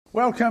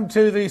Welcome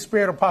to the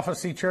Spirit of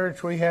Prophecy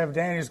Church. We have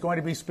Dan who's going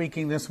to be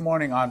speaking this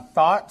morning on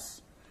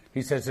thoughts.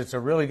 He says it's a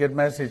really good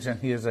message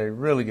and he is a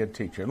really good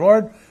teacher.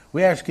 Lord,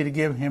 we ask you to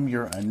give him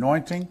your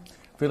anointing,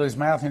 fill his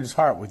mouth and his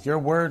heart with your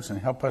words,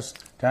 and help us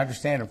to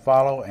understand and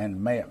follow,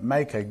 and may it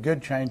make a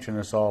good change in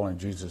us all in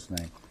Jesus'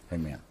 name.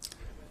 Amen.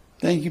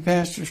 Thank you,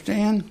 Pastor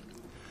Stan.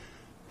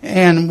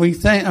 And we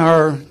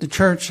thank the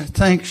church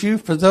thanks you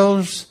for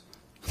those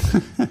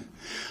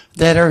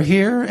that are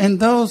here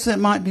and those that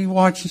might be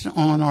watching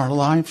on our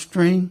live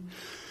stream.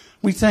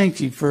 We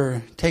thank you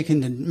for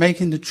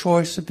making the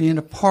choice of being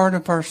a part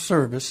of our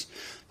service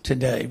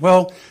today.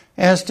 Well,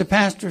 as the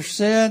pastor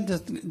said,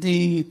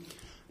 the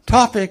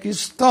topic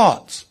is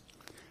thoughts.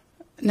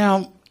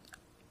 Now,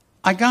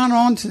 I got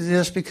onto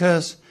this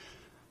because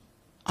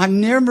I've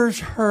never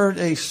heard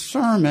a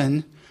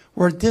sermon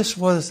where this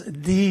was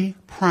the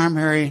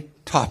primary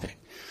topic.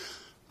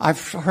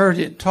 I've heard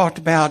it talked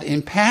about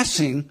in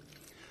passing,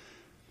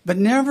 but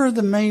never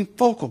the main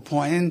focal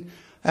point. And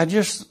I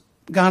just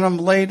got them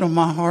laid on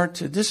my heart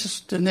to, this is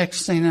the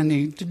next thing I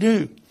need to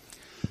do.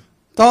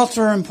 Thoughts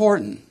are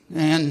important,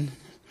 and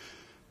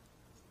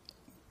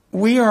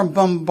we are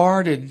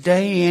bombarded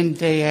day in,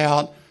 day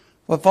out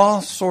with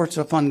all sorts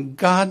of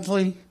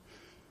ungodly,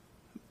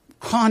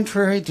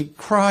 contrary to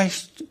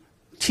Christ's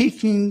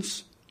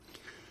teachings.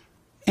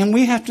 And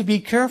we have to be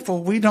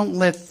careful we don't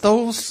let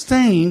those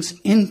things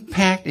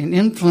impact and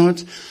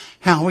influence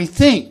how we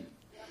think.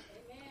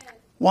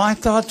 Why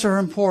thoughts are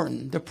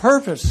important. The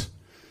purpose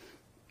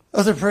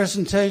of the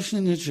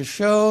presentation is to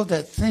show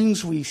that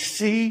things we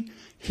see,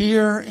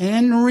 hear,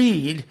 and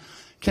read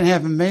can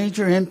have a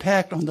major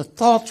impact on the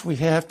thoughts we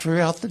have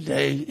throughout the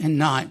day and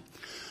night.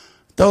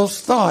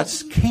 Those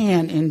thoughts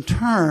can, in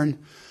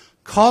turn,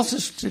 cause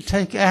us to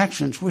take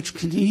actions which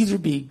can either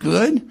be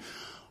good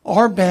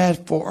or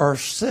bad for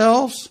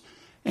ourselves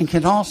and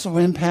can also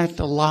impact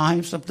the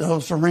lives of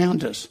those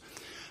around us.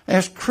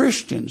 As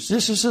Christians,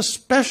 this is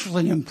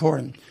especially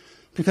important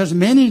because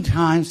many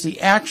times the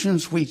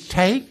actions we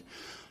take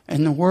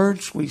and the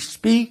words we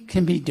speak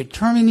can be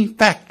determining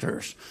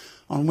factors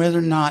on whether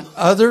or not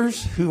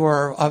others who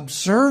are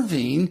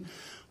observing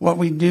what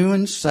we do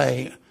and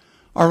say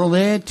are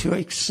led to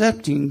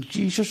accepting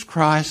Jesus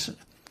Christ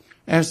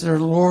as their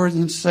Lord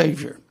and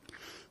Savior.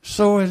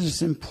 So it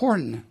is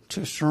important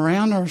to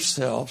surround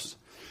ourselves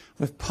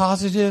with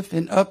positive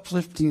and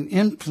uplifting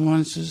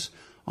influences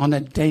on a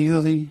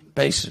daily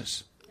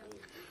basis.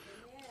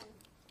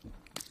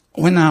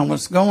 When I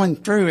was going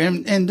through,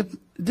 and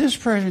this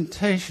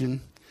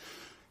presentation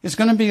is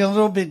going to be a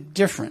little bit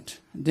different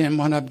than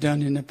what I've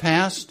done in the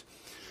past,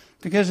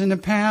 because in the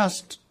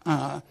past,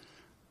 I've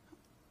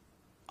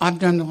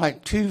done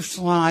like 2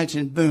 slides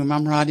and boom,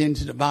 I'm right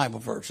into the Bible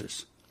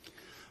verses.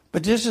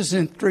 But this is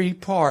in 3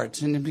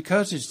 parts, and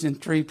because it's in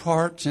 3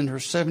 parts and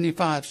there's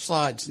 75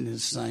 slides in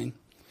this thing,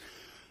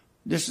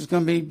 this is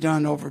going to be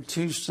done over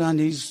 2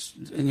 Sundays.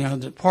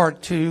 And, the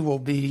part 2 will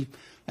be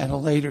at a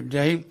later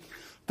date.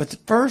 But the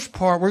first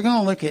part, we're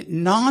going to look at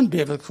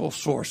non-biblical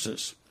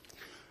sources.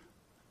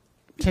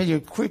 I'll tell you a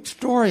quick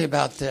story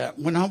about that.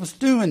 When I was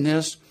doing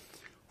this,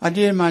 I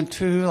did my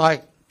 2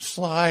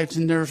 slides,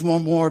 and there's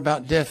one more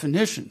about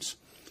definitions.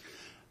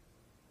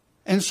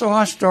 And so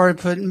I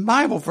started putting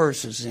Bible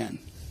verses in.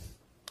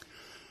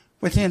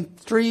 Within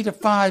 3 to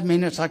 5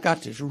 minutes, I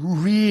got this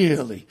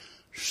really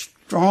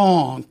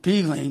strong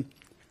feeling,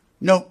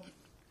 nope,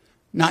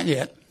 not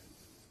yet.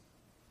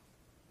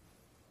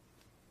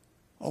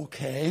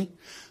 Okay.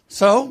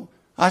 So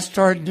I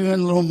started doing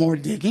a little more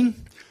digging,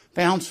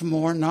 found some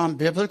more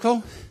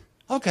non-biblical.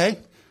 Okay.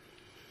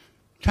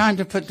 Time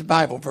to put the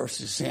Bible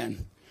verses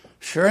in.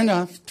 Sure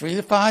enough, 3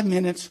 to 5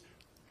 minutes.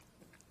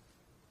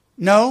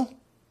 No,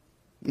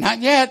 not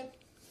yet.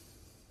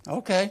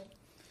 Okay.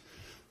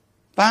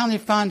 Finally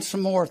find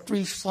some more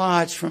 3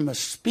 slides from a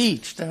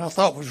speech that I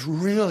thought was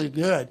really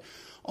good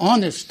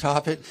on this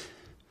topic.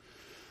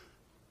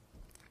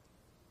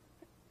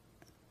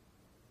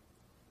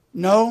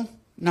 No,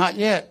 not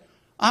yet.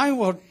 I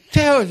will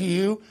tell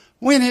you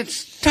when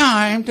it's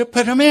time to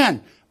put them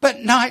in,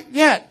 but not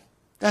yet.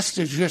 That's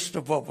the gist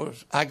of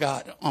what I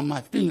got on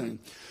my feeling.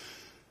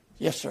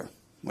 Yes, sir,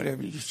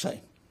 whatever you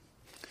say.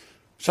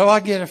 So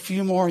I get a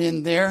few more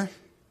in there.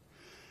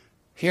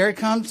 Here it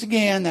comes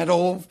again. That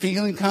old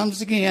feeling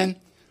comes again.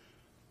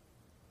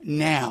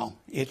 Now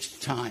it's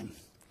time.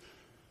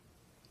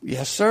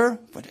 Yes, sir,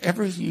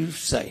 whatever you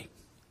say.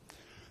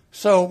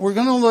 So we're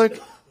going to look,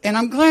 and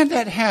I'm glad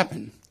that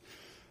happened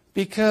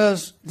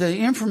because the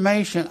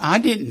information, I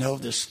didn't know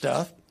this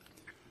stuff,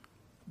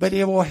 but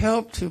it will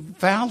help to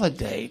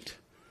validate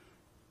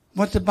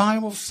what the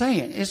Bible's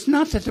saying. It's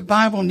not that the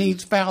Bible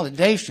needs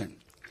validation.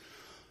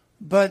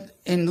 But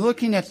in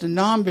looking at the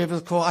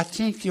non-biblical, I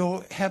think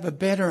you'll have a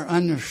better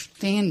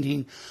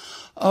understanding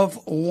of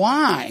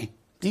why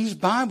these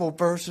Bible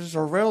verses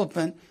are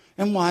relevant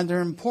and why they're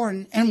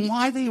important and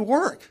why they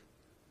work.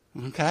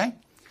 Okay?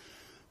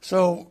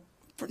 So,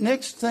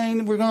 next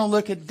thing, we're going to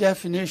look at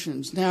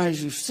definitions. Now,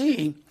 as you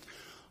see,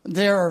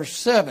 there are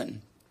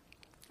 7.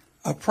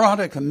 A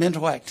product of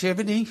mental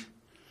activity,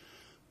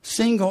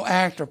 single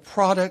act or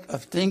product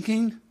of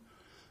thinking,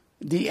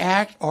 the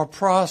act or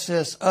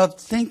process of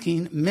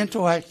thinking,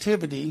 mental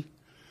activity.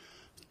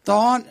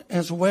 Thought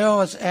as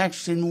well as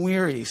action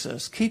wearies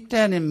us. Keep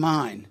that in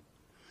mind,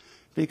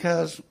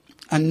 because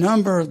a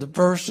number of the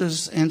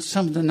verses and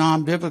some of the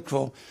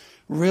non-biblical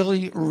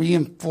really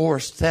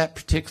reinforce that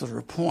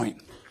particular point.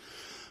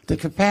 The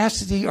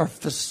capacity or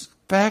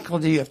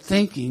faculty of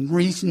thinking,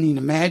 reasoning,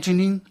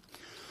 imagining,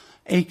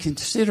 a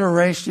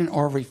consideration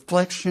or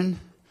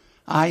reflection,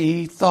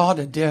 i.e. thought,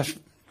 a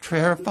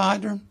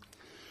terrifier,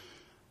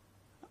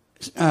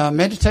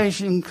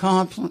 meditation,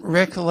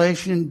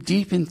 recollection,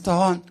 deep in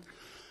thought.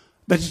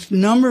 But it's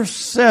number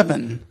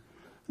 7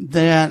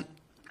 that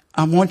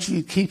I want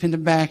you to keep in the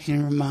back of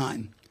your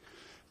mind.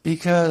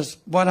 Because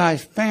what I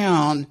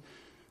found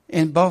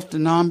in both the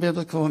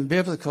non-biblical and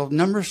biblical,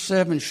 number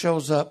 7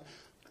 shows up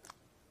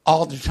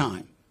all the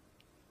time.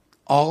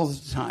 All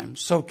the time.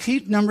 So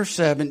keep number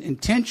 7,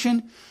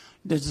 intention,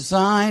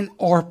 design,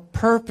 or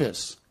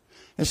purpose,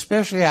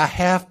 especially a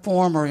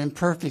half-form or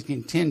imperfect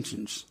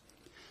intentions.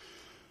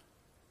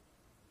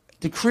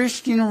 The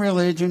Christian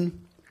religion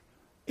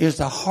is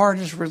the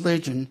hardest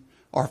religion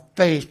or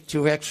faith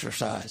to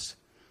exercise.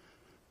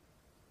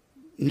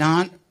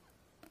 Not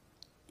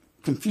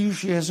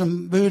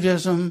Confucianism,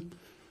 Buddhism,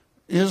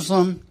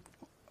 Islam.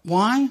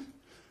 Why?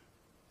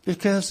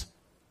 Because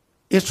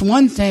it's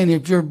one thing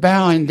if you're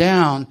bowing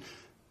down,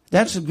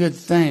 that's a good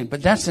thing,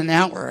 but that's an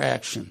outward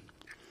action.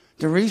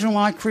 The reason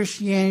why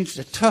Christianity is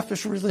the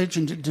toughest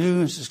religion to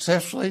do and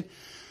successfully,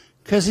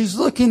 because he's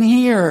looking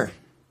here.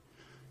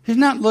 He's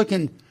not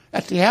looking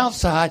at the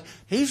outside.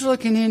 He's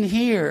looking in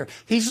here.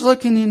 He's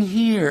looking in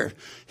here.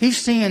 He's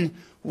seeing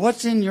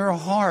what's in your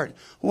heart,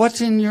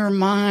 what's in your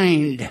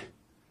mind.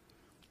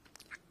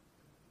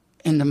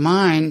 And the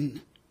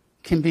mind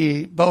can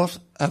be both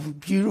a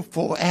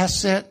beautiful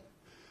asset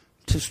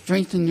to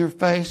strengthen your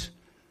faith,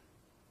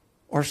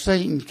 or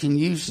Satan can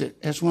use it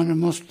as one of the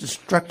most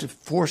destructive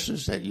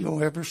forces that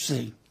you'll ever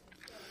see.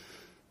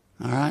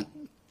 All right?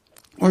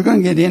 We're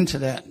going to get into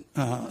that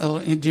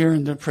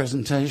during the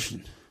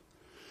presentation.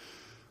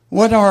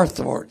 What are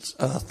thoughts?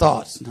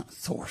 Thoughts, not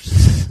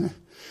thoughts.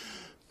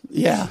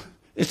 Yeah,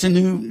 it's a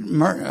new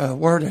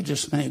word I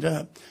just made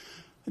up.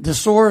 The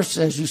source,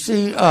 as you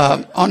see,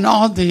 on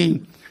all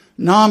the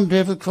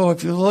non-biblical,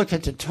 if you look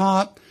at the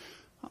top,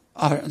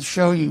 I'll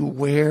show you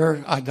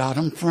where I got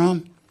them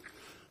from.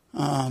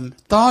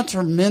 Thoughts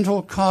are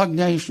mental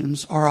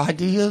cognitions, are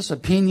ideas,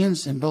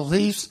 opinions, and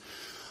beliefs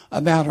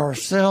about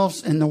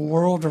ourselves and the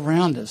world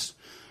around us.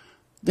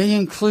 They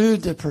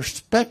include the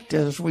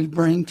perspectives we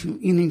bring to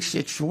any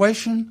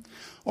situation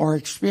or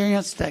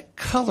experience that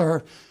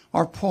color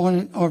our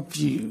point of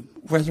view,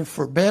 whether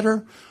for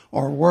better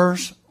or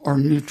worse or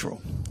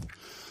neutral.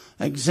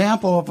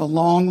 Example of a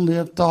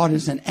long-lived thought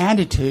is an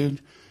attitude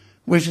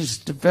which is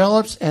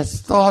developed as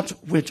thoughts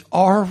which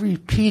are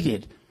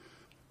repeated.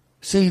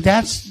 See,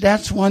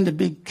 that's one of the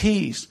big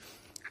keys.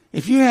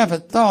 If you have a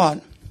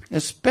thought,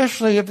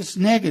 especially if it's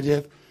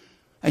negative,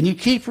 and you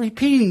keep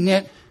repeating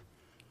it,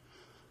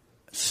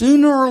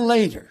 sooner or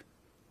later,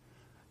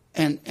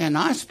 and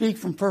I speak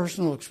from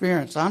personal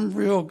experience, I'm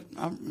real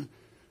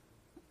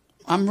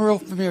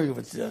familiar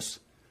with this.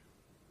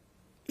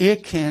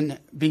 It can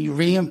be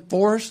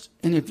reinforced,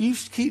 and if you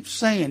keep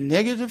saying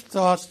negative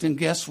thoughts, then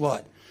guess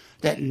what?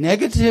 That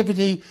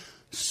negativity,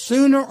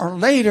 sooner or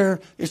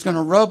later, is going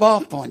to rub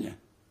off on you.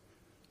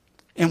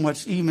 And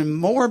what's even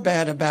more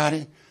bad about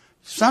it,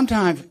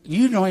 sometimes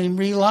you don't even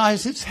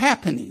realize it's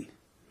happening.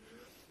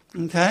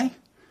 Okay?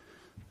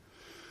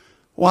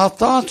 While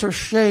thoughts are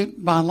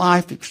shaped by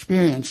life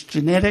experience,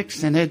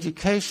 genetics, and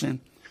education,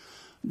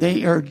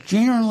 they are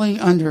generally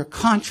under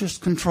conscious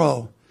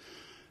control.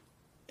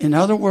 In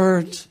other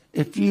words,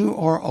 if you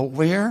are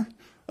aware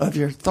of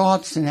your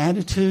thoughts and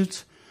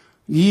attitudes,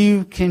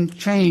 you can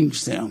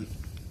change them.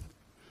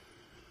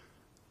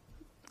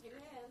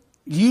 Amen.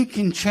 You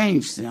can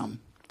change them.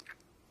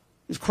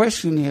 The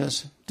question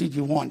is, did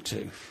you want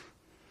to?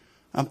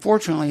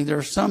 Unfortunately, there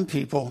are some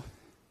people,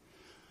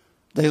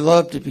 they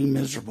love to be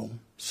miserable,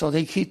 so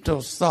they keep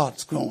those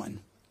thoughts going.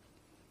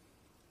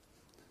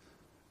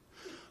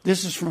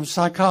 This is from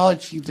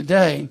Psychology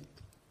Today.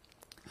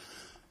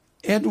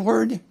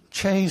 Edward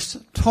Chase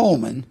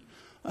Tolman,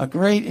 a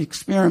great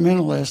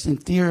experimentalist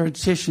and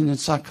theoretician in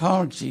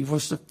psychology,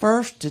 was the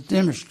first to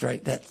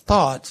demonstrate that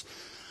thoughts,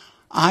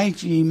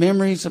 i.e.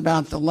 memories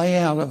about the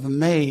layout of a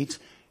maze,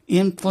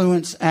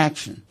 influence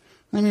action.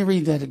 Let me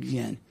read that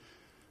again,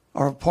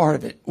 or a part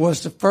of it.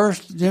 Was the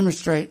first to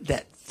demonstrate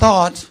that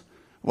thoughts,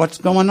 what's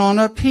going on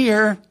up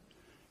here,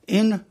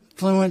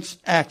 influence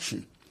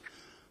action.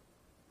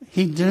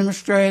 He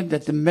demonstrated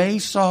that the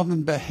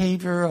maze-solving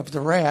behavior of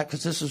the rat,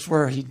 because this is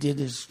where he did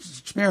his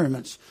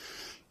experiments,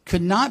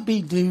 could not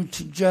be due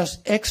to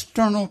just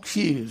external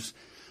cues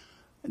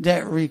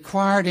that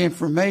required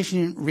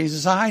information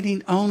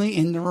residing only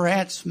in the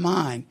rat's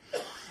mind,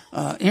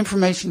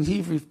 information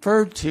he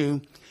referred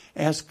to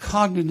as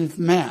cognitive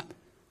map.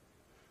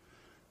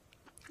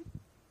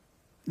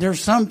 There are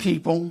some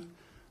people,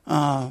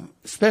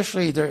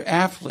 especially their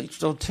athletes,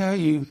 they'll tell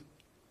you,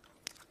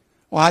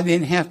 well, I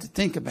didn't have to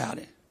think about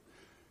it.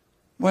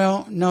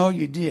 Well, no,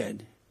 you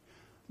did.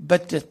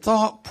 But the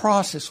thought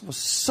process was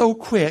so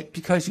quick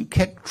because you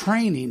kept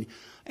training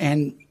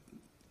and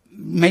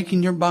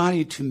making your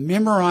body to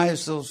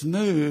memorize those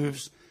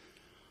moves.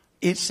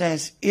 It's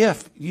as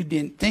if you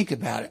didn't think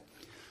about it.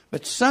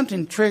 But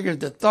something triggered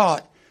the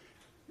thought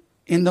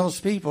in those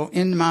people,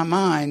 in my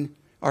mind,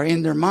 or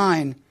in their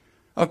mind,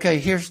 okay,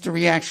 here's the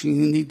reaction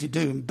you need to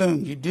do. And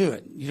boom, you do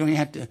it. You don't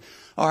have to,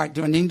 all right,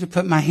 do I need to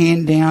put my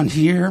hand down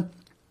here?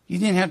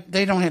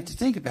 They don't have to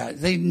think about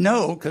it. They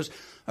know because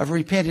of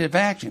repetitive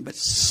action. But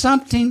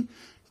something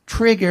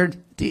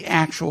triggered the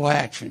actual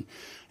action.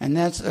 And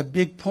that's a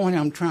big point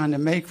I'm trying to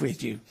make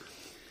with you.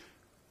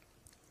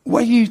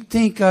 What you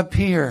think up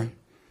here,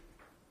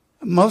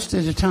 most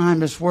of the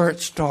time is where it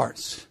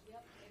starts.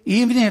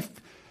 Even if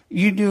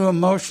you do a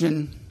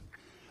motion,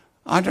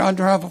 I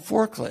drive a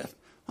forklift.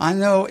 I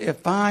know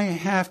if I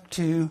have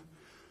to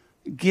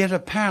get a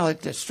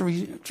pallet that's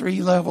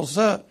three levels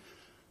up,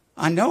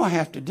 I know I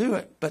have to do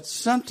it, but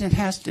something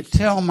has to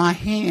tell my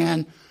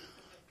hand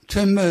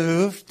to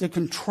move the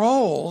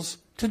controls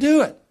to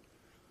do it.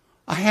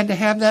 I had to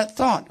have that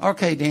thought.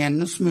 Okay, Dan,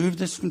 let's move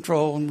this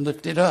control and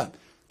lift it up.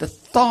 The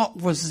thought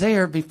was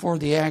there before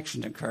the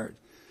action occurred.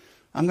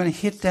 I'm going to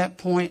hit that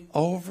point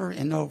over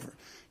and over.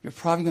 You're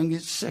probably going to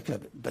get sick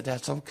of it, but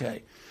that's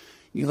okay.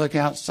 You look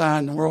outside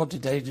in the world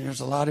today,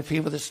 there's a lot of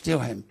people that still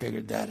haven't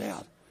figured that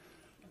out.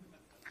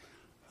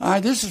 All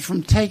right, this is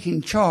from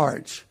Taking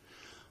Charge.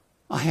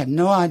 I have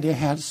no idea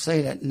how to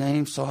say that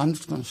name, so I'm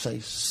just going to say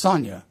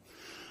Sonia.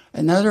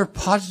 And other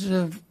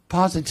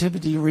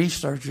positivity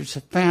researchers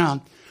have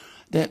found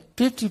that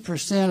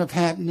 50% of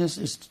happiness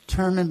is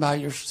determined by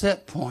your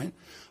set point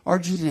or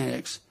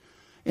genetics,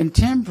 and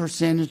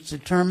 10% is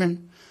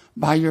determined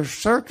by your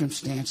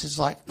circumstances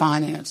like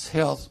finance,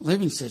 health,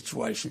 living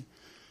situation.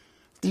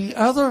 The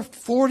other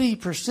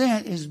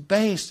 40% is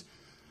based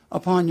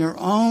upon your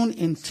own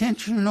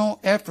intentional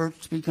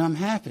efforts to become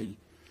happy,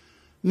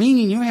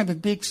 meaning you have a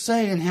big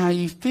say in how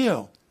you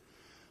feel.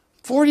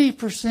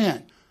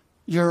 40%,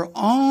 your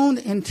own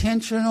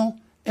intentional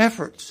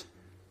efforts.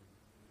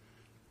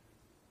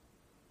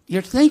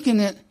 You're thinking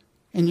it,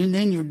 and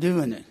then you're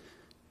doing it.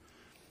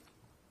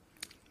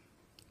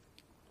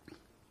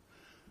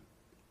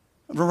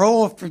 The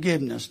role of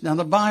forgiveness. Now,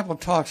 the Bible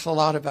talks a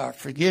lot about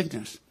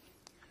forgiveness.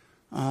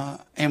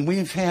 And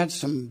we've had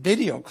some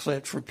video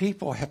clips where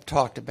people have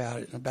talked about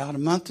it. About a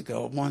month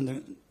ago, one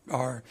of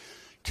our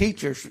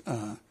teachers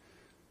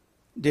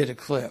did a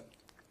clip.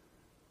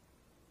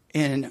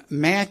 In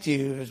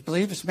Matthew, I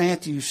believe it's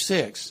Matthew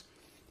 6,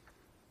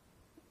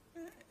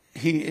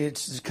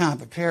 it's kind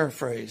of a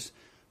paraphrase,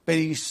 but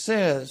he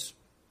says,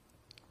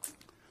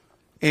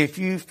 if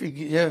you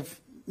forgive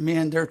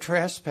men their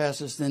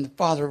trespasses, then the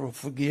Father will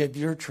forgive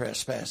your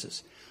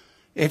trespasses.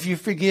 If you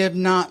forgive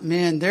not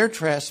men their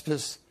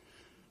trespasses,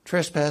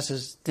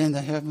 then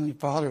the Heavenly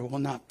Father will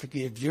not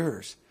forgive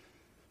yours.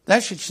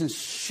 That should send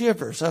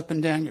shivers up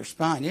and down your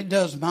spine. It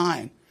does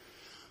mine.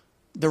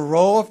 The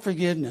role of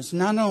forgiveness,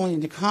 not only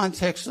in the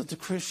context of the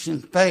Christian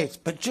faith,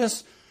 but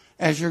just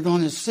as you're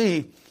going to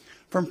see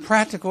from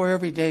practical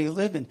everyday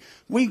living,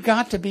 we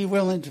got to be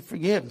willing to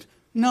forgive.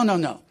 No,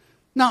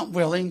 not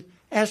willing.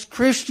 As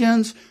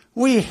Christians,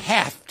 we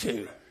have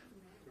to.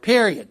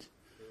 Period.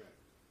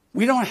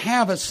 We don't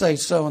have a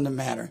say-so in the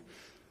matter.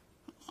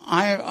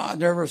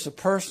 There was a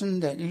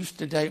person that used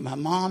to date my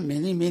mom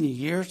many, many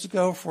years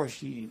ago before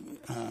she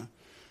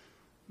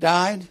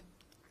died.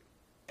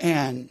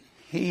 And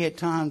he at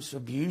times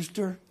abused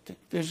her,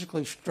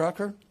 physically struck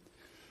her.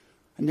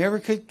 I never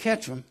could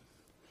catch him.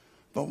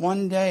 But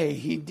one day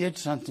he did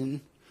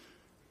something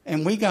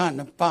and we got in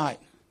a fight.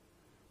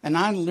 And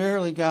I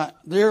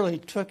literally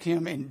took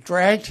him and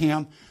dragged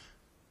him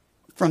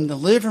from the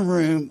living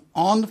room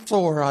on the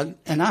floor.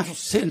 And I was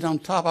sitting on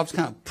top. I was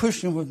kind of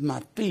pushing with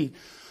my feet.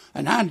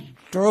 And I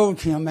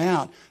drove him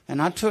out.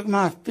 And I took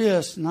my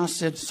fist and I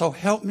said, so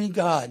help me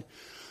God.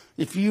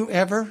 If you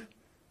ever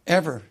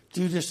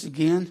do this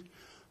again,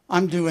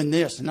 I'm doing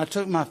this. And I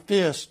took my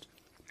fist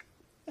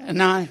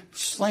and I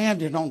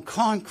slammed it on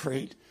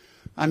concrete.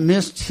 I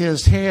missed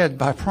his head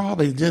by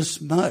probably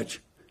this much.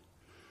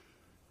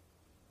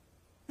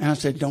 And I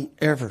said, don't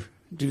ever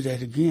do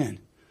that again.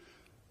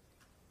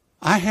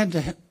 I had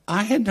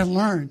to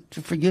learn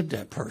to forgive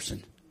that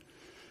person.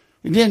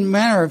 It didn't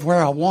matter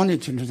where I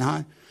wanted to or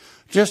not.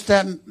 Just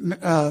that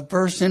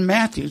verse in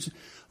Matthew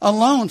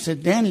alone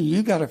said, Danny,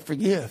 you got to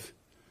forgive.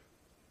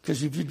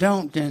 Because if you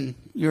don't, then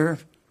you're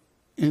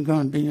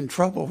going to be in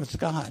trouble with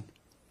God.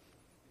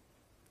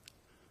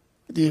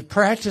 The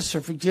practice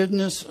of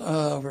forgiveness,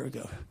 where we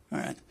go? All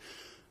right.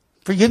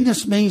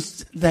 Forgiveness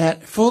means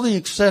that fully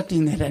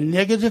accepting that a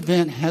negative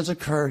event has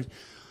occurred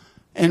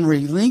and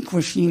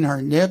relinquishing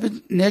our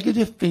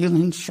negative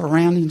feelings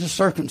surrounding the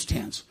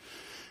circumstance.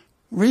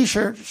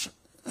 Research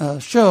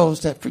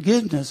shows that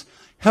forgiveness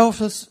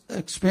helps us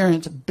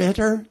experience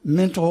better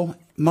mental,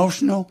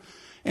 emotional,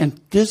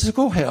 and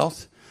physical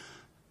health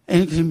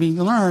And it can be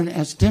learned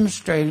as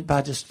demonstrated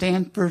by the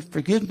Stanford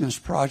Forgiveness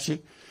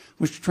Project,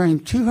 which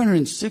trained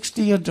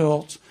 260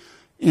 adults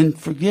in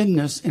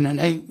forgiveness in an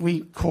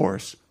 8-week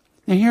course.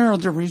 And here are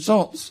the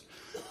results.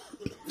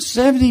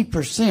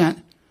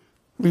 70%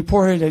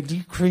 reported a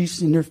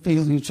decrease in their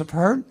feelings of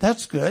hurt.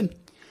 That's good.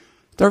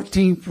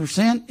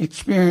 13%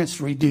 experienced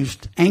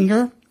reduced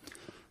anger.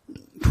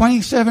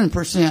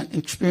 27%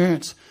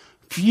 experienced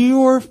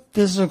fewer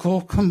physical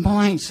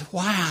complaints.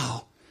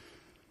 Wow.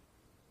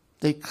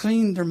 They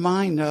cleaned their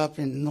mind up,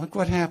 and look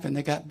what happened.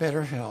 They got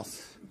better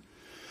health.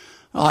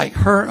 Like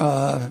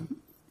for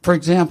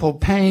example,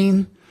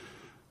 pain,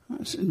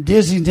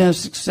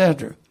 dizziness,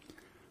 etc.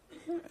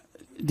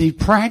 The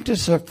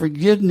practice of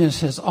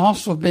forgiveness has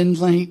also been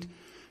linked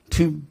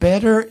to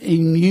better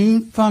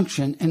immune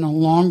function and a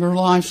longer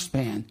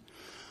lifespan.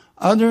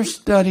 Other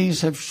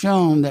studies have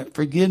shown that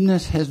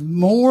forgiveness has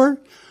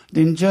more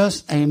than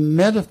just a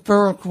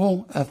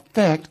metaphorical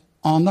effect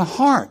on the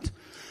heart.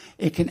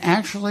 It can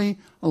actually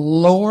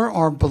lower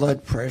our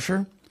blood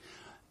pressure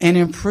and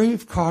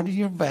improve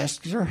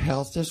cardiovascular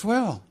health as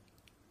well.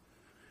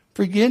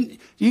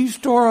 You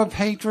store up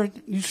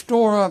hatred, you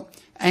store up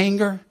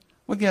anger.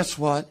 Well, guess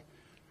what?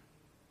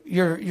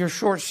 You're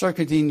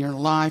short-circuiting your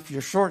life.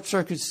 You're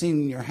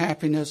short-circuiting your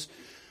happiness.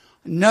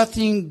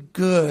 Nothing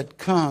good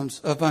comes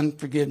of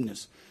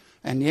unforgiveness.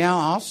 And yeah,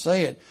 I'll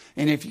say it.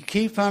 And if you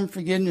keep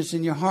unforgiveness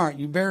in your heart,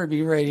 you better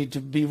be ready to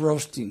be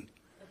roasting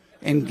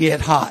and get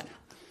hot,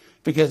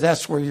 because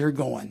that's where you're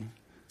going.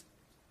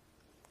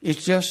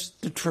 It's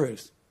just the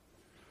truth.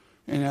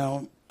 You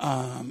know,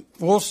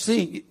 we'll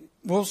see.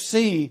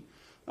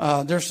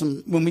 There's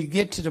some, when we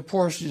get to the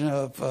portion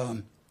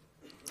of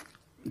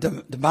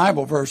the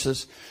Bible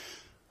verses,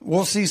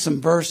 we'll see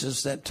some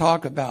verses that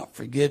talk about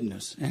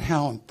forgiveness and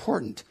how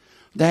important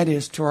that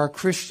is to our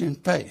Christian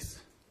faith.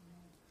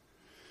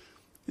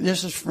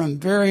 This is from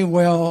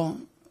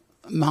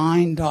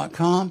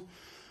verywellmind.com.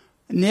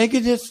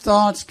 Negative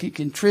thoughts can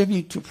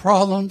contribute to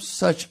problems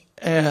such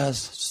as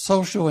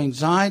social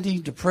anxiety,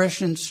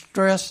 depression,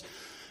 stress,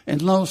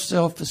 and low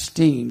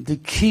self-esteem. The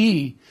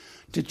key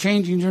to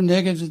changing your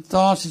negative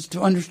thoughts is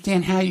to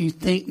understand how you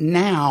think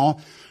now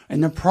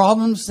and the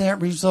problems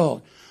that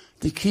result.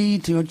 The key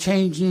to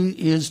changing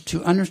is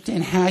to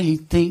understand how you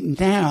think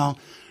now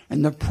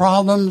and the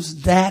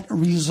problems that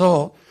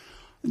result.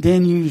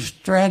 Then use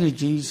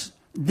strategies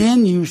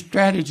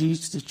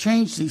to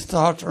change these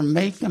thoughts or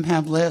make them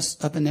have less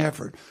of an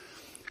effort.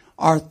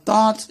 Our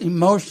thoughts,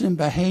 emotions,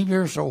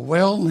 behaviors are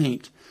well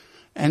linked,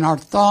 and our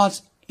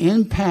thoughts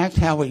impact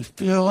how we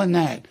feel and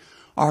act.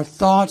 Our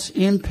thoughts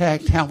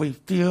impact how we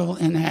feel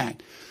and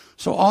act.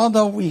 So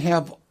although we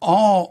have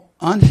all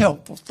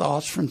unhelpful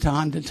thoughts from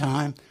time to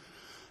time,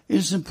 it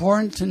is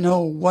important to know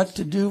what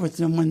to do with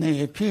them when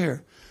they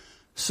appear,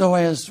 so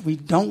as we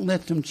don't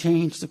let them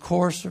change the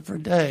course of our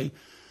day,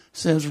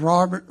 says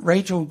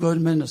Rachel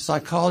Goodman, a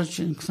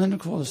psychology and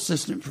clinical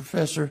assistant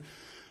professor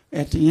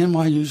at the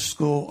NYU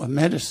School of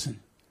Medicine.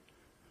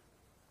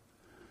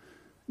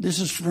 This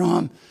is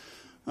from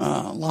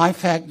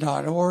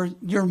lifehack.org.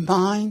 Your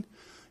mind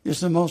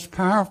is the most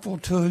powerful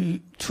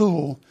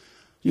tool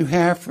you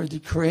have for the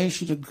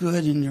creation of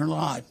good in your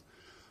life.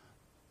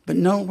 But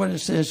note what it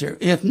says here.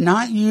 If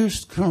not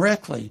used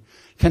correctly,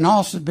 can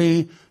also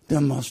be the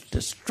most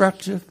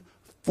destructive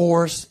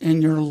force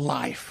in your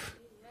life.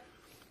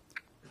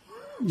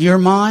 Your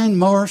mind,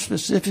 more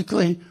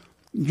specifically,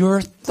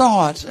 your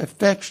thoughts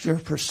affects your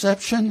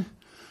perception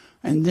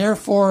and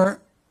therefore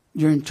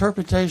your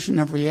interpretation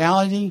of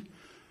reality.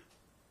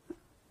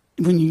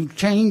 When you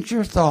change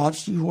your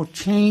thoughts, you will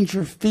change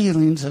your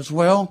feelings as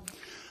well,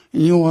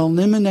 and you will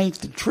eliminate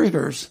the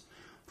triggers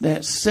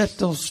that set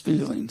those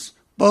feelings.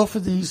 Both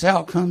of these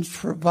outcomes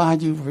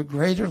provide you with a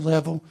greater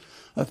level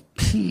of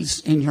peace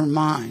in your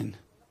mind.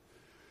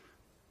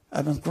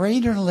 A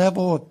greater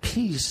level of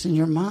peace in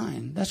your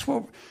mind. That's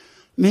what,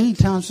 many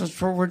times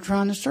that's what we're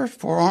trying to search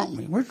for, aren't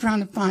we? We're trying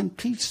to find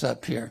peace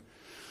up here.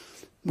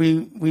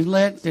 We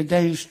let the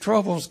day's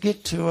troubles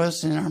get to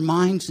us and our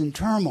minds in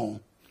turmoil.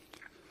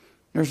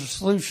 There's a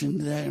solution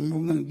to that, and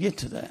we're going to get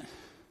to that.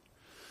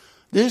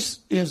 This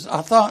is,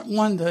 I thought,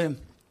 one of the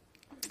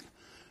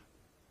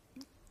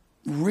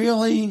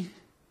really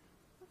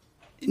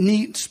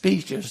neat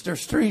speeches.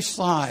 There's 3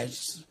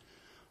 slides.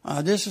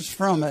 This is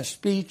from a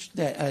speech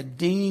that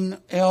Dean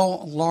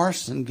L.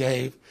 Larson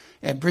gave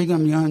at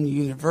Brigham Young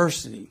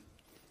University.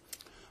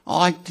 I'd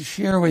like to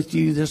share with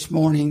you this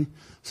morning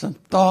some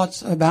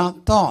thoughts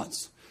about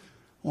thoughts.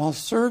 While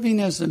serving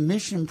as a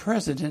mission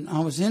president,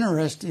 I was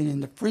interested in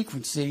the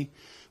frequency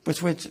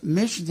with which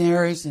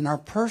missionaries in our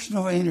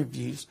personal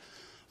interviews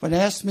would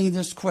ask me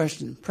this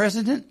question: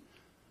 President,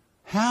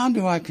 how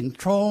do I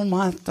control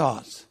my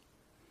thoughts?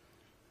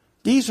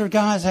 These are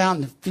guys out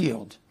in the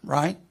field,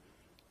 right?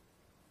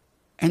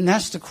 And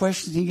that's the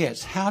question he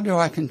gets. How do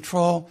I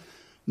control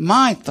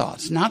my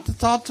thoughts? Not the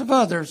thoughts of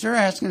others. They're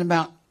asking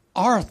about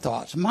our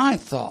thoughts, my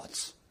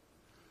thoughts.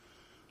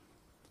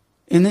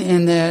 In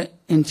the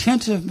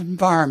intensive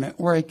environment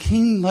where a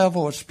keen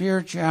level of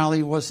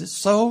spirituality was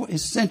so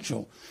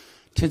essential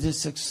to the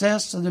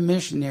success of the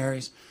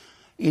missionaries,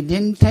 it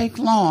didn't take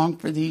long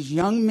for these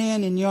young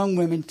men and young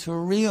women to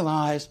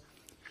realize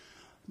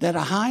that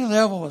a high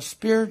level of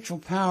spiritual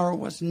power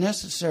was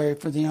necessary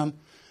for them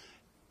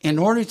in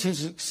order to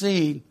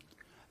succeed,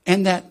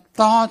 and that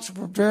thoughts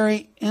were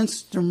very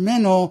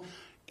instrumental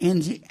in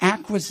the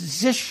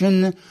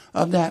acquisition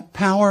of that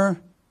power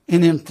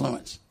and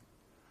influence.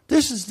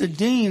 This is the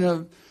dean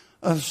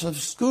of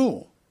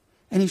school,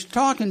 and he's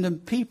talking to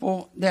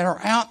people that are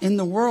out in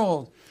the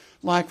world,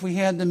 like we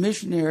had the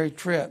missionary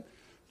trip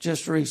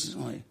just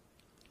recently,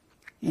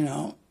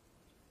 and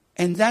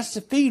that's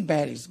the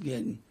feedback he's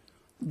getting.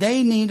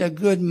 They need a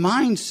good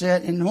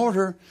mindset in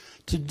order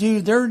to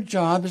do their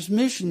job as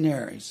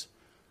missionaries.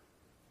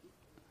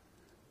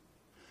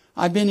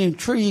 I've been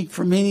intrigued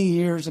for many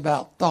years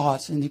about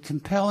thoughts and the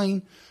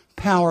compelling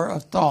power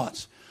of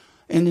thoughts.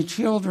 In the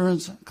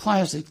children's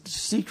classic, The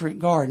Secret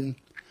Garden,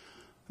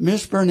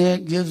 Miss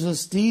Burnett gives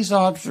us these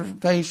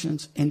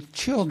observations in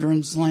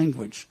children's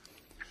language.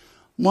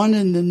 One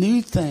of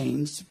the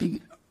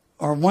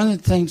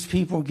things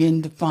people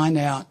begin to find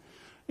out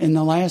in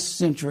the last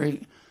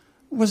century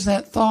was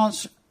that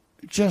thoughts,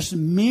 just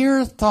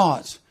mere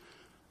thoughts,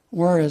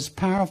 were as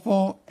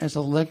powerful as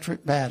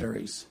electric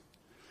batteries.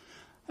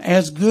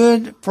 As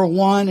good for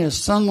one as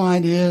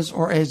sunlight is,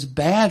 or as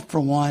bad for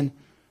one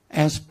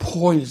as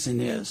poison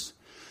is.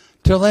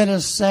 To let a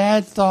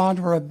sad thought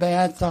or a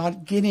bad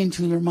thought get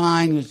into your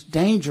mind is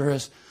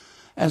dangerous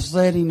as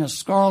letting a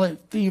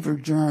scarlet fever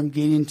germ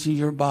get into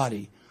your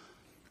body.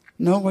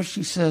 Note what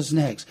she says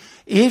next.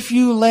 If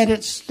you let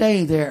it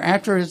stay there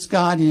after it's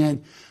got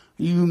in,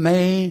 you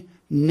may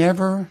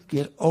never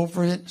get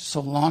over it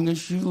so long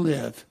as you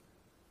live.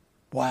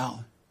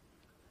 Wow.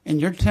 And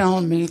you're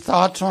telling me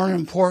thoughts aren't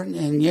important,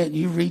 and yet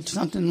you read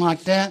something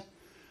like that?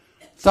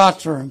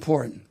 Thoughts are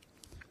important.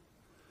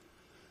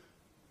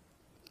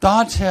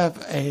 Thoughts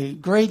have a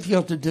great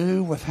deal to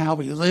do with how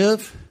we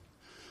live,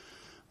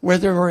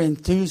 whether we're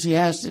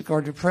enthusiastic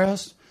or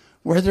depressed,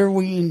 whether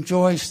we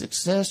enjoy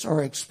success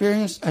or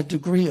experience a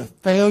degree of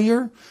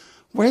failure,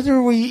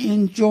 whether we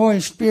enjoy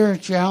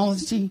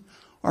spirituality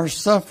or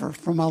suffer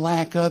from a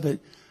lack of it,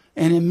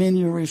 and in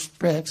many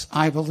respects,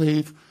 I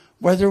believe,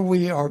 whether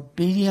we are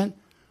obedient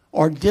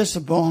or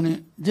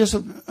disobedient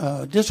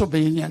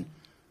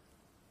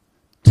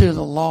to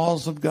the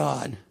laws of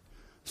God.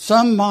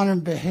 Some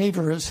modern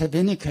behaviorists have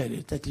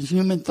indicated that the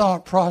human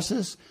thought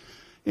process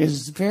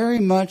is very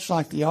much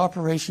like the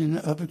operation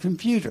of a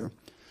computer,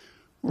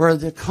 where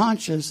the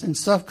conscious and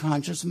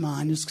subconscious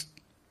mind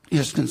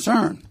is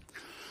concerned.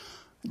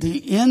 The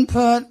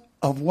input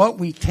of what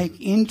we take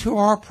into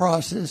our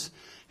process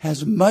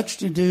has much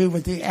to do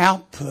with the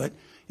output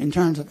in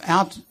terms of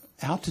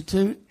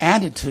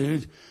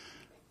attitude,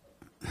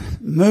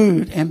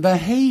 mood, and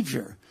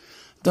behavior.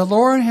 The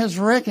Lord has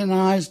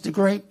recognized the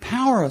great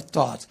power of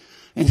thoughts,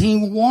 and He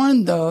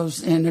warned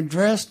those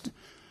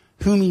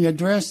whom He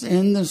addressed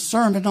in the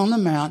Sermon on the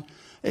Mount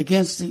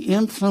against the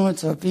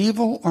influence of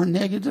evil or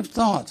negative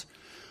thoughts.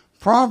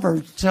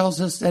 Proverbs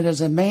tells us that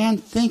as a man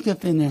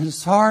thinketh in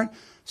his heart,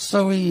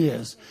 so he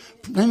is.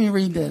 Let me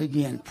read that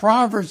again.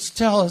 Proverbs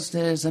tell us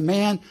that as a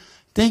man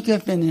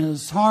thinketh in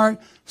his heart,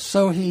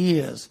 so he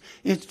is.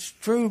 It's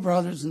true,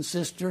 brothers and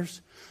sisters.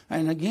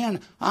 And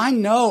again, I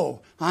know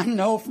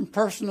from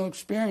personal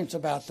experience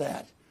about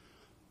that.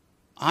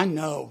 I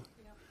know.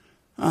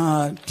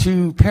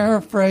 To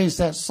paraphrase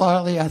that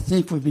slightly, I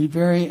think would be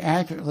very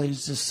accurately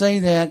to say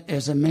that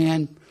as a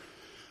man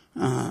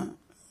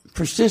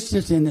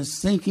persisteth in his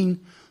thinking,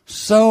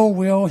 so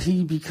will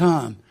he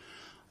become.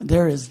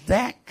 There is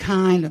that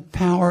kind of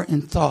power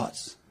in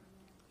thoughts.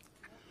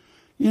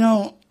 We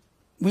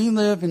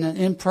live in an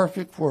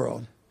imperfect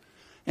world.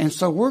 And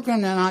so we're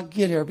going to not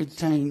get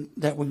everything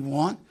that we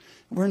want.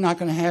 We're not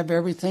going to have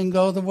everything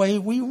go the way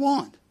we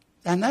want.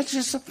 And that's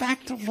just a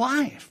fact of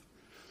life.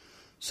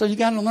 So you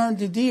got to learn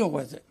to deal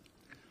with it.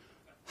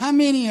 How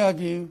many of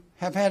you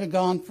have had to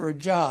gone for a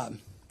job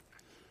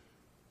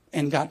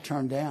and got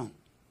turned down?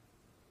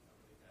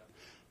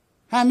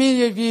 How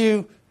many of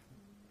you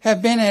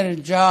have been at a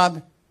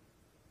job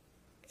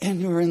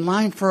and you were in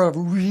line for a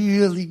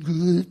really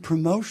good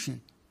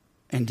promotion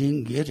and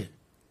didn't get it?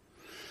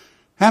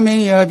 How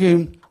many of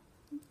you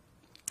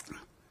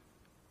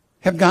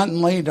have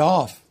gotten laid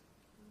off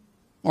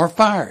or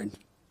fired?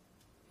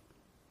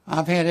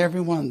 I've had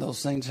every one of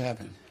those things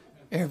happen.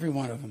 Every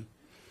one of them.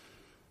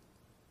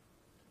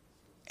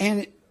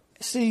 And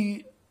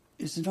see,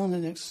 is it on the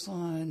next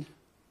slide?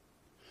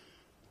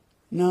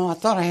 No, I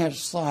thought I had a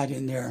slide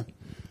in there.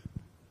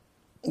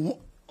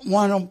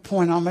 One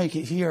point, I'll make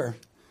it here.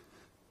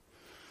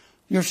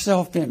 Your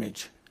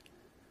self-image.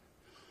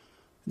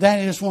 That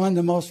is one of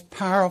the most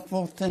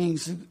powerful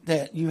things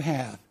that you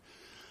have.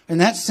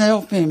 And that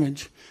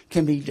self-image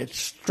can be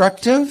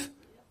destructive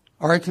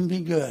or it can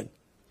be good.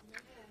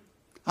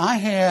 I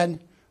had,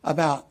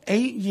 about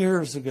 8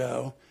 years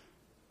ago,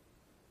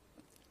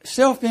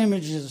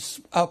 self-image is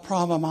a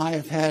problem I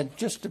have had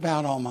just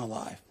about all my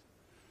life.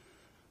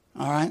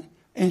 All right?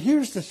 And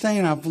here's the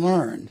thing I've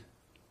learned.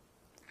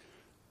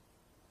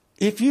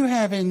 if you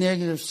have a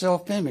negative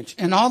self-image,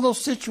 and all those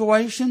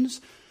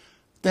situations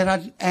that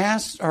I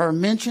asked or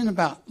mentioned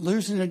about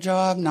losing a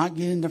job, not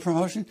getting the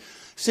promotion,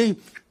 see,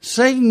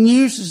 Satan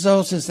uses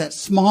those as that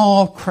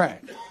small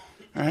crack.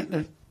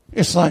 Right?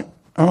 It's like,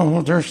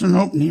 oh, there's an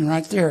opening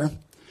right there.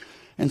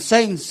 And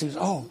Satan says,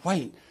 oh,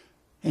 wait.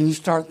 And you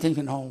start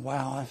thinking, oh,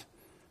 wow,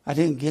 I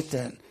didn't get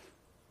that.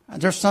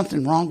 There's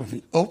something wrong with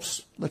me.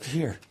 Oops, look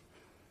here.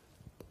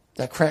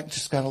 That crack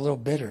just got a little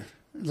bigger.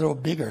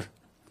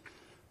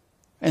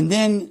 And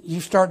then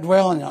you start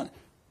dwelling on it.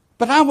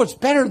 But I was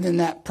better than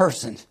that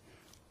person.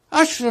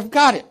 I should have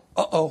got it.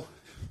 Uh-oh.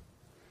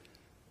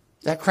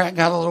 That crack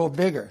got a little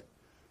bigger.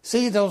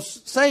 See,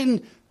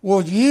 Satan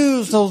will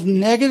use those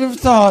negative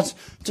thoughts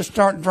to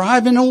start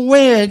driving a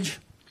wedge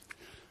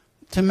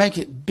to make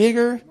it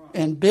bigger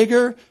and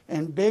bigger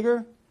and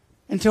bigger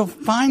until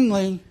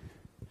finally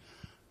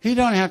he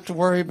don't have to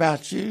worry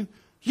about you.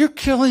 You're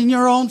killing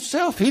your own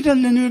self. He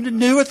doesn't need to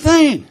do a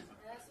thing.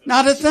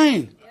 Not a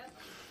thing.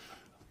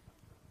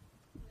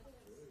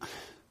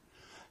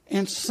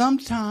 And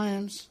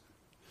sometimes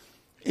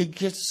it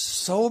gets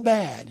so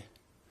bad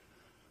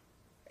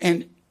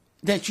and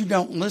that you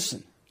don't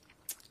listen.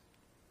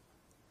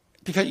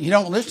 Because you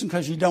don't listen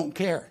because you don't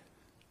care.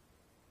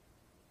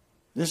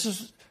 This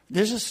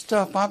is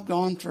stuff I've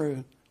gone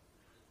through.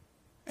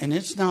 And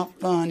it's not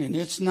fun and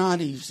it's not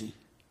easy.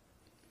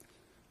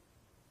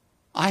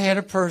 I had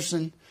a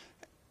person,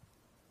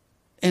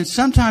 and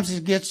sometimes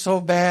it gets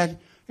so bad,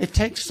 it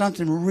takes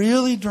something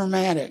really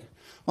dramatic,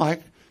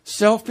 like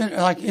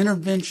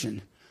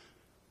intervention.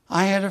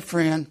 I had a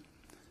friend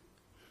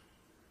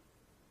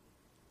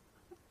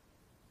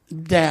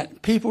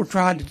that people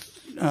tried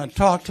to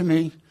talk to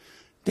me,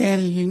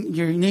 Danny,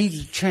 you need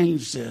to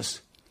change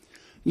this.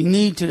 You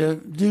need to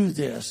do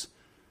this.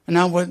 And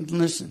I wouldn't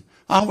listen.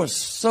 I was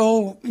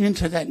so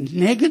into that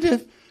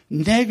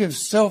negative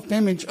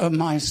self-image of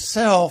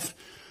myself,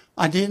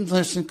 I didn't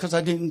listen because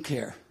I didn't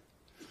care.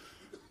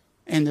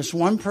 And this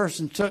one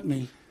person took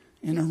me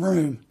in a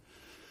room,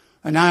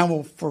 and I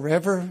will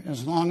forever,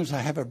 as long as I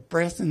have a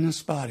breath in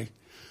this body,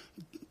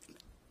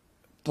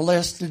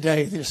 bless the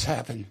day this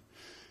happened.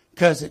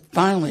 Because it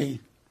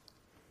finally,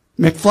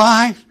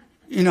 McFly,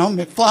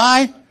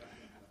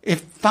 it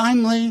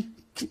finally,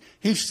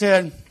 he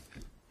said,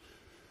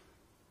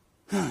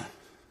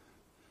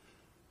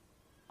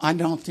 I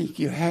don't think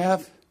you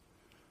have,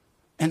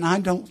 and I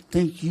don't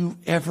think you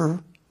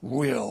ever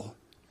will.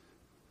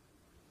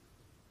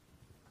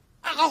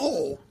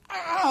 Ow,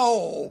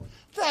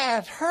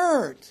 that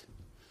hurt.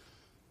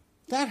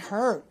 That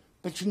hurt.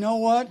 But you know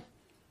what?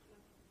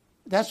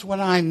 That's what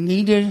I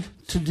needed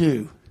to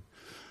do.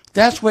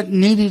 That's what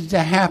needed to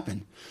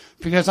happen.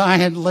 Because I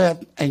had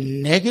let a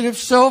negative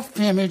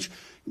self-image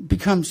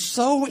become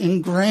so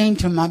ingrained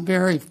to my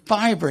very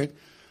fiber.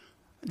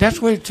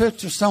 That's what it took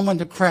for someone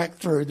to crack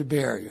through the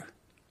barrier.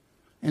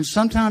 And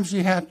sometimes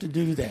you have to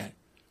do that.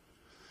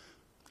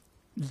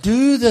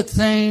 Do the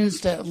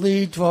things that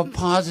lead to a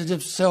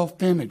positive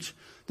self-image.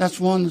 That's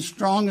one of the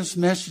strongest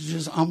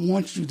messages I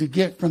want you to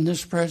get from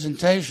this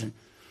presentation.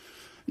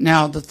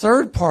 Now, the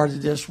third part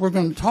of this, we're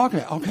going to talk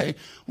about, okay,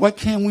 what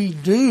can we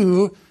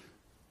do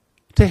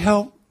to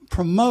help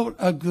promote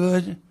a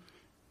good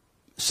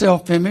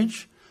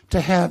self-image,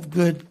 to have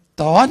good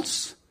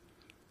thoughts?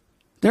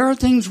 There are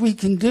things we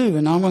can do,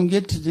 and I'm going to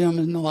get to them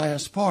in the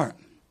last part.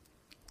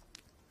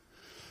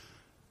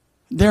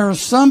 There are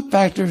some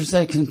factors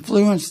that can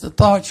influence the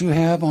thoughts you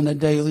have on a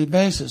daily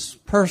basis.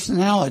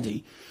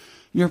 Personality.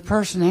 Your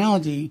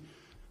personality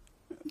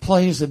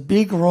plays a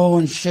big role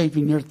in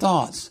shaping your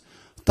thoughts.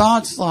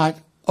 Thoughts like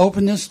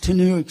openness to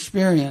new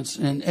experience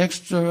and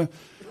extraversion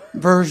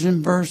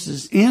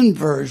versus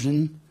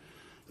inversion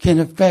can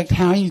affect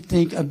how you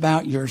think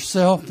about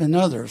yourself and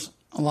others'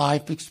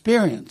 life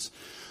experience.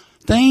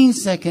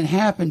 Things that can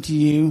happen to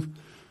you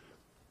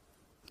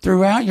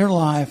throughout your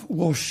life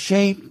will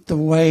shape the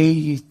way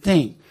you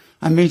think.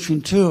 I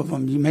mentioned two of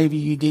them. Maybe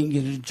you didn't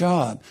get a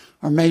job,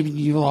 or maybe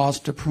you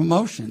lost a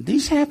promotion.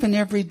 These happen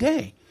every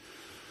day.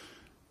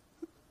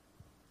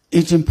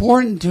 It's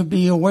important to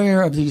be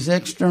aware of these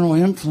external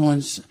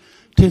influences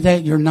so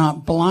that you're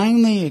not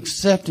blindly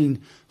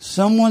accepting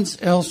someone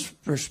else's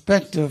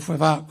perspective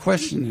without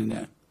questioning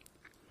it.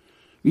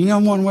 You know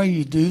one way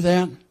you do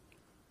that?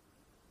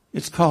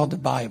 It's called the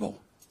Bible.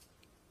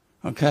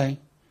 Okay?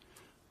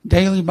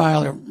 Daily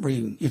Bible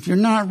reading. If you're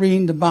not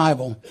reading the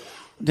Bible,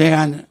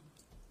 then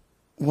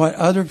what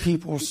other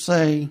people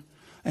say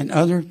and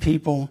other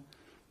people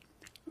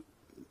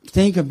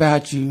think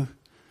about you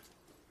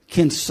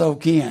can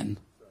soak in.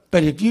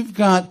 But if you've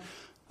got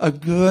a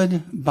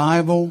good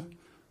Bible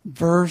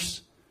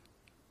verse,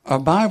 a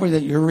Bible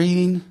that you're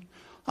reading,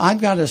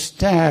 I've got a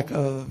stack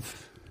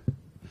of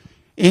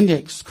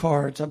index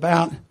cards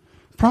about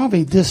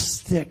probably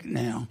this thick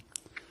now.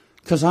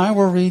 Because I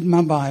will read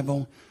my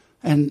Bible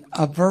and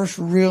a verse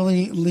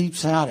really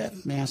leaps out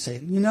at me. I say,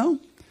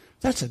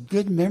 that's a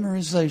good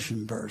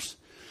memorization verse.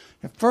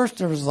 At first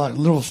there was like a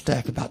little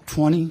stack, about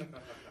 20.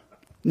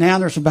 Now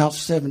there's about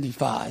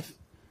 75.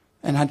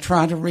 And I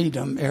try to read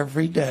them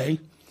every day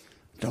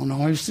Don't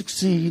always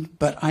succeed,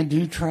 but I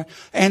do try.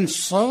 And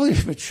slowly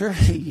but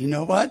surely, you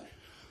know what?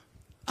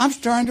 I'm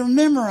starting to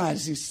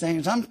memorize these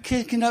things. I'm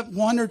kicking up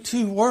 1 or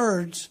 2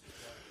 words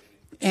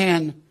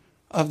and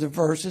of the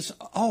verses.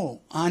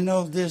 Oh, I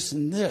know this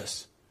and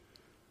this.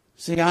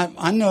 See,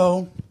 I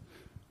know,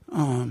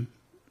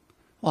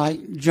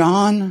 like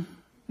John,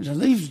 I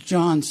believe it's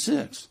John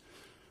 6.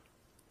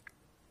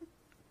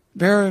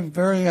 Very,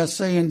 very, I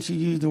say unto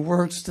you, the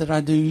works that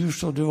I do, you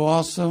shall do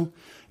also,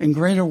 and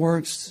greater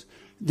works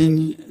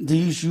than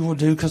these you will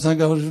do, because I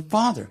go to the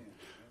Father.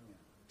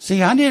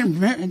 See, I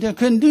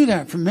couldn't do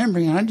that from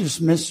memory, and I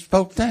just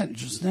misspoke that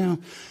just now.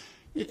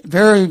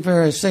 Very,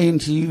 very, saying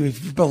to you,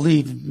 if you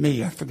believe in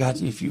me. I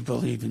forgot if you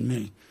believe in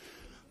me.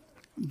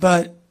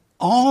 But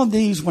all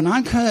these, when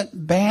I cut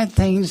bad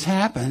things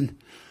happen,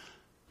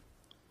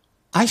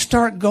 I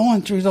start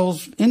going through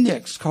those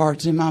index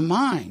cards in my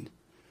mind.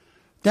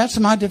 That's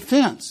my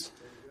defense.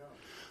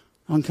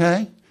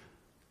 Okay?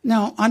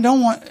 Now,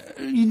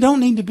 you don't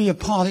need to be a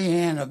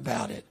Pollyanna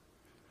about it.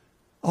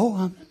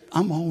 Oh,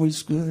 I'm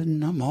always good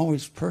and I'm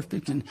always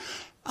perfect and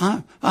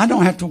I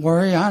don't have to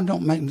worry. I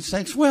don't make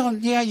mistakes. Well,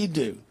 yeah, you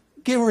do.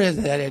 Get rid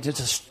of that attitude.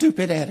 It's a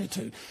stupid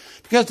attitude.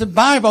 Because the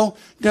Bible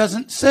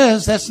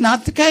says that's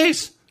not the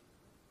case.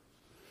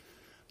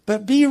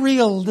 But be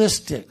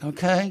realistic,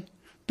 okay?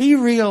 Be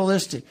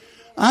realistic.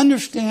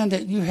 Understand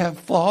that you have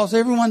flaws.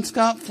 Everyone's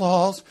got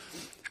flaws.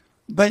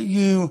 But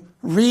you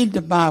read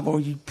the Bible,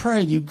 you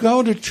pray, you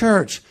go to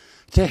church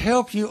to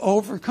help you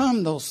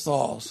overcome those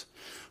flaws.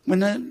 When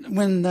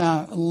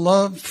the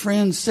loved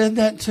friend said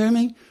that to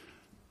me,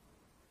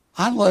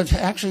 I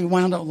actually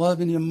wound up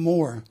loving him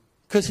more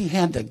because he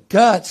had the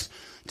guts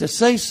to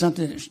say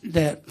something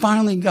that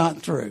finally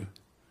got through.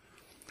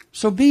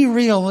 So be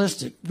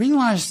realistic.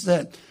 Realize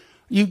that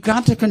you've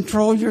got to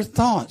control your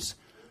thoughts.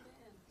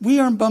 We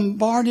are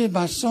bombarded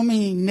by so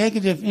many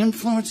negative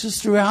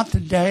influences throughout the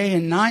day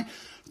and night,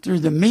 through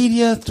the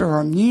media, through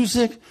our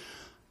music,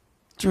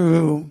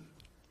 through,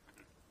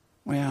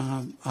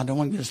 well, I don't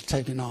want to get us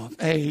taken off,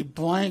 a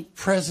blank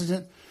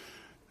president.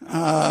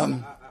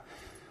 I'll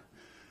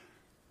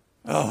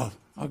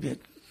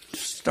get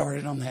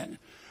started on that.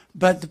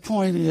 But the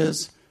point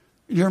is,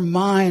 your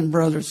mind,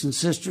 brothers and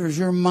sisters,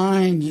 your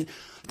mind,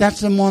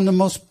 that's one of the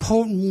most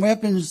potent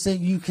weapons that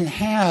you can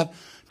have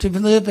to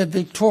live a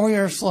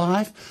victorious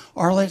life,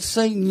 or let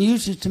Satan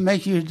use it to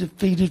make you a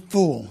defeated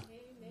fool.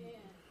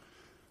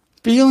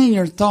 Feeling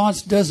your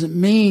thoughts doesn't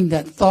mean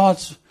that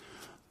thoughts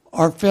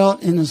are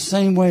felt in the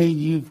same way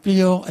you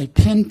feel a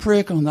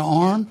pinprick on the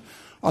arm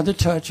or the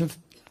touch of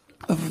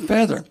a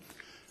feather.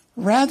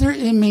 Rather,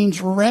 it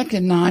means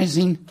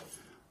recognizing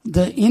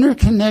the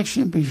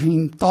interconnection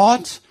between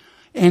thoughts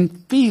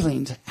and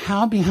feelings,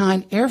 how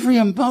behind every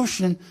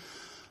emotion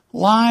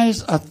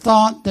lies a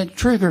thought that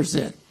triggers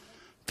it.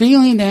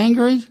 Feeling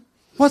angry,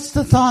 what's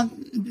the thought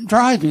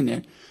driving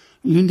it?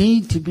 You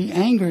need to be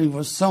angry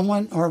with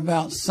someone or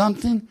about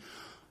something.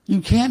 You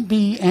can't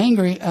be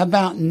angry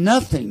about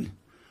nothing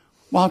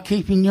while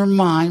keeping your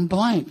mind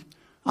blank.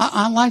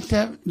 I like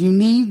that.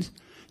 You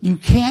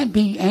can't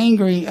be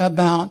angry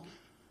about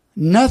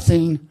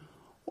nothing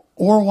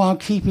or while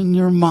keeping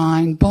your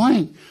mind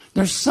blank.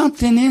 There's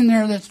something in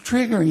there that's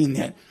triggering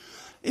it.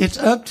 It's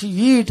up to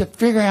you to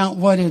figure out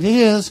what it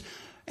is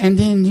and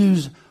then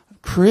use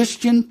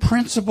Christian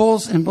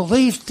principles and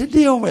beliefs to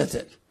deal with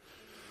it.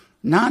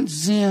 Not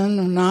Zen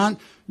or not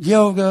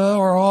yoga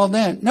or all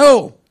that.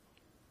 No.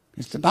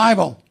 It's the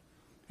Bible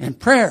and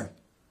prayer.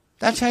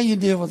 That's how you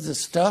deal with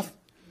this stuff.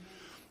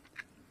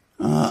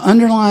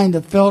 Underlying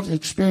the felt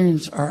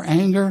experience are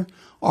anger,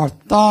 are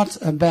thoughts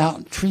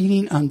about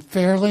treating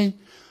unfairly,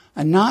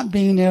 and not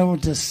being able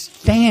to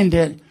stand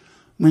it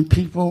when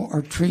people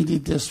are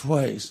treated this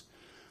way.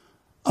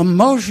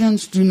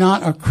 Emotions do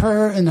not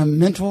occur in a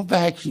mental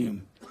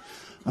vacuum.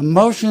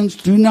 Emotions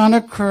do not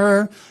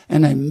occur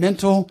in a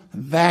mental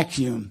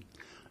vacuum.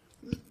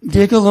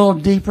 Dig a little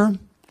deeper,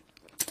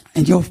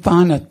 and you'll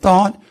find a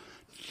thought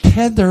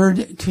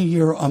tethered to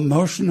your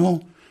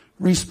emotional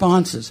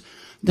responses.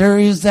 There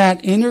is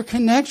that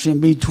interconnection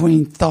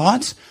between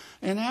thoughts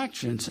and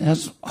actions,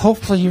 as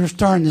hopefully you're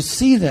starting to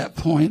see that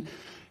point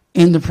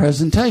in the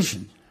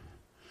presentation.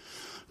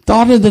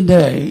 Thought of the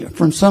day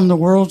from some of the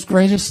world's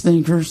greatest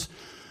thinkers.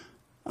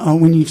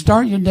 When you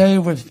start your day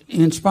with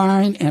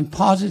inspiring and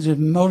positive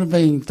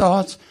motivating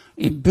thoughts,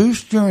 it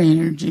boosts your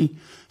energy,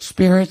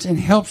 spirits, and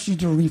helps you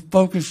to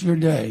refocus your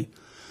day.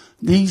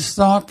 These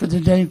thought for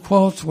the day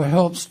quotes will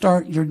help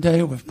start your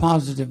day with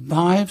positive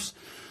vibes.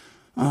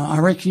 I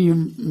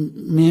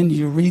recommend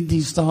you read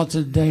these thoughts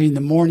of the day in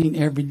the morning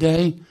every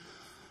day.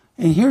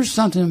 And here's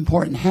something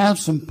important. Have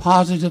some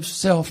positive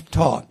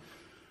self-talk.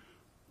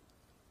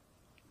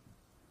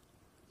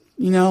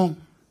 You know,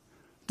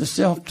 the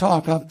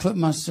self-talk I've put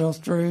myself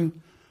through,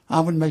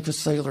 I would make a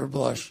sailor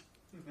blush.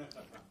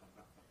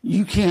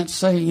 You can't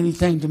say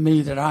anything to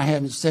me that I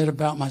haven't said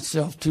about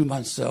myself to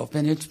myself.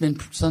 And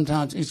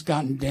sometimes it's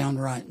gotten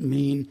downright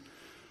mean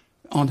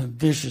on a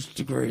vicious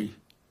degree.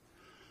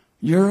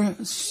 Your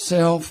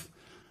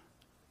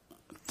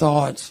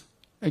self-thoughts,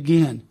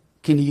 again,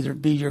 can either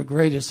be your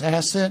greatest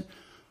asset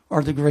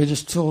or the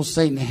greatest tool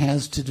Satan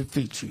has to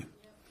defeat you.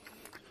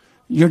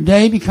 Your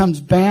day becomes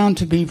bound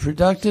to be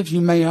productive.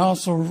 You may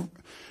also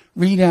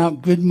read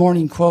out good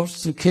morning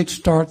quotes to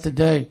kickstart the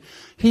day.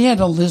 He had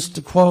a list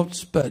of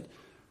quotes, but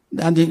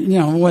it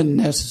wasn't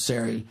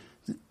necessary.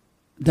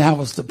 That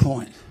was the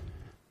point.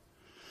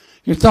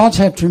 Your thoughts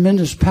have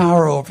tremendous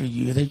power over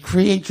you. They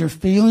create your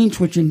feelings,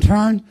 which in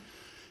turn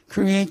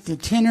create the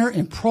tenor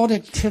and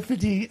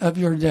productivity of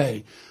your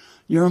day.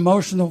 Your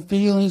emotional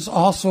feelings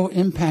also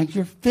impact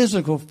your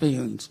physical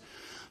feelings.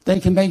 They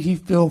can make you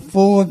feel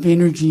full of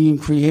energy and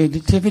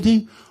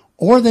creativity,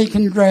 or they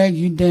can drag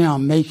you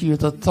down, make you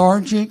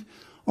lethargic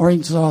or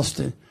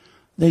exhausted.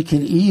 They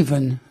can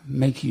even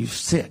make you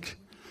sick.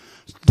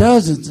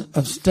 Dozens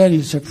of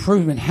studies have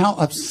proven how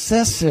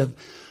obsessive,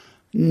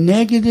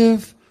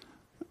 negative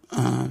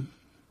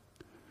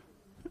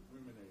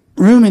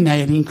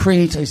ruminating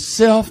creates a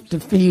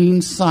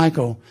self-defeating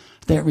cycle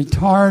that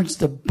retards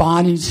the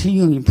body's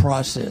healing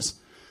process.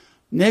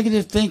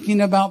 Negative thinking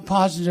about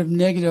positive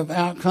negative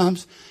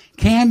outcomes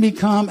can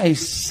become a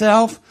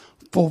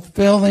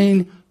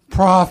self-fulfilling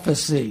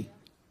prophecy.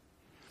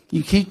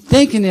 You keep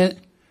thinking it,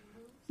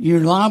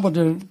 you're liable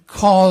to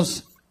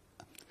cause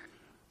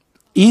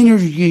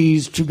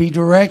energies to be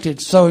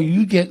directed so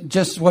you get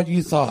just what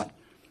you thought.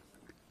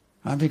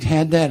 I've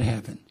had that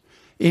happen.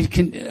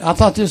 I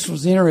thought this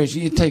was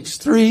interesting. It takes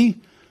 3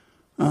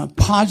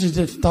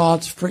 positive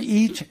thoughts for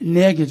each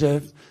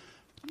negative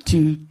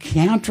to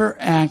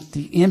counteract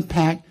the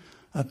impact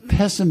of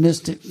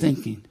pessimistic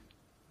thinking.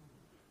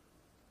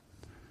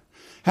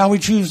 How we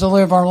choose to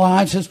live our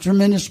lives has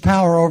tremendous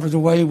power over the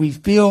way we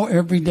feel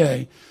every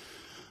day.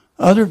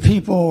 Other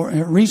people,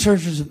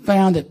 researchers have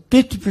found that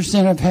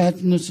 50% of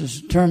happiness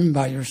is determined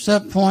by your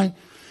set point,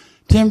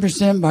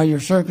 10% by your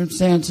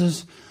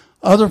circumstances,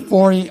 other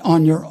 40%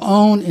 on your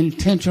own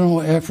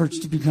intentional efforts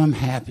to become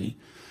happy.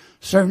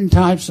 Certain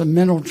types of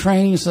mental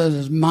training, such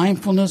as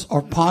mindfulness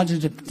or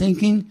positive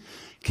thinking,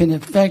 can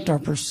affect our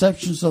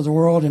perceptions of the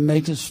world and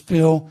make us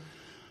feel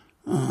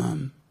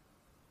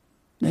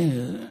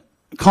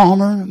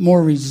calmer,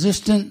 more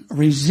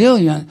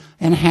resilient,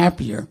 and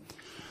happier.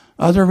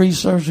 Other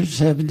researchers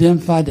have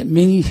identified that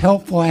many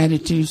helpful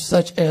attitudes,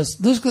 such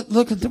as,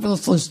 look at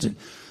what's listed: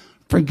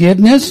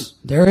 forgiveness,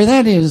 there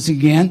that is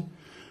again,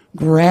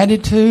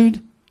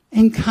 gratitude,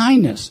 and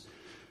kindness.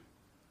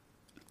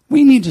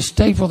 We need to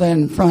staple that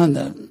in front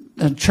of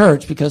the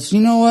church, because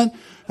you know what?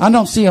 I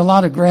don't see a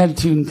lot of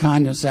gratitude and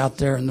kindness out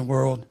there in the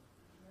world.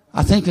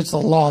 I think it's a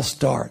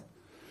lost art,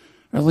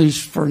 at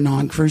least for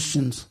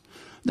non-Christians,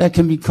 that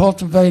can be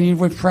cultivated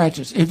with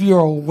practice. If you're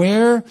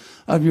aware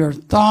of your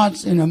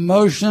thoughts and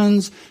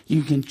emotions,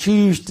 you can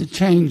choose to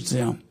change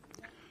them.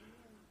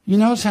 You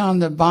notice how in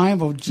the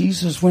Bible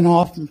Jesus went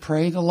off and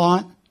prayed a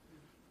lot?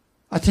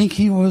 I think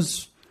he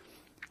was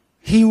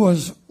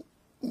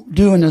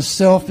doing a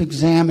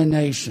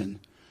self-examination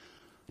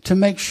to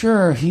make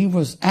sure he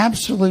was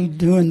absolutely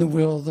doing the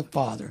will of the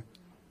Father.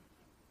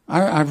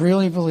 I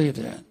really believe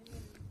that.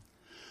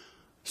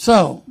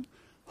 So,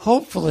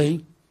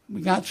 hopefully,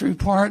 we got through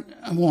part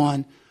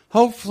 1.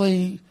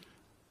 Hopefully,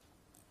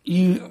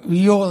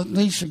 you'll at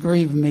least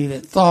agree with me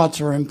that thoughts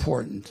are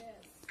important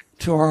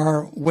to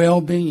our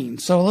well-being.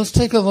 So let's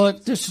take a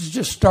look. This is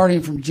just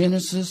starting from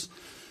Genesis.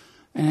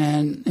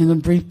 And in the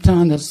brief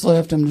time that's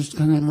left, I'm just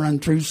going to run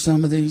through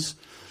some of these.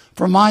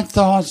 For my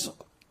thoughts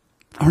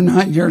are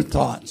not your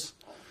thoughts,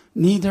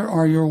 neither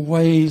are your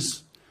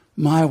ways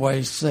my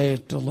ways,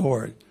 saith the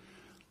Lord.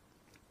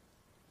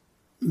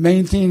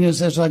 Main thing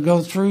is, as I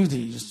go through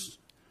these,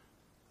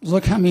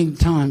 look how many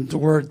times the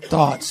word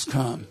thoughts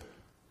come.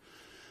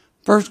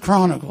 1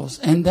 Chronicles,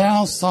 and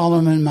thou,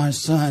 Solomon, my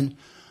son,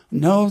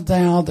 know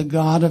thou the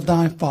God of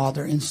thy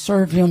father, and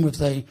serve him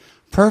with a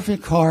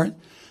perfect heart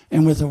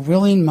and with a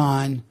willing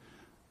mind.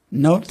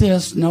 Note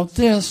this,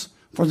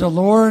 for the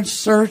Lord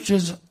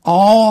searches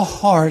all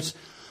hearts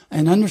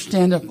and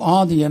understandeth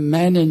all the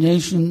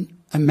imaginations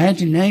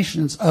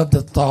of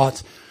the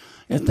thoughts.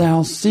 If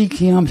thou seek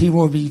him, he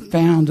will be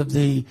found of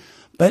thee.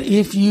 But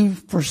if you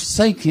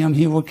forsake him,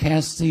 he will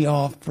cast thee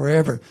off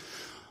forever.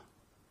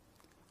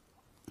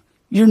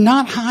 You're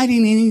not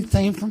hiding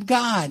anything from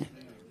God.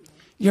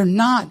 You're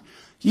not.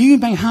 You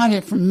may hide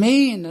it from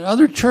me and the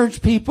other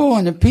church people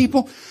and the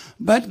people,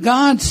 but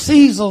God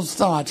sees those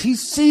thoughts. He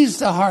sees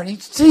the heart. He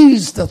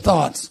sees the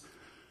thoughts.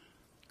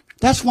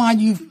 That's why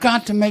you've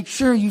got to make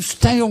sure you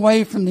stay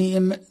away from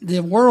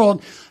the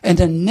world and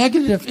the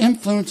negative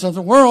influence of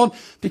the world,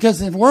 because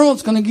the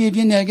world's going to give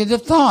you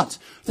negative thoughts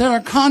that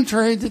are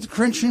contrary to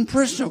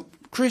the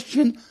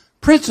Christian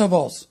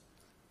principles.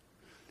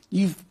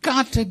 You've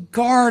got to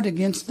guard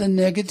against the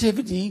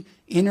negativity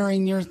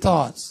entering your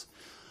thoughts.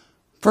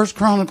 1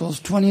 Chronicles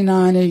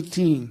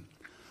 29:18.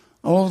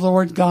 O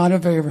Lord God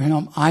of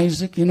Abraham,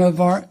 Isaac, and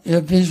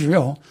of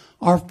Israel,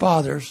 our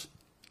fathers,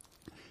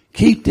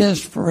 keep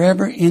this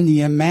forever in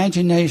the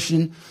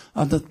imagination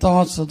of the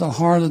thoughts of the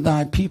heart of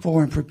thy people,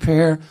 and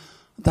prepare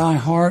thy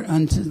heart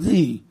unto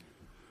thee.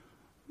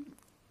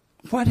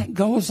 What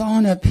goes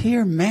on up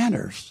here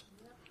matters.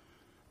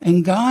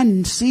 And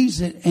God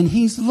sees it, and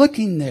he's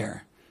looking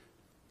there.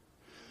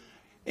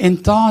 In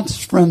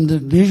thoughts from the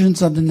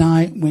visions of the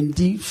night when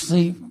deep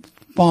sleep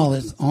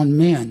falleth on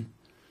men.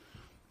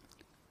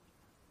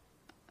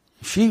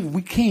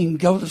 We can't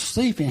go to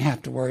sleep and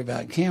have to worry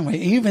about it, can we?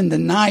 Even the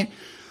night,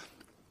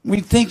 we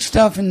think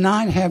stuff in the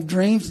night, have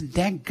dreams.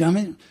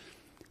 Dadgummit,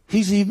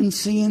 he's even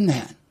seeing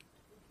that.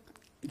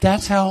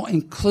 That's how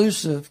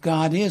inclusive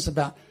God is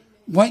about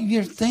what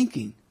you're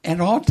thinking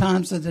at all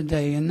times of the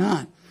day and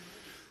night.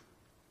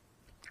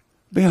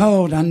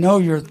 Behold, I know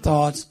your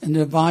thoughts and the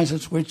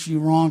devices which you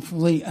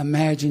wrongfully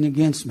imagine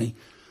against me.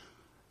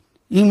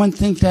 Anyone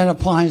think that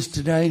applies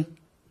today?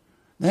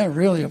 That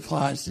really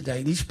applies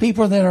today. These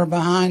people that are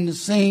behind the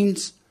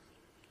scenes,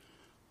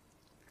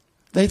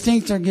 they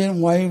think they're getting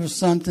away with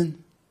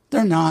something.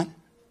 They're not.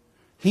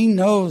 He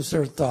knows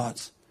their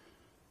thoughts.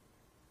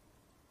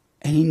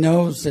 And he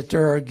knows that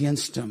they're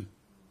against him.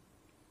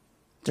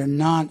 They're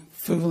not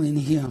fooling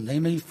him. They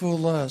may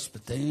fool us,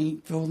 but they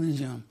ain't fooling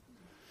him.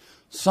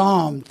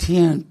 Psalm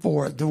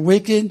 10:4. The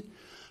wicked,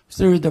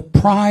 through the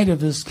pride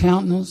of his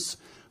countenance,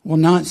 will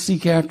not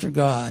seek after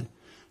God.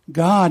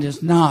 God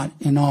is not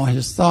in all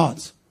his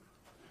thoughts.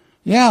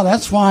 Yeah,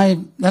 that's why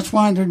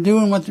they're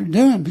doing what they're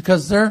doing,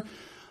 because their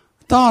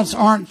thoughts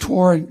aren't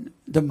toward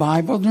the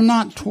Bible. They're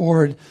not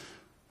toward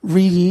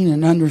reading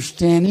and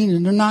understanding,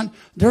 and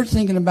they're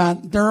thinking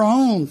about their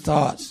own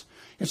thoughts.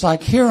 It's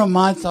like, here are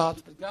my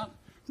thoughts, but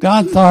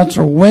God's thoughts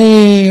are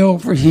way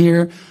over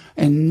here,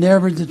 and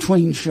never the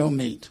twain shall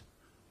meet.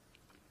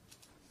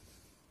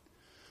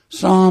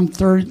 Psalm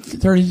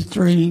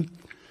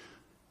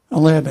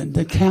 33:11.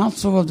 The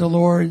counsel of the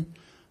Lord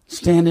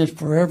standeth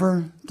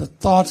forever, the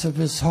thoughts of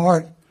his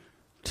heart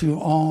to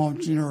all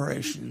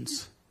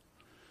generations.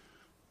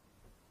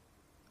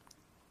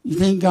 You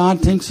think God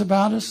thinks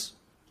about us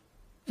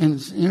and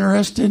is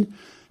interested?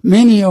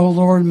 Many, O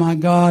Lord my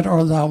God,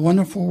 are thy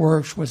wonderful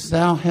works which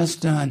thou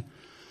hast done,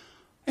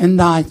 and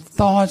thy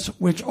thoughts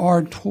which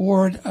are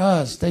toward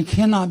us. They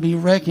cannot be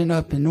reckoned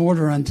up in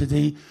order unto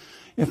thee.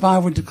 If I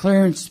would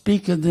declare and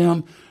speak of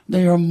them,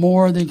 they are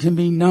more than can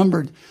be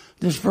numbered.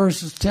 This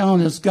verse is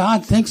telling us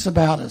God thinks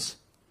about us.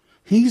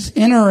 He's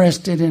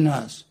interested in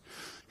us.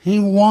 He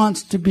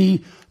wants to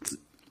be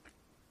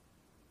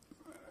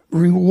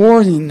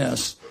rewarding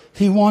us.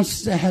 He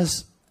wants to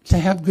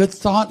have good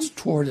thoughts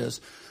toward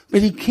us.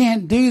 But he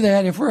can't do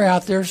that if we're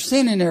out there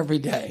sinning every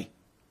day.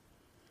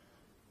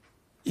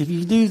 If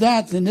you do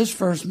that, then this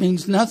verse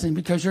means nothing,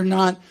 because you're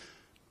not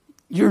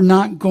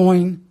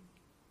going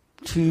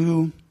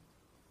to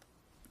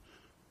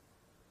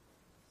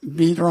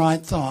be the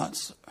right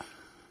thoughts.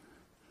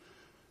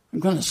 I'm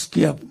going to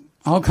skip.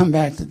 I'll come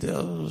back to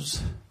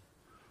those.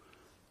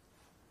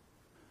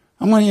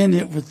 I'm going to end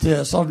it with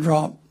this. I'll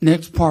drop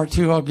next part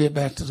 2. I'll get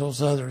back to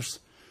those others.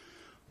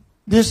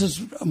 This is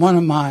one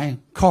of my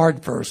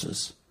card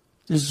verses.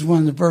 This is one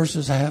of the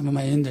verses I have on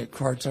my index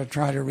cards I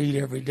try to read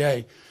every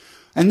day.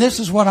 And this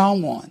is what I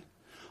want.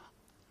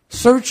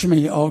 Search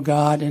me, O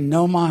God, and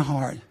know my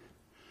heart.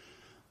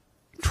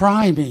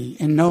 Try me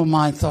and know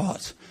my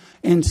thoughts.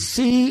 And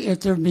see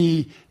if there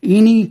be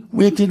any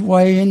wicked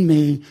way in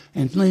me,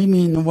 and lead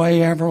me in the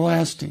way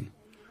everlasting.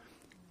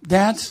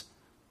 That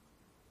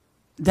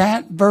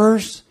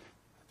verse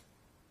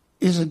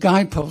is a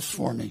guidepost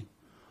for me.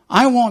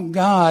 I want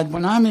God,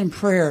 when I'm in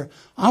prayer,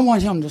 I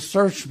want him to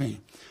search me.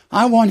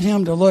 I want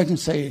him to look and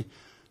say,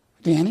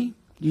 Danny,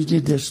 you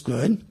did this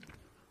good.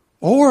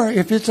 Or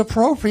if it's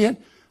appropriate,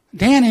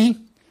 Danny,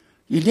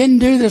 you didn't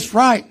do this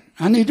right.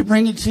 I need to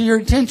bring it to your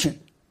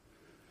attention.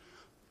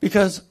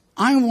 Because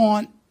I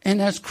want,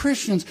 and as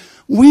Christians,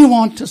 we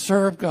want to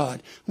serve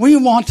God. We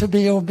want to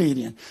be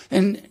obedient.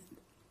 And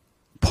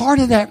part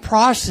of that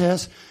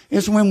process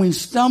is when we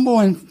stumble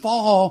and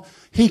fall,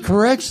 he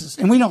corrects us.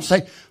 And we don't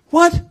say,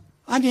 what?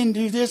 I didn't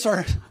do this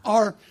or.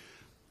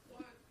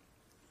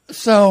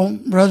 So,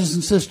 brothers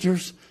and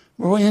sisters,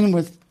 we'll end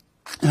with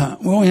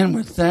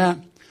that.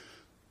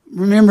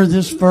 Remember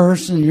this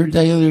verse in your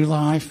daily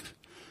life.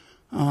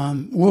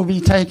 We'll be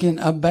taking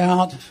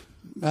about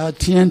a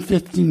 10,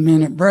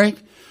 15-minute break,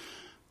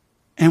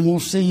 and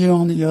we'll see you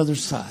on the other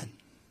side.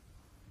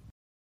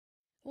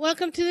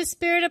 Welcome to the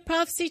Spirit of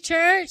Prophecy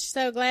Church.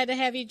 So glad to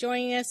have you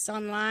joining us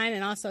online,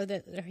 and also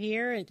that they're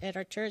here at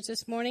our church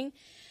this morning.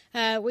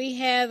 We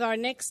have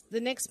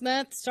the next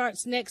month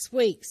starts next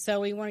week,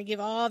 so we want to give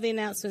all the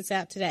announcements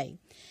out today.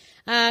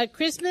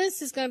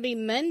 Christmas is going to be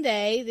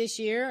Monday this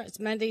year. It's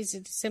Monday's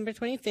December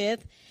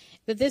 25th,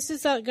 but this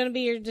is going to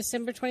be your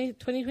December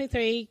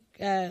 2023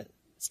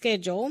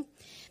 schedule.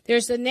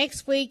 There's the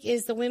next week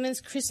is the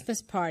Women's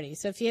Christmas Party.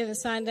 So if you haven't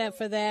signed up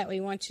for that, we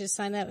want you to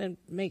sign up and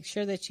make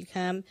sure that you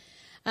come.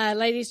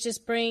 Ladies,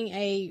 just bring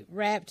a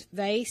wrapped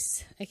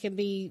vase. It can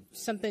be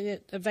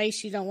a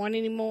vase you don't want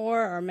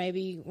anymore, or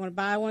maybe you want to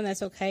buy one.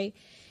 That's okay.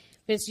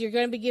 But you're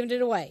going to be giving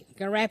it away. You're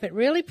going to wrap it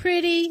really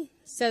pretty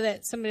so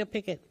that somebody will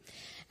pick it.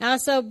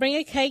 Also, bring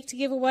a cake to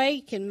give away.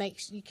 You can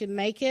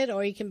make it,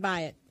 or you can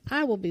buy it.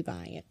 I will be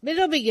buying it, but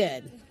it'll be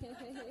good.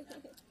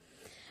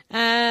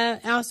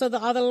 Also,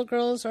 all the little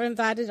girls are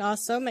invited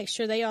also. Make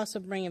sure they also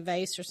bring a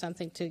vase or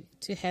something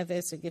to have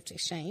as a gift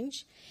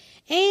exchange.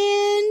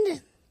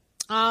 And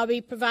I'll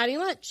be providing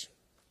lunch.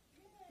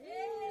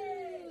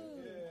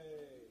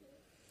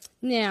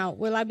 Now,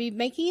 will I be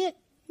making it?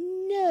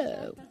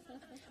 No.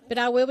 But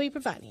I will be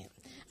providing it.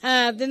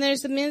 Then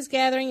there's the men's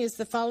gathering is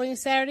the following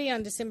Saturday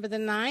on December the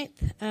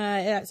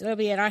 9th. It'll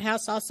be at our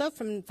house also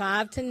from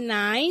 5 to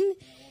 9.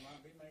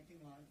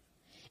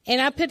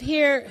 And I put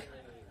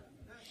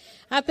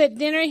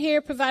dinner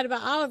here provided by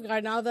Olive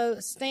Garden, although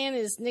Stan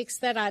is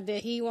nixed that idea.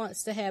 He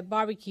wants to have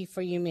barbecue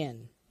for you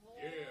men.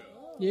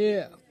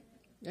 Yeah.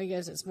 I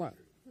guess it's more.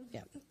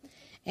 Yeah.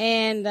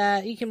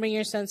 And you can bring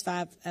your sons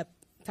 5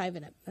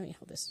 and up. Let me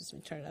hold this. Let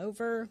me turn it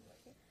over.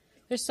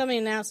 There's so many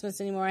announcements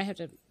anymore. I have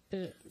to put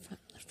it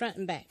front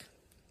and back.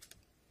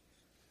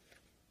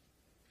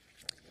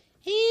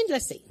 And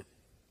let's see.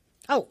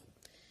 Oh,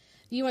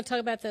 you want to talk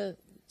about the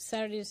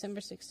Saturday,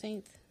 December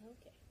 16th?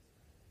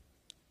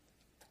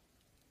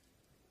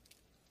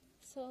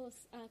 So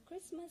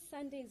Christmas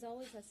Sunday is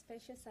always a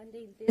special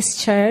Sunday in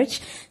this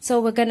church.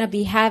 So we're going to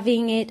be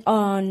having it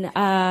on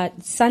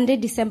Sunday,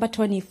 December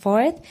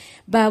 24th.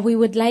 But we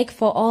would like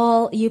for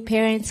all you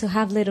parents who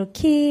have little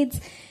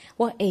kids.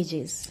 What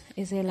ages?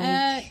 Is it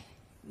like?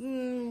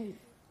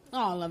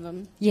 All of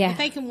them. Yeah. If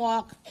they can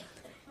walk.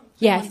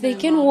 Yeah, if they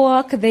can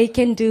walk, they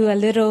can do a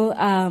little,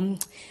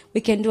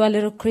 we can do a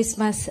little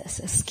Christmas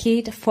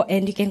skit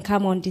and you can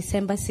come on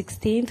December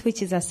 16th,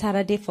 which is a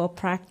Saturday for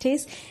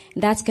practice.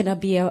 That's going to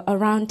be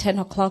around 10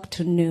 o'clock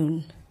to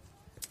noon.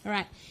 All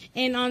right.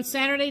 And on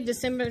Saturday,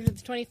 December the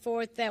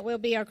 24th, that will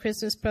be our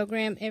Christmas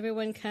program.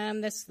 Everyone come.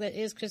 That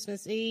is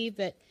Christmas Eve,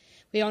 but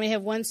we only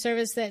have one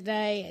service that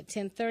day at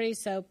 10:30,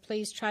 so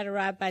please try to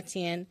arrive by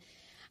 10.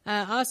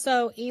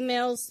 Also,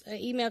 email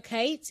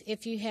Kate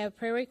if you have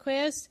prayer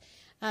requests.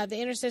 The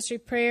intercessory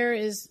prayer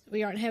is, we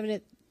didn't have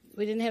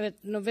it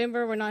in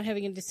November, we're not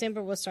having it in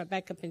December, we'll start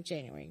back up in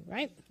January,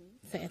 right?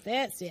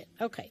 That's it.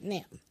 Okay,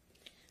 now,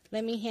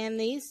 let me hand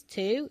these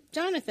to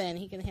Jonathan.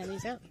 He can hand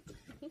these out.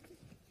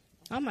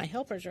 All my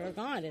helpers are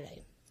gone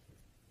today.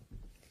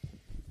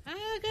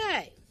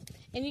 Okay.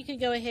 And you can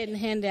go ahead and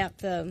hand out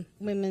the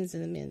women's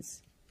and the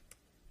men's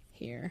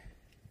here.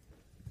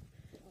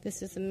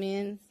 This is the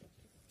men's.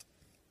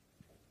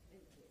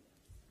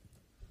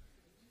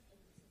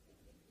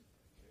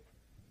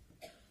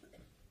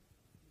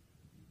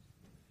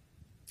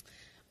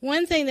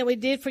 One thing that we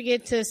did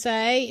forget to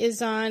say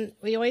is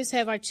we always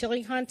have our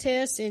chili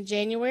contest in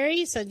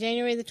January. So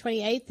January the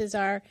 28th is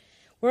our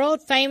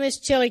world famous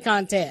chili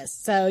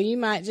contest. So you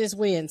might just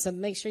win. So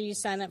make sure you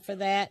sign up for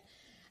that.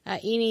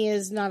 Eni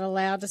is not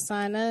allowed to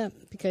sign up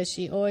because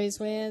she always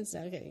wins.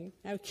 Okay.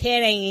 I'm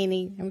kidding,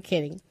 Eni. I'm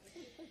kidding.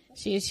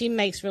 She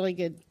makes really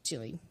good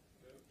chili.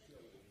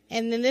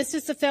 And then this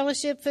is the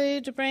fellowship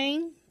food to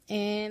bring.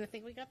 And I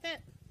think we got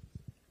that.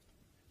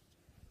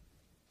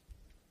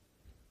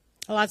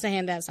 Lots of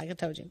handouts, like I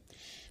told you.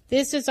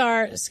 This is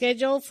our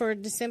schedule for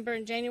December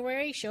and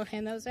January. She'll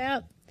hand those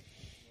out.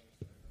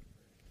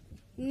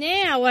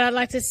 Now, what I'd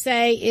like to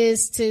say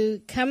is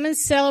to come and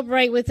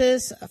celebrate with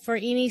us for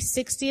Eni's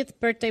 60th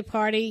birthday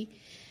party.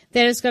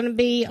 That is going to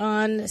be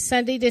on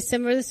Sunday,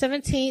 December the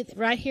 17th,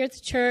 right here at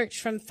the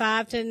church from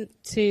 5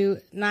 to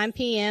 9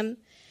 p.m.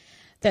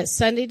 That's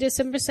Sunday,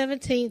 December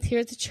 17th,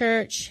 here at the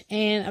church.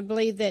 And I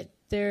believe that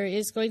there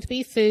is going to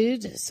be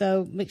food,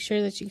 so make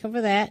sure that you come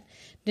for that.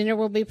 Dinner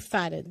will be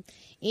provided.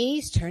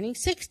 Eni's turning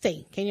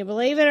 60. Can you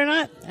believe it or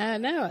not? I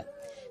know it.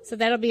 So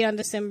that'll be on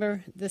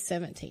December the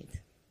 17th.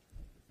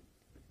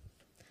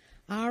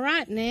 All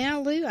right,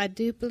 now, Lou, I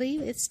do believe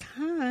it's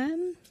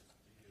time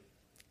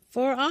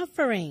for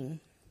offering.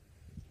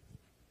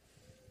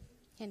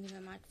 Hand me the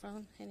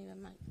microphone. Hand me the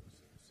mic.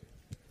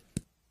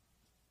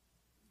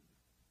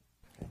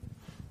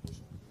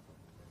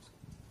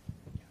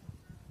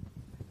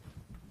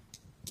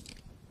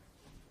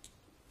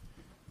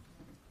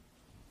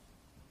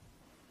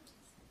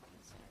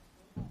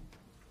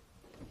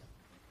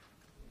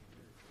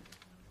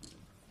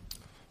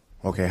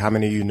 Okay, how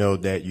many of you know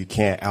that you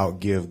can't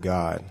outgive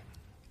God?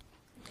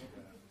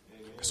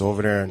 So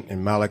over there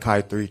in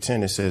Malachi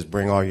 3:10, it says,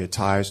 bring all your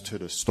tithes to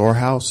the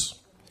storehouse.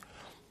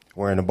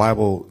 Where in the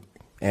Bible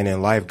and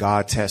in life,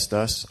 God tests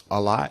us a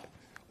lot.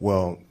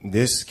 Well, in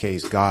this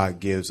case,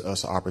 God gives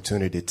us an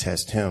opportunity to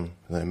test him.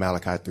 In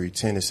Malachi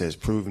 3:10, it says,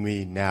 prove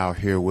me now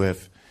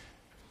herewith,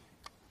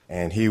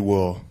 and he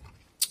will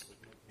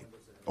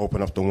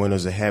open up the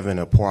windows of heaven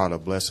and pour out a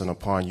blessing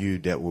upon you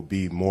that will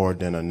be more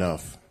than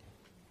enough.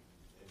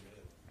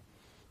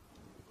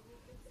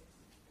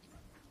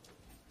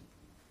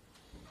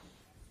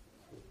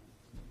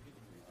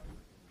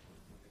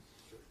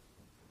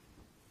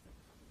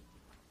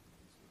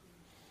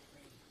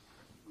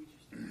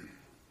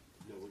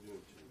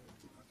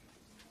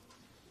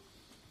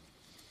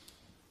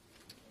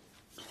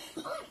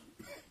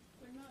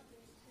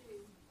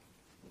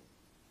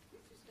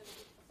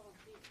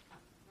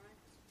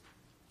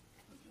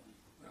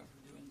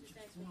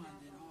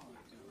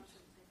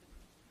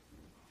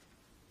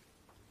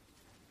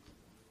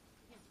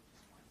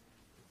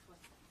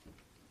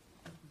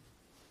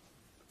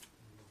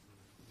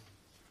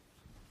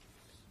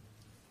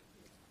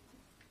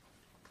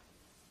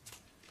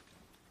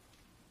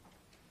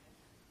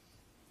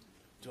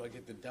 Do I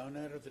get the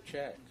donut or the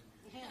check?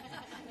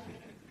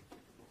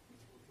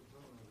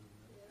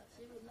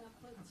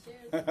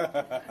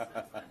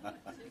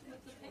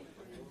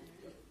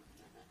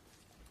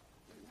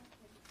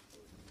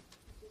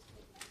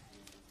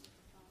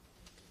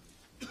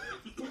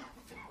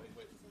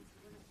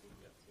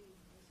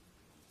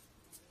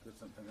 Got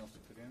something else to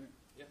put in it?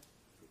 Yeah.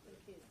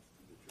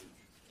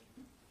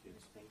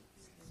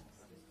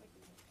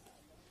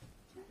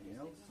 Something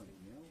else?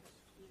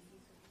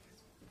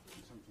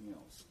 Something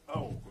else?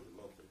 Oh.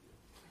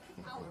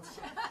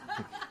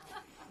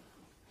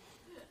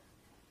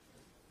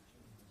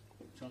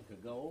 Chunk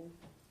of gold.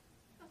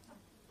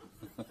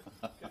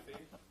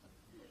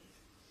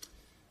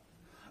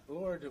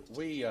 Lord,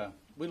 we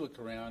look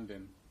around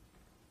and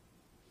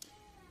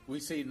we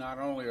see not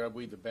only are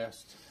we the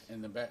best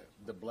and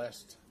the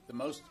blessed, the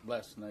most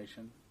blessed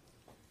nation,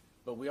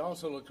 but we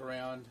also look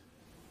around,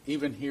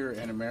 even here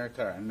in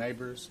America, our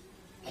neighbors,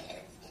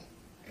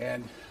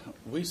 and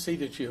we see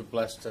that you have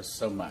blessed us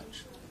so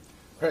much.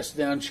 Pressed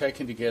down,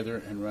 shaken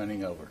together, and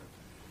running over.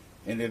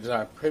 And it is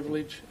our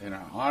privilege and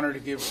our honor to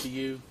give to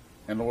you.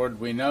 And Lord,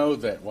 we know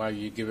that while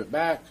you give it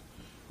back,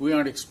 we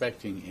aren't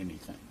expecting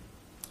anything.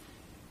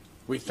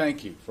 We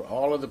thank you for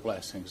all of the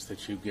blessings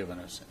that you've given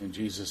us. In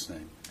Jesus'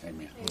 name,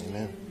 amen.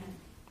 Amen.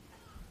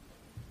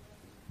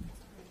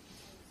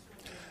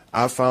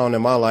 I've found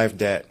in my life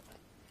that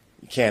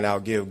you can't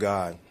outgive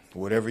God.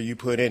 Whatever you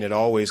put in, it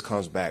always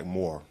comes back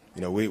more.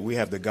 You know, we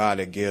have the God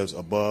that gives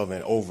above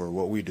and over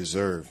what we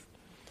deserve.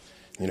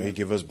 You know, he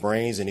gives us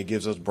brains and he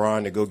gives us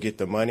brawn to go get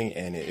the money,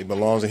 and it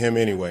belongs to him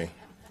anyway.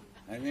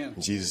 Amen.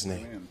 In Jesus'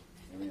 name. Amen.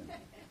 Amen.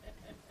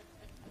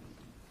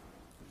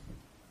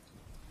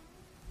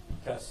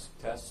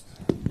 Test.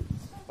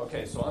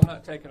 Okay, so I'm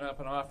not taking up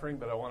an offering,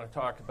 but I want to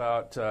talk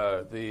about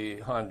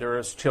the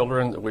Honduras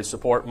children that we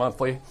support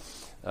monthly.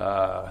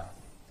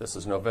 This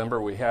is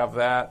November. We have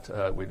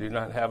that. We do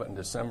not have it in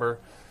December.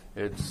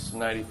 It's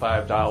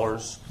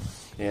 $95.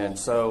 And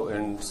so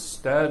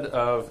instead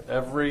of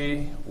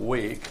every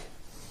week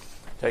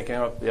taking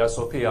up the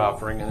SOP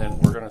offering, and then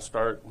we're going to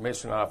start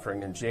mission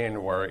offering in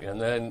January,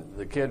 and then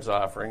the kids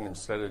offering,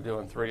 instead of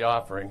doing 3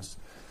 offerings,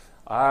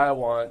 I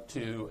want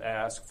to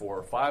ask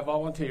for 5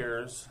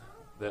 volunteers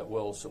that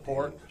will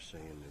support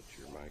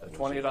a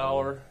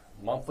 $20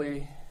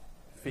 monthly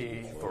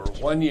fee for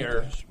 1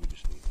 year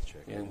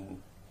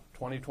in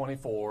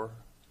 2024.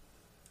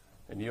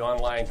 And you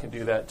online can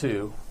do that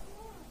too.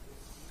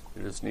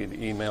 You just need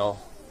to email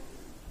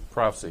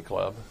Prophecy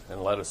Club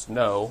and let us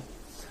know.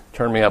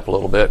 Turn me up a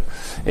little bit.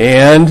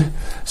 And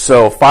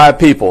so 5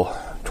 people,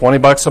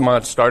 $20 a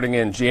month starting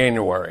in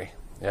January.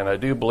 And I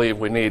do believe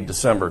we need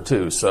December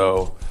too.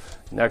 So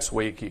next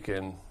week you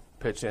can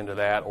pitch into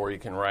that, or you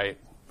can write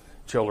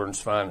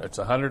Children's Fund. It's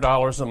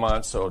 $100 a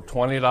month, so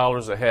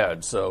 $20 a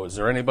head. So is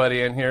there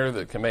anybody in here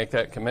that can make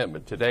that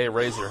commitment today?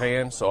 Raise your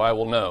hand so I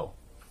will know.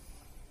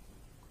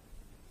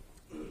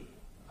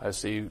 I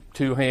see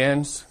 2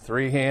 hands,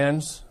 3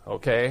 hands.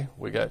 Okay,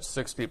 we got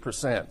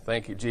 60%.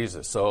 Thank you,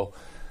 Jesus. So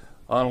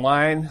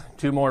online,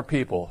 2 more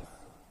people,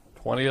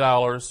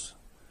 $20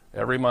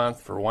 every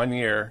month for 1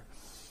 year,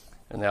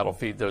 and that'll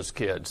feed those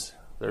kids.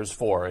 There's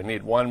 4. I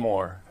need 1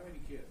 more. How many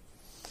kids?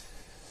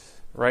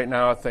 Right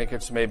now, I think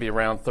it's maybe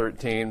around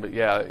 13, but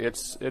yeah,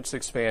 it's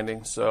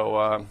expanding.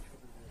 So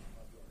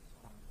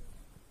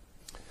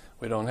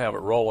we don't have it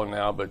rolling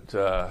now, but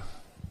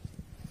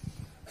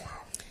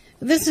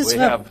this is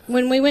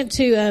when we went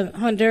to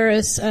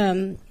Honduras.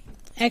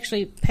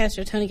 Actually,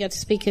 Pastor Tony got to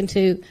speak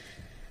into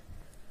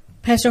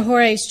Pastor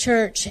Jorge's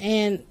church,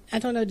 and I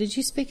don't know, did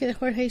you speak at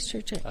Jorge's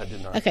church? I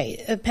did not.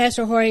 Okay,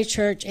 Pastor Jorge's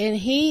church, and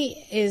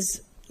he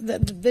is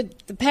the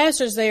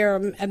pastors there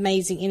are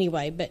amazing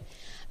anyway, but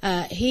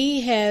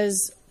he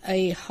has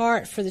a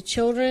heart for the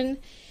children.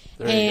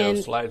 There you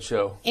go,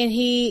 slideshow. And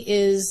he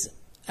is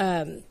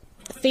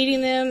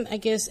feeding them, I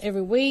guess,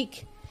 every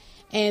week.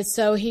 And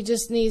so he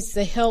just needs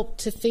the help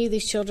to feed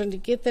these children, to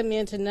get them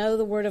in to know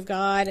the Word of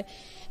God.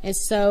 And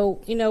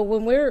so, you know,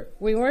 when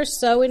we're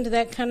so into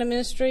that kind of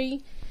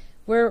ministry,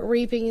 we're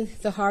reaping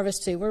the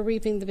harvest too. We're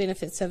reaping the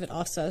benefits of it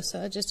also.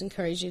 So I just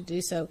encourage you to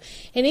do so.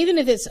 And even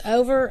if it's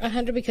over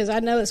 100, because I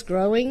know it's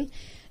growing.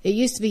 It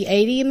used to be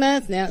 80 a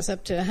month. Now it's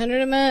up to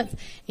 100 a month.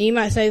 And you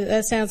might say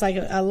that sounds like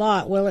a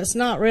lot. Well, it's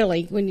not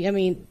really.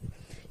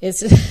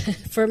 It's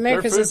for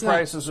Americans. Their food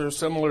prices are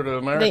similar to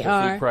American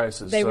food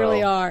prices. They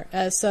really are.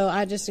 So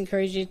I just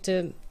encourage you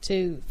to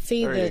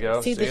feed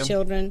the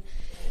children.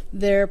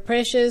 They're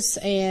precious,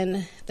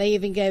 and they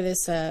even gave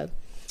us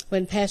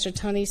when Pastor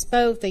Tony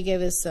spoke. They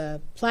gave us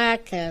a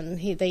plaque, and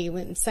they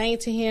went and sang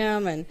to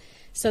him, and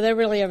so they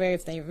really are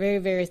very,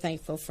 very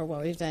thankful for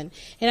what we've done.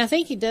 And I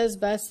think he does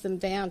bust them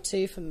down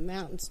too from the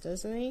mountains,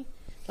 doesn't he?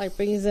 Like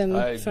brings them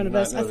from the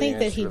bus. I think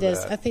that he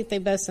does. I think they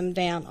bust them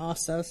down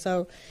also.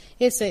 So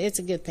it's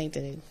a good thing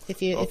to do.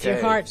 If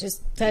your heart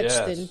is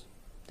touched,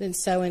 then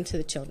sow into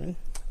the children.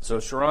 So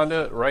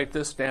Sharonda, write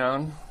this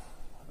down.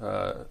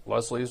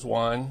 Leslie's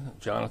 1,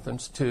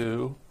 Jonathan's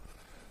 2,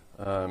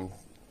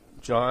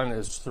 John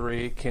is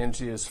 3,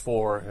 Kenji is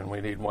 4, and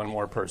we need 1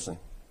 more person.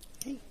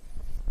 Okay.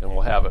 and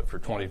we'll have it for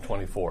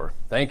 2024.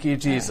 Thank you,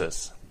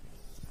 Jesus.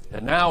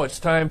 And now it's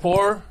time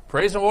for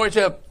praise and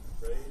worship.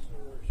 Praise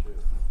and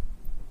worship.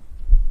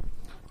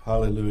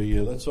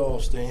 Hallelujah. Let's all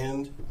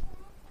stand.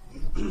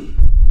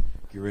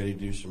 Get ready to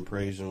do some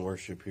praise and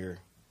worship here.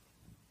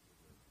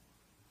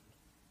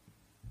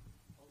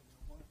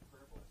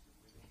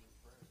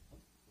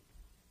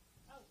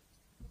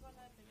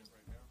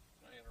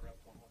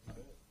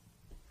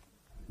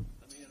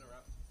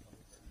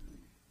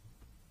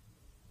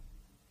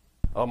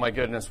 Oh my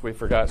goodness, we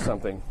forgot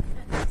something.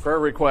 Prayer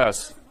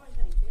requests.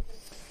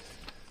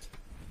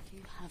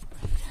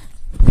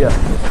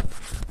 Yeah.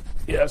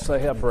 Yes, I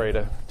have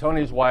Breda.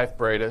 Tony's wife,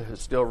 Breda,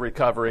 is still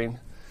recovering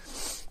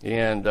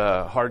and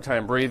hard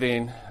time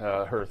breathing.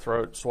 Her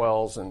throat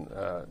swells and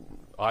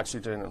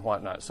oxygen and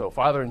whatnot. So,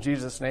 Father, in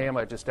Jesus' name,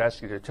 I just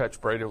ask you to touch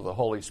Breda with the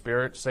Holy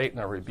Spirit. Satan,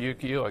 I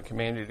rebuke you. I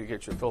command you to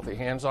get your filthy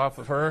hands off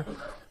of her.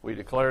 We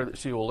declare that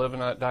she will live and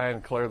not die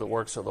and declare the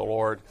works of the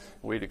Lord.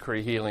 We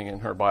decree healing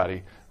in her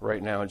body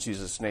right now in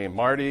Jesus' name.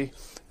 Marty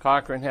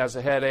Cochran has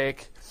a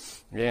headache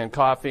and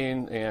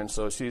coughing, and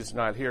so she's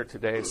not here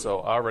today. So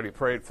I already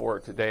prayed for her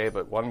today,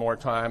 but one more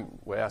time,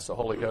 we ask the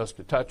Holy Ghost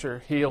to touch her,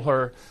 heal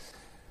her.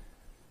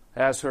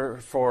 Ask her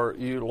for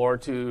you,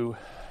 Lord, to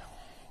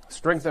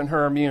strengthen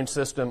her immune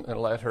system and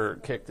let her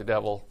kick the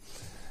devil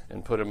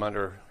and put him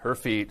under her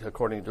feet,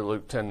 according to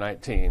Luke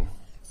 10:19.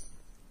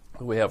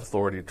 We have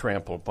authority to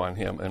trample upon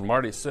him. And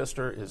Marty's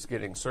sister is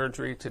getting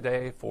surgery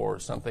today for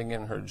something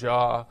in her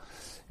jaw,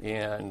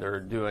 and they're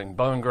doing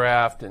bone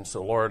graft. And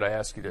so, Lord, I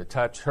ask you to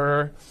touch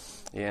her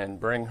and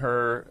bring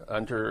her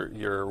under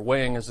your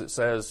wing, as it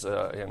says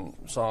in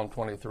Psalm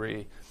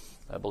 23.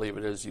 I believe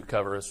it is, you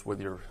cover us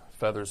with your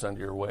feathers under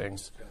your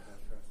wings.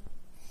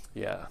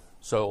 Yeah.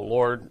 So,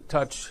 Lord,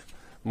 touch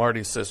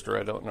Marty's sister.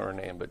 I don't know her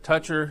name, but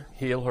touch her,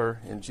 heal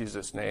her in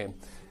Jesus' name.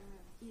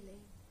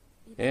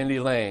 And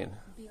Elaine.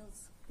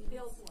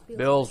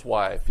 Bill's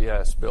wife,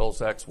 yes,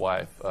 Bill's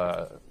ex-wife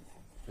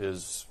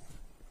is,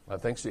 I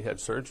think she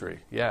had surgery.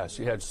 Yeah,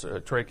 she had a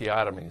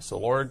tracheotomy. So,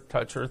 Lord,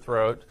 touch her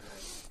throat.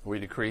 We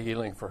decree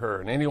healing for her.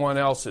 And anyone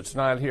else that's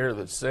not here,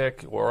 that's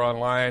sick or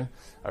online,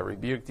 I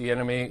rebuke the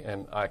enemy,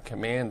 and I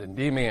command and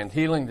demand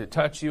healing to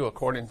touch you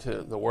according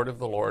to the word of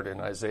the Lord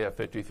in Isaiah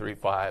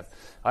 53:5.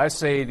 I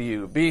say to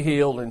you, be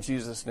healed in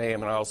Jesus'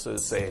 name, and I also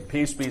say,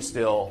 peace be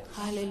still.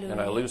 Hallelujah.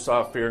 And I loose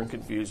off fear and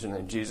confusion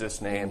in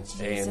Jesus' name. In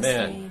Jesus'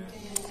 Amen. name.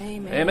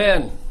 Amen.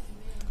 Amen.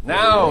 Now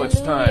Hallelujah.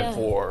 it's time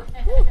for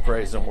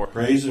praise and worship.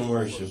 Praise and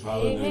worship.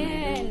 Hallelujah.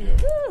 Amen. Here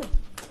we go.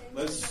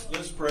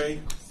 Let's pray.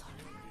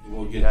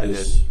 We'll get Yeah,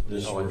 this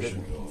I worship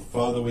didn't. going.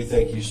 Father, we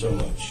thank you so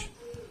much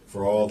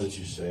for all that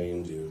you say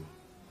and do.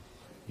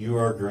 You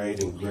are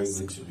great and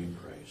greatly to be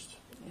praised.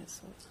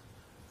 Yes, Lord.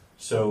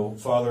 So,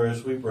 Father,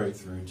 as we break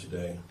through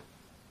today,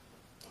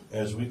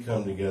 as we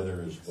come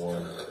together as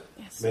one,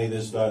 Yes. may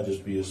this not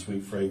just be a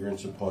sweet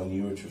fragrance upon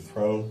you at your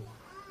throne,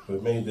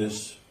 but may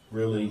this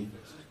really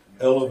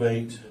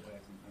elevate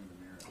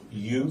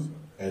you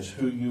as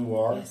who you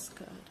are Yes,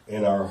 God.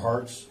 in our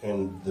hearts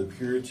and the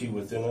purity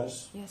within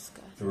us Yes,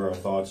 God. through our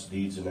thoughts,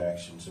 deeds, and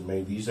actions. And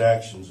may these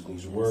actions and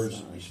these words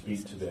that we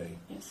speak today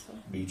Yes,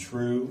 Lord. be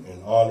true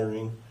and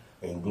honoring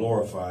and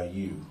glorify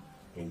you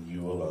and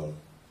you alone.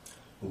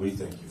 We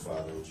thank you,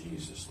 Father, in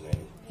Jesus'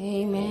 name.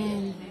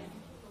 Amen.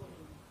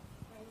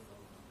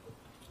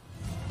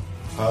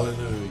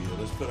 Hallelujah.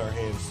 Let's put our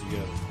hands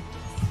together.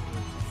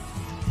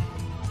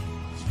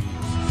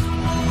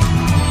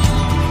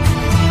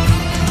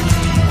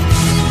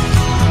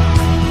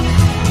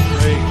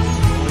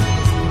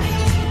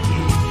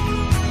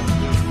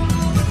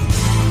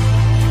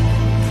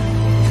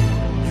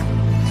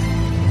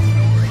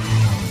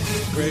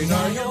 Great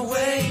are your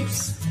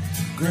ways,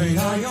 great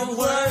are your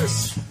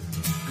works,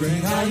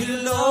 great are you,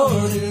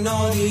 Lord, in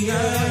all the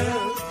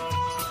earth.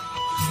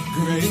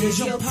 Great is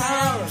your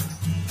power,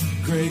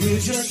 great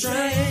is your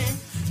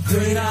strength,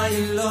 great are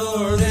you,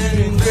 Lord,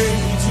 and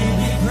greatly to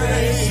be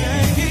praised.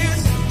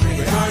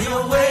 Great are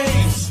your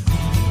ways,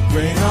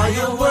 great are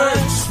your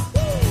works,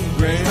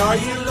 great are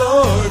you,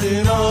 Lord,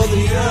 in all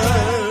the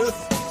earth.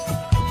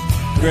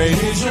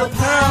 Great is your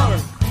power,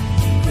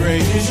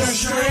 great is your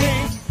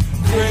strength,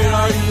 great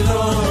are you,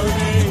 Lord,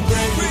 and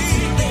greatly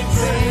to be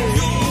praised.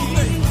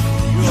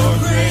 Your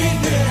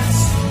greatness,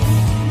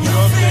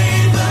 your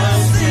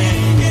famous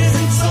name is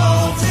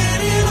exalted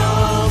in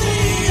all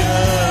the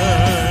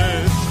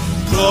earth.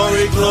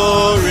 Glory,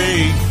 glory,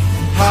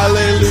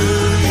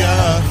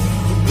 hallelujah.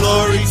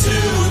 Glory to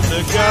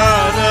the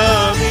God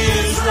of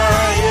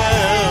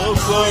Israel.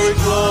 Glory,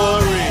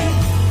 glory,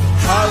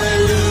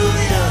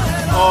 hallelujah.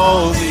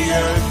 All the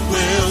earth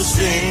will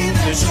sing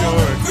that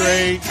you're a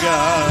great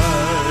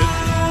God.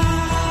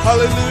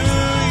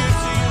 Hallelujah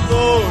to you,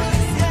 Lord.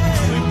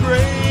 We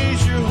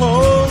praise your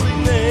holy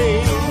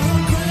name.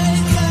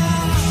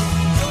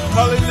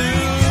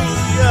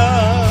 Hallelujah.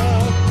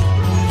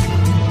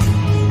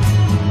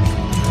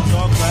 Let's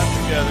all clap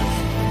together.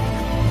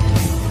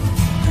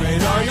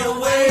 Great are your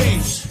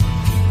ways,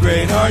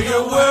 great are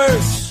your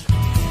works,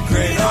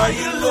 great are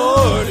you,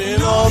 Lord,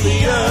 in all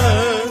the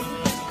earth.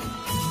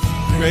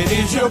 Great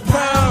is your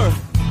power,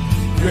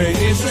 great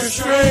is your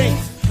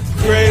strength.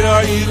 Great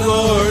are you,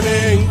 Lord,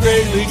 and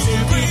greatly to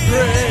be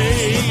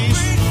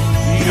praised.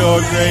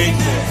 Your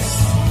greatness,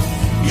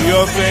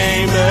 your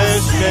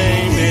famous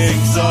name,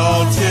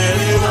 exalted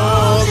in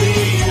all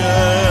the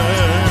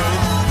earth.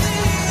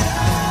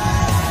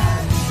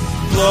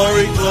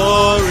 Glory,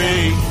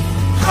 glory,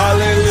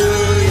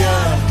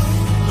 hallelujah.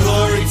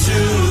 Glory to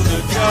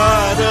the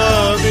God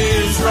of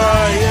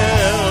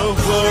Israel.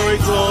 Glory,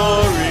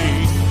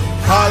 glory,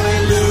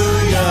 hallelujah.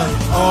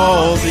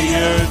 All the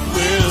earth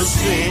will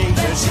sing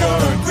that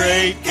you're a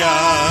great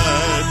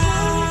God.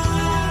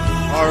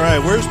 All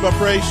right, where's my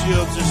praise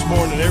shields this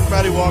morning?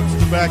 Everybody walk to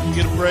the back and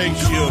get a praise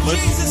shield.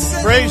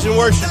 Let's praise and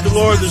worship the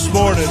Lord this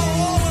morning.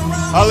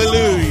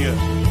 Hallelujah.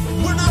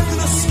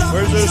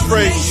 Where's those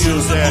praise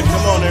shields at?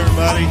 Come on,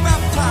 everybody.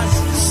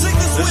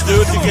 Let's do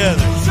it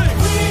together.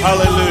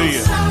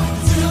 Hallelujah.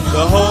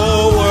 The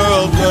whole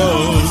world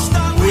knows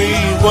we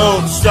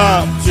won't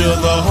stop till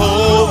the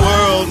whole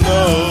world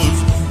knows.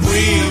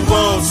 We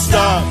won't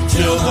stop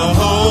till the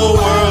whole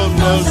world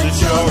knows that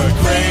you're a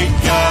great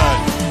God,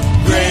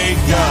 great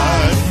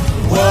God.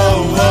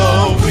 Whoa,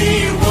 whoa,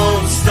 we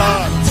won't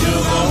stop till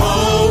the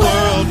whole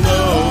world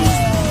knows.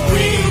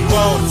 We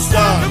won't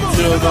stop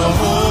till the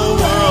whole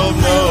world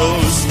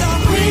knows.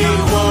 We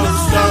won't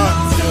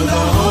stop till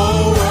the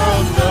whole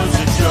world knows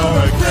that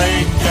you're a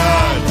great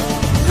God,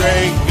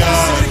 great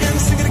God.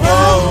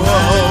 Whoa,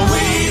 whoa,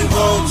 we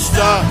won't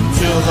stop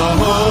till the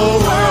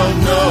whole world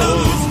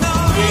knows.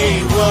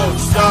 We won't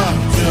stop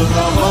till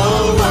the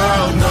whole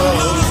world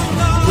knows.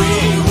 We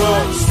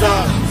won't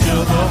stop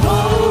till the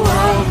whole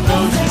world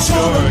knows that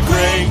you're a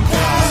great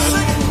God,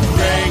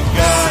 great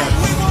God.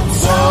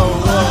 Whoa,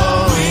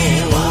 whoa, we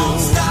won't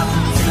stop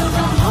till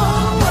the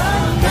whole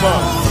world knows. Come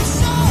on.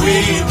 We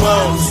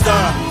won't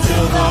stop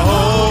till the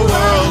whole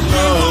world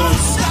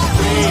knows.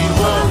 We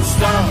won't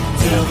stop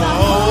till the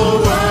whole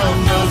world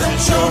knows that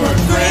you're a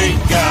great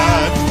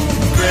God,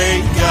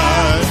 great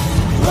God.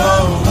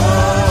 Whoa, whoa.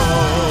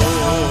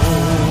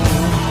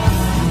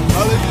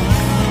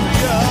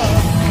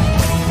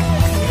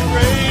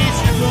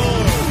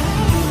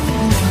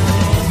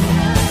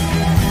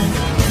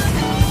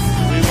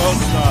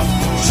 Stop.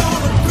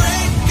 You're a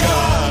great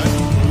God,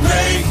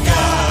 great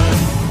God.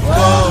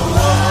 Whoa,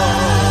 whoa.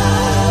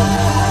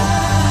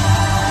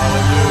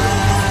 Hallelujah.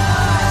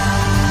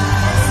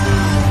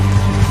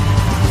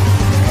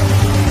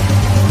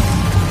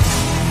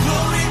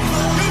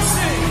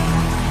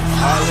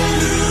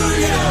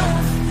 Hallelujah.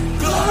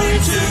 Glory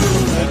to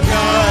the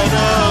God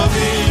of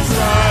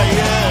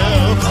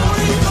Israel.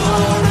 Glory,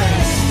 glory.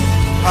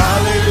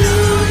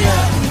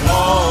 Hallelujah.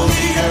 All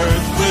the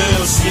earth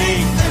will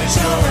sing that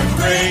you're a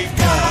great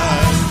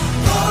God.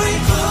 Glory,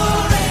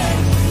 glory.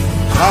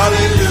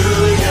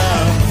 Hallelujah.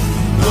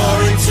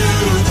 Glory to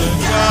the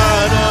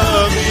God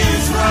of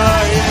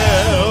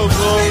Israel.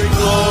 Glory,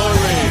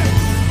 glory.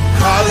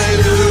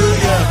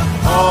 Hallelujah.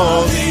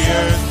 All the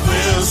earth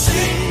will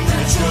sing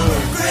that you're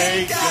a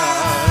great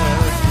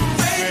God.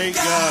 Great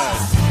God.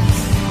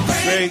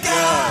 Great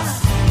God.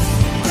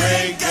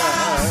 Great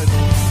God.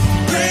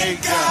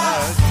 Great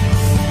God.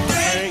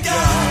 Great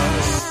God.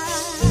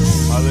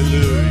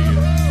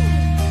 Hallelujah.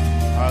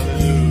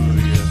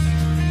 Hallelujah.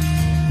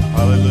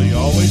 Hallelujah.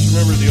 Always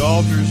remember the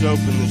altar is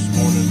open this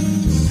morning.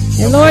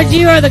 And Lord,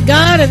 you are the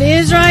God of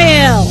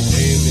Israel.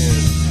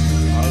 Amen.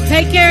 Hallelujah.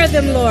 Take care of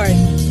them, Lord.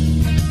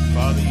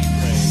 Father, you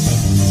reign.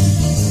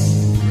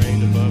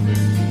 Reign above it.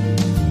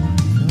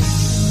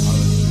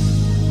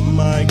 Hallelujah.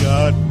 My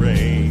God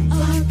reigns.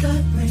 Our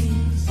God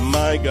reigns.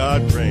 My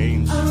God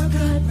reigns. Our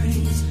God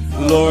reigns.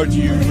 Lord,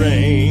 you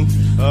reign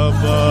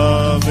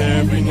above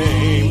every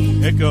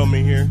name. Echo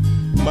me here.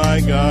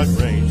 My God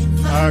reigns.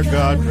 Our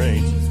God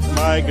reigns.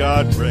 My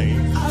God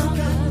reigns. Our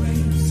God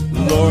reigns.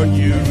 Lord,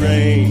 you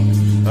reign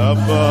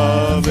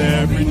above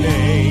every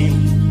name.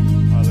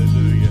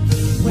 Hallelujah.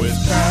 With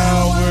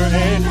power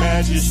and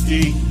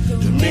majesty,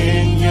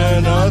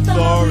 dominion,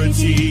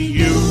 authority,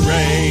 you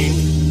reign.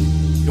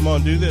 Come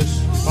on, do this.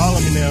 Follow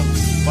me now.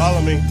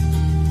 Follow me.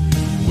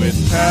 With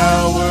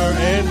power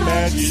and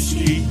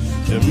majesty,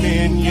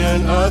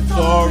 dominion,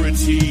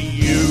 authority,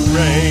 you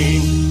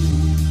reign.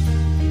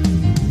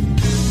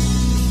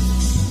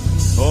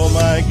 Oh,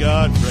 my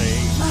God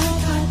reigns. Our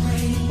God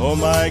reigns. Oh,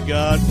 my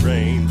God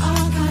reigns.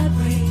 Our God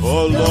reigns.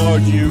 Oh,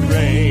 Lord, you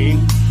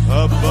reign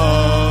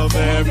above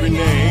every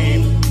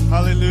name.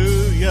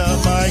 Hallelujah.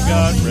 My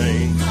God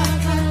reigns. Our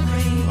God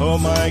reigns. Oh,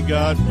 my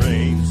God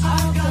reigns.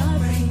 Our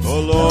God reigns.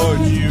 Oh, Lord,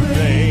 you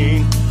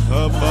reign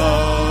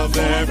above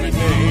every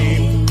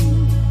name.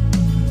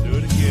 Do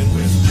it again.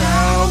 With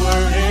power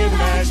and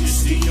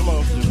majesty, come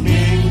on,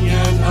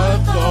 dominion,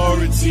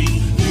 authority,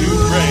 you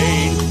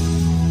reign.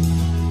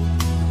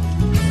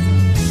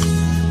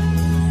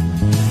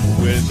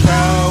 With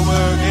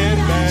power and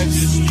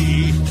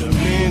majesty,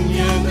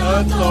 dominion,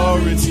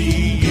 authority,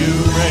 you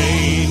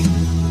reign.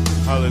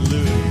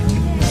 Hallelujah.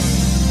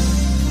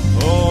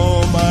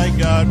 Oh, my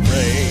God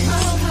reigns.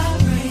 Our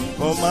God reigns.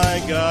 Oh, my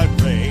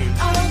God reigns.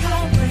 Our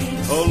God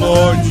reigns. Oh,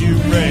 Lord, you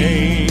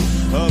reign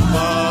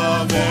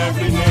above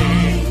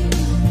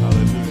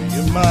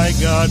my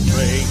God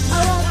reigns.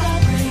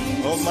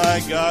 Oh my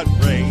God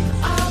reigns.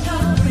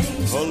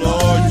 Oh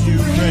Lord, you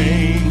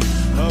reign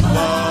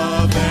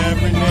above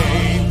every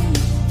name.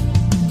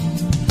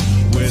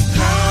 With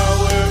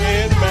power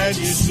and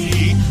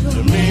majesty,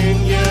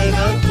 dominion,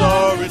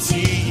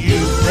 authority, you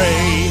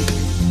reign.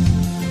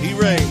 He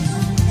reigns.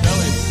 Tell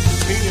him,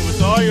 sing it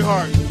with all your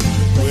heart.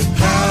 With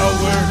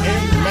power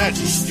and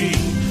majesty,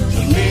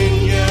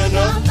 dominion,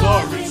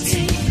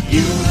 authority,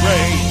 you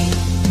reign.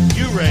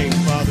 You reign,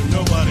 Father,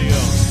 nobody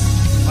else.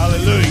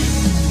 Hallelujah.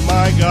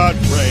 My God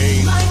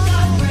reigns.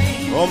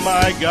 Oh,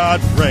 my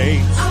God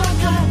reigns.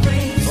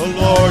 Oh,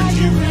 Lord,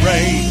 you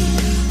reign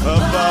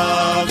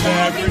above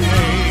every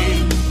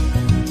name.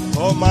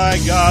 Oh, my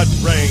God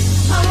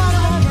reigns.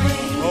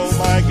 Oh,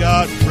 my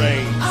God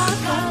reigns.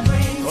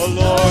 Oh,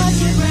 Lord,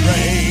 you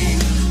reign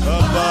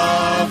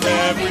above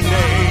every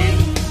name.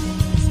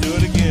 Let's do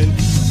it again.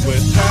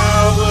 With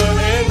power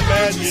and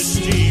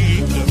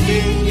majesty,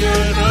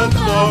 dominion,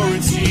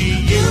 authority,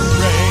 you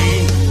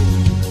reign.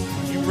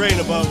 You reign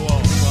above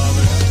all,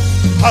 Father.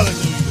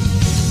 Hallelujah.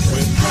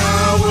 With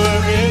power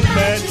and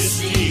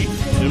majesty,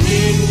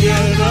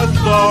 dominion,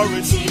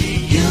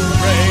 authority, you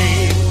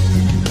reign.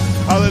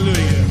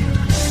 Hallelujah.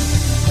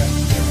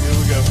 Here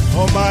we go.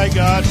 Oh, my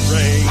God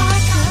reigns.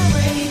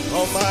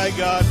 Oh, my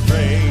God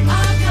reigns.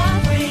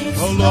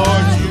 Oh,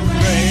 Lord, you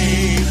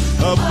reign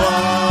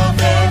above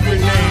every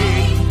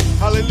name.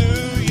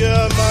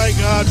 Hallelujah. My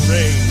God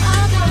reigns.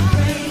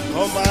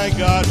 Oh, my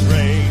God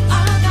reigns.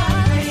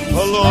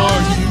 Oh,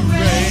 Lord, you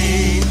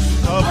reign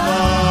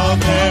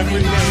above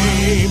every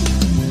name.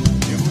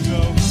 Here we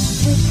go.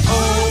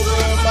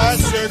 Over my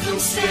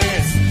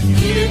circumstance, you've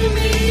given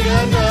me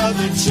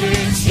another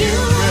chance. You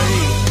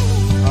reign.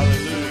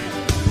 Hallelujah.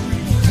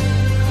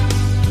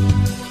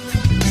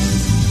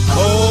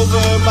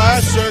 Over my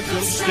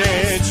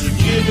circumstance, you've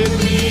given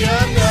me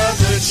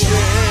another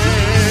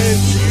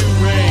chance. You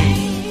reign.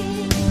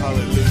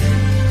 Hallelujah.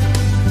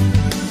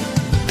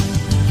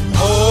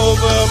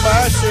 Over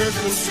my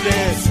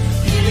circumstance,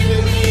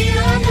 giving me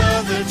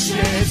another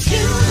chance.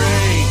 You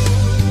reign.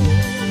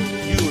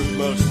 You are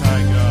Most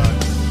High God.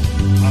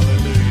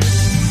 Hallelujah.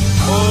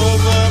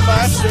 Over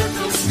my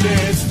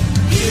circumstance,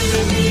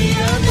 giving me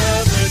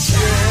another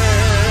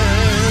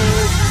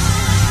chance.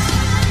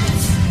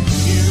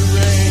 You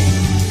reign.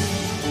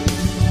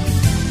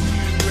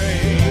 You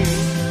reign.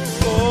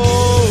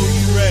 Oh,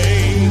 you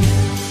reign.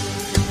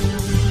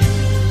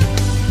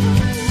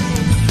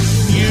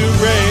 You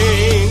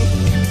reign.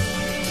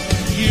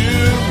 You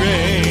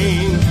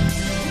reign.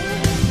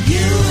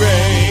 You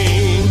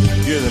reign.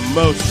 You're the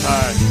Most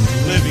High,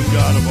 living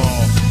God of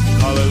all.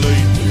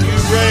 Hallelujah. You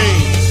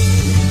reign.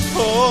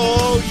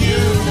 Oh, you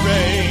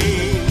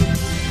reign.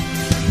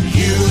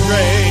 You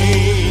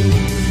reign.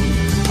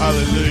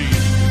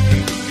 Hallelujah.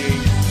 King of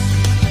Kings.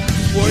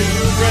 For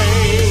you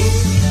reign.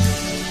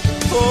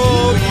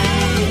 Oh, you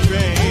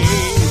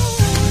reign.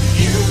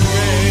 You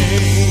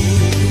reign.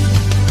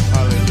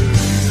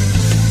 Hallelujah.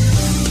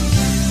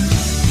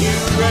 You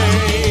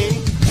reign.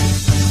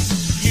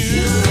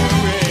 You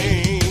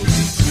reign.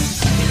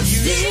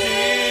 You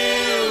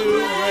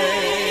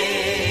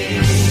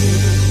reign.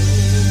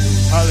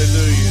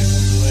 Hallelujah.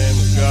 Lamb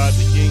of God,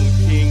 the King of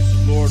Kings,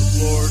 the Lord of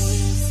Lords,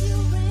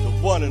 the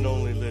one and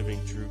only living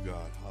true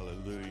God.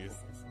 Hallelujah.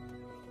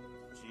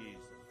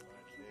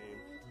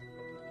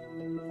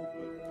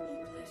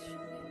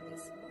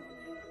 Jesus' mighty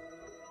name.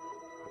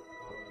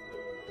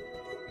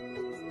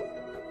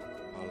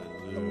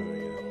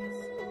 Hallelujah.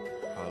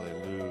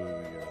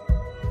 Hallelujah.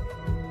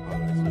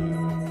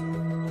 Hallelujah.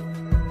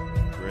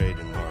 Great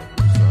and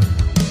marvelous are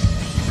your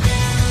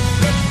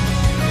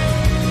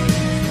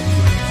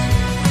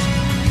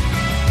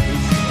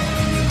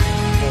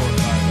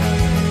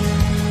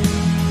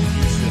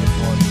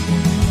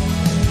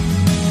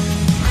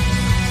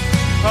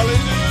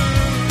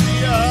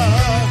Hallelujah.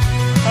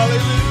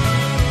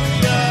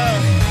 Hallelujah.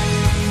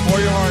 Pour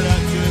your heart out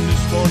to him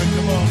this morning.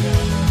 Come on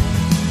now.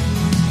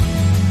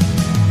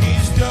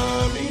 He's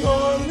coming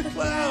on the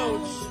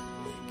clouds.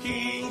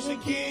 Kings and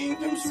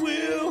kingdoms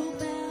will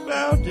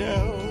bow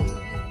down.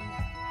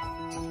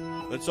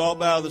 Let's all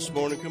bow this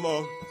morning. Come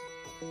on.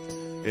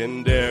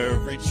 And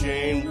every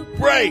chain will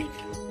break,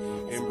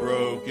 and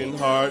broken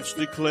hearts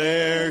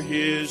declare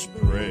his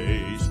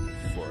praise.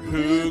 For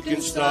who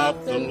can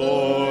stop the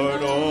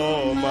Lord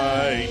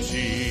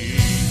Almighty?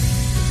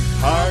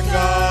 Our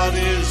God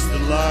is the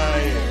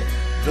Lion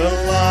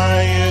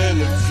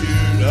of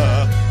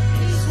Judah.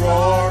 He's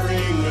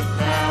roaring with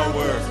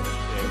power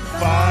and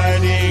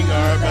fighting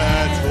our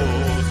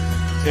battles.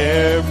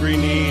 Every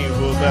knee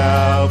will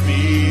bow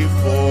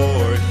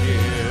before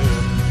him.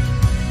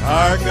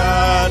 Our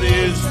God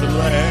is the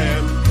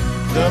Lamb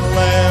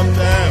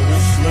that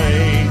was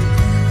slain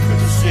for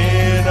the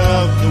sin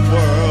of the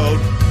world.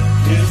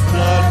 His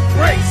blood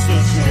breaks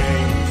those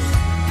chains,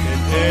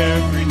 and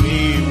every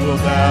knee will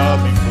bow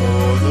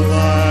before the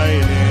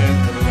Lion and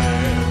the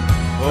Lamb.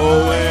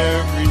 Oh,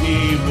 every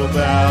knee will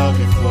bow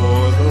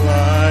before the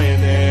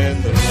Lion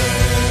and the Lamb.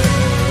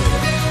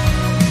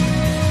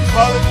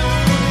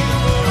 Hallelujah,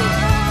 Lord.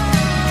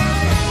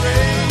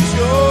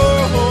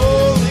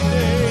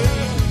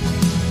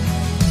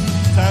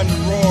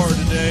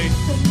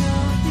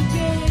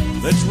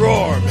 Let's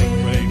roar,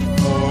 make way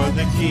for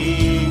the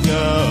King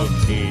of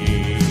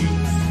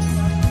Kings.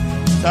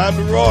 Time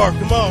to roar,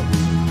 come on.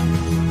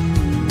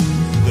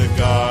 The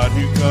God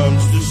who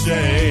comes to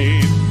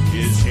save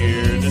is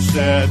here to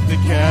set the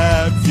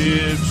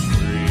captives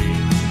free.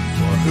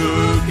 For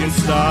who can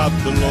stop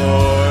the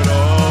Lord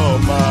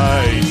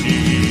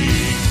Almighty?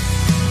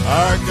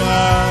 Our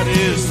God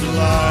is the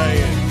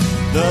Lion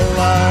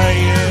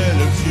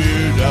of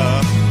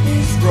Judah.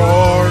 He's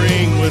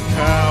roaring with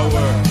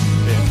power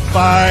and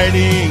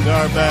fighting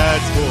our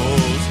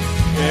battles.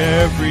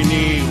 Every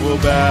knee will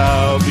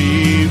bow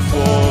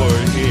before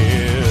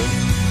him.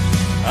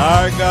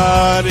 Our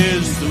God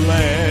is the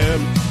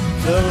Lamb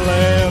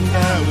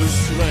that was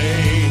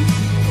slain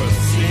for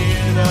the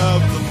sin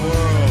of the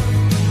world.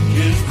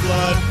 His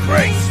blood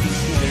breaks the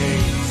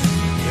chains,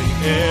 and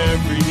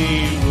every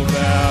knee will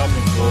bow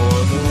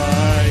before the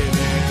Lion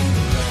and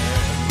the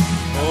Lamb.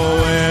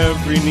 Oh,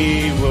 every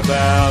knee will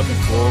bow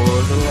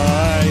before the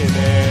Lion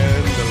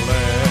and the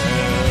Lamb.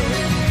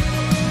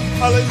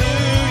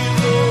 Hallelujah,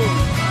 Lord.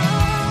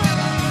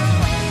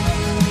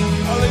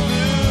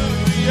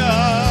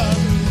 Hallelujah.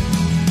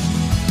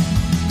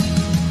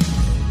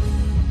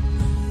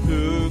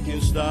 Who can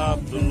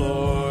stop the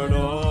Lord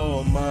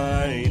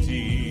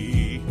Almighty?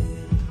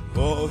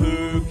 Oh,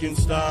 who can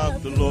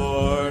stop the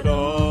Lord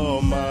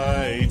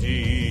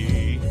Almighty?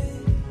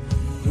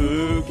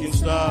 Who can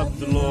stop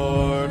the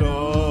Lord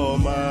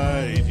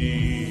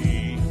Almighty?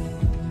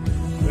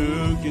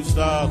 Who can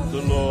stop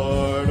the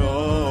Lord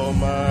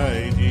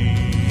Almighty?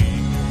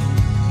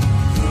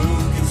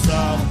 Who can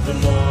stop the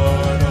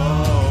Lord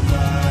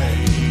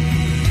Almighty?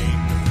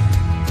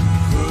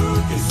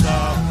 Who can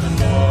stop the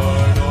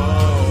Lord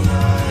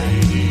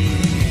Almighty?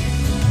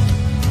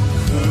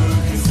 Who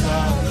can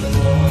stop the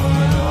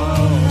Lord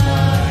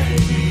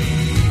Almighty?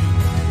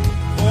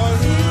 Or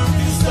who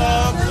can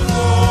stop the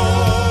Lord?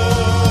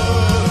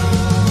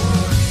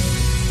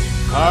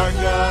 Our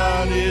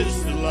God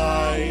is the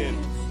Lion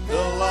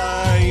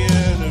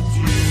of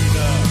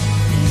Judah.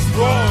 He's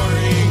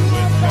roaring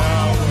with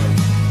power,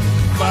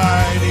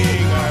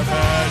 fighting our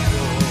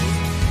battles.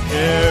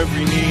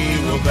 Every knee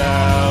will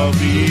bow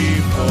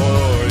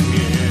before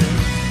him.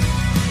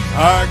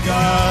 Our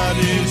God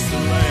is the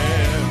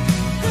Lamb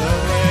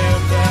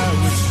that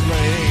was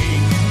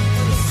slain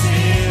for the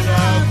sin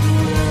of the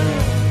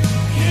world.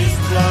 His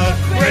blood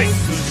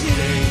breaks the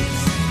chains,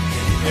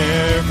 and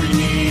every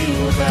knee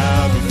will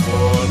bow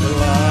before the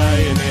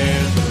Lion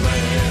and the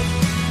Lamb.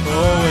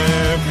 Oh,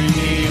 every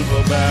knee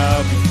will bow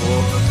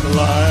before the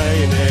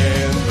Lion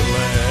and the Lamb.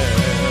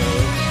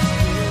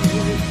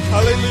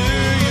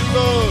 Hallelujah,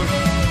 Lord.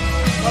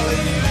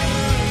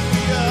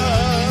 Hallelujah.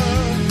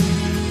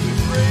 We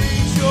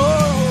praise your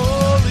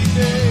holy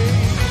name.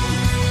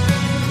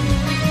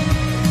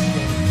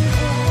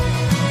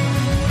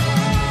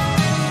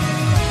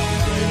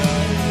 Great I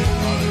am.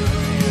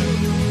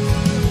 Hallelujah.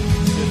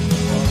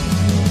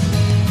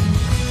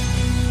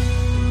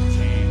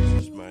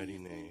 Jesus' mighty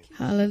name.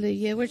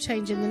 Hallelujah. We're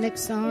changing the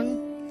next song.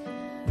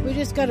 We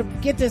just got to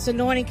get this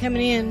anointing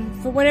coming in.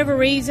 For whatever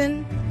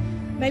reason,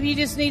 maybe you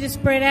just need to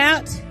spread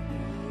out.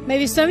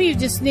 Maybe some of you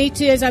just need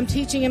to, as I'm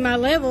teaching in my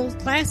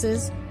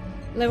classes,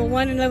 level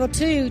 1 and level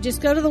 2,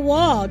 just go to the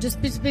wall, just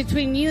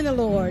between you and the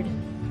Lord.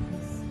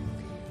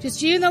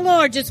 Just you and the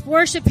Lord, just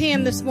worship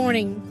him this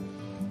morning.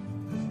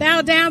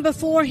 Bow down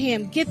before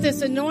him. Get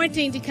this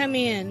anointing to come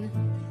in.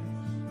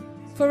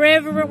 For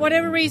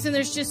whatever reason,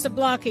 there's just a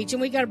blockage,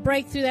 and we got to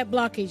break through that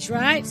blockage,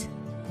 right?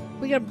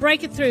 We got to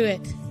break it through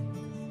it.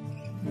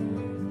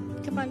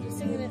 Come on, just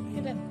sing it up.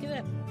 Get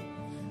up.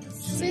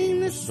 Sing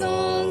the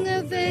song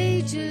of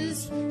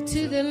ages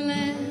to the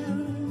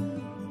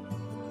Lamb.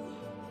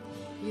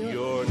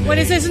 What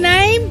is his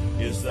name?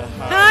 Is the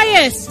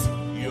highest.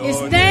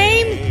 His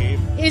name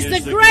is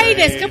the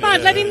greatest. Come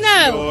on, let him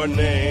know. Your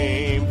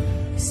name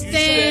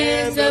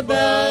stands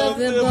above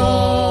them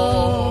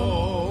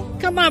all.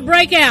 Come on,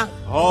 break out.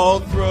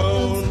 All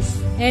thrones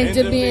and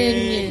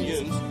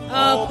dominions,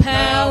 all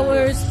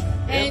powers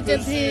and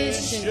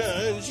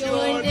divisions.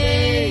 Your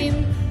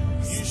name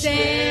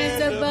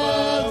stands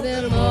above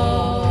them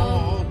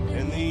all.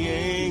 And the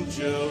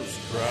angels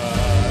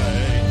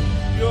cry,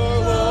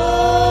 you're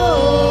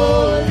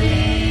holy.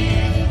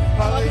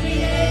 All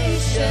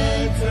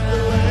creation to the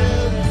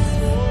Lamb is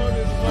born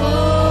and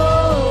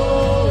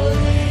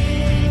holy.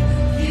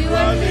 You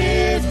are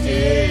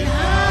lifted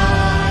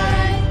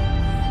high,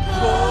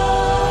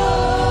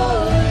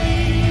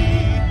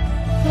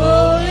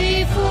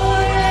 holy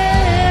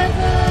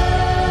forever.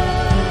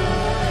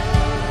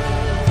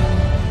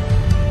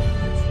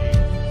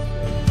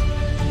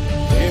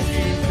 If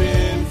you've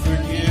been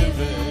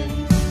forgiven,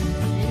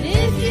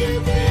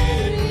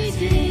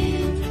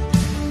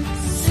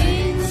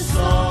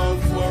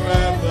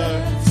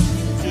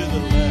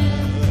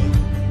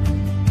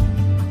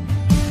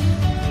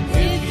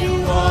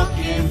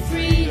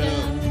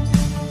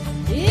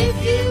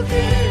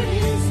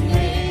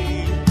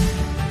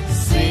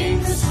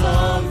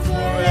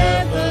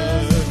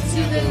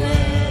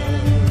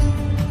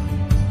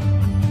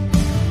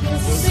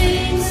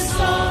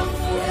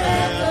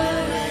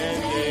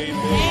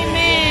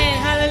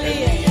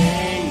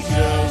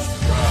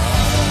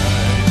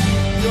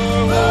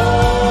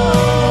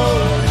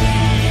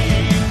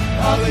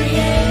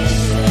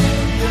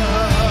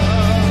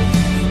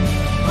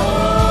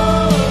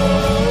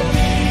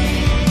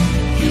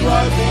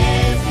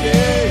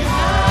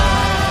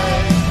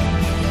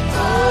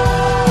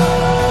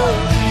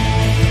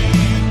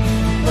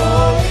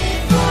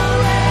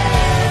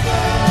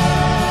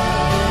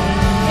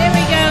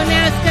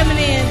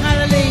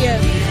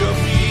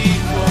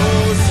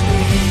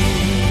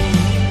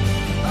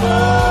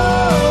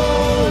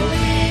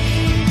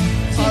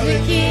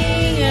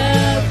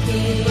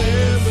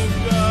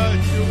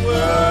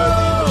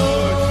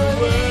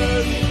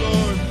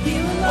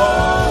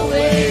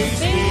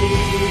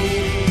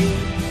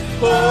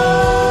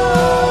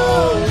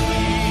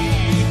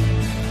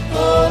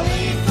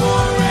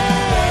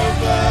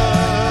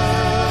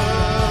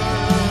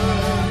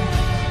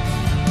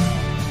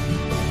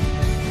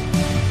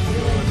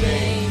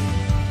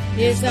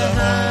 is the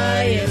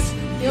highest.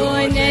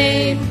 Your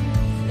name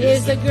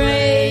is the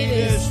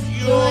greatest.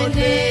 Your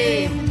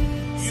name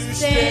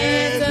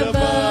stands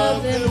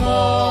above them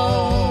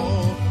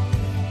all.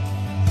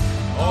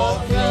 All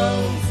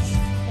thrones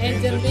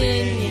and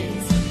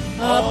dominions,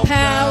 all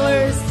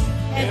powers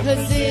and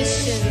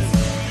positions.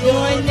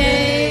 Your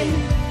name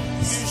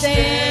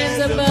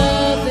stands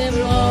above them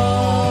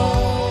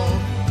all.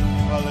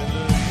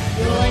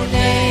 Your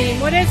name,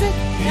 what is it?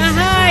 The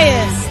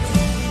highest.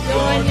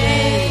 Your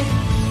name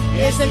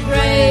is the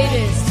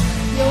greatest.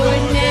 Your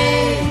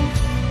name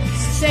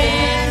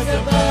stands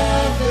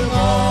above them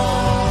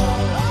all.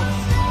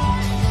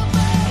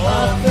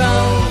 All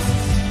thrones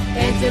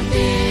and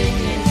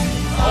dominions,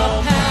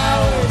 all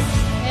powers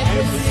and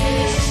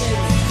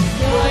positions.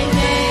 Your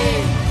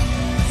name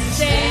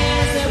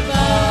stands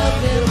above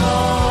them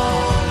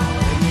all.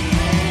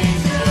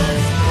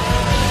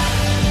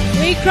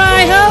 We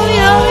cry, holy,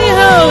 holy,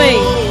 holy.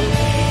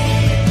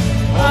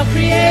 All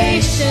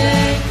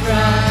creation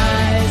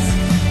cries,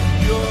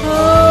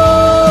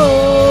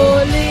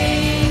 holy,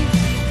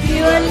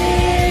 you are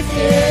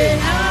lifted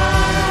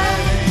high.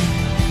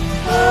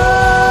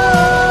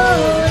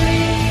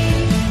 Holy,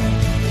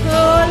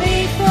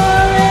 holy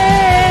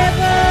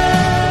forever.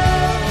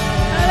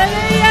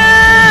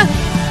 Hallelujah.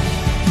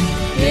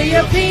 Hear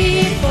your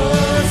people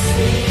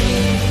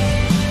sing.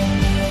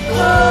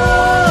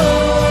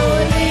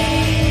 Holy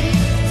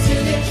to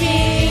the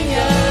King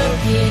of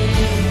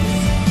Kings.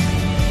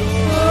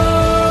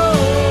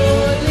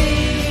 Holy,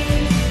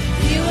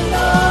 you will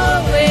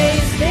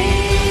always be.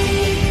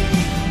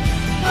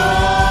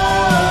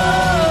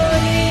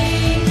 Holy,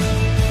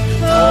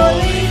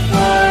 holy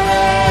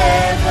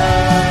forever.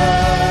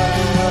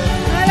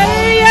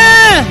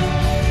 Hallelujah.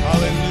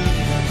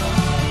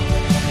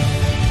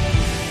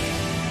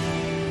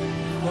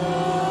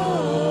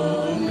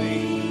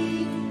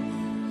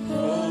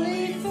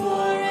 Holy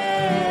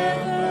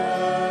forever.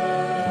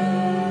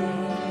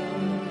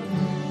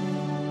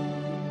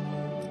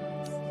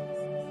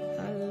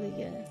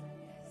 Hallelujah.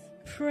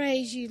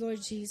 Praise you,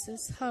 Lord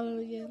Jesus.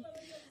 Hallelujah.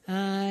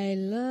 I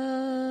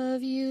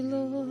love you,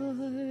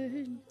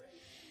 Lord,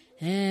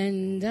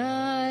 and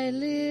I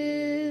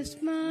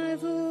lift my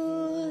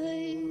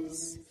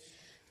voice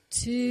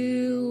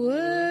to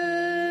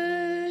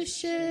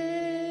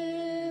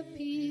worship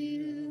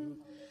you.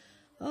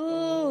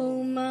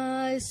 Oh,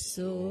 my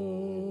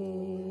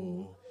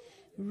soul,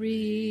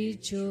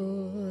 rejoice.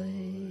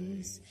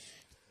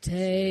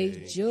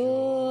 Take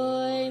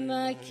joy,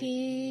 my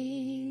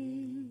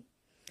King,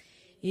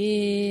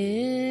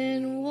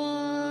 in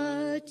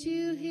what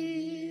you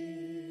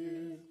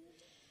hear.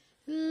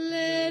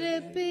 Let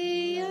it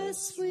be a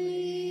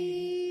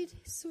sweet,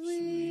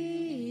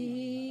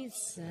 sweet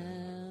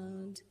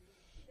sound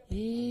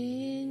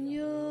in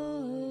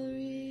your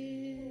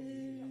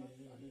ear.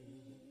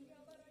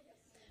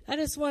 I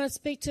just want to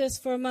speak to us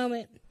for a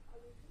moment.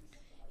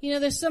 You know,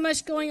 there's so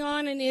much going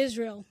on in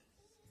Israel.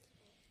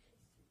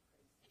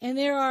 And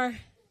there are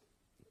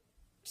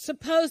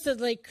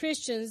supposedly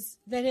Christians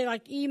that are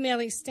like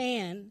emailing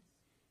Stan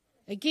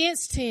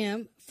against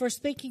him for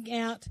speaking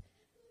out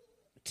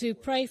to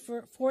pray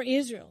for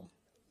Israel.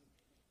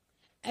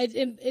 I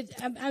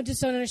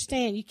just don't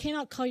understand. You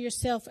cannot call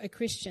yourself a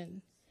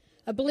Christian,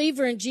 a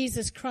believer in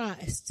Jesus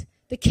Christ,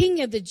 the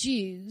King of the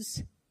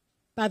Jews,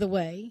 by the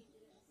way.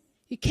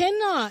 You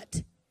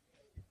cannot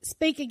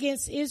speak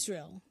against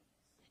Israel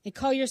and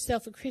call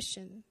yourself a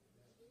Christian.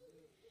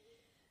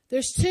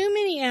 There's too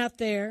many out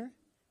there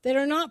that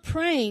are not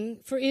praying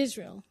for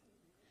Israel.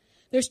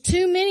 There's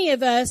too many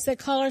of us that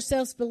call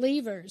ourselves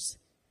believers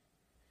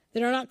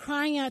that are not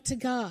crying out to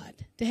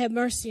God to have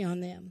mercy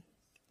on them.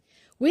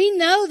 We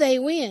know they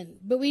win,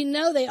 but we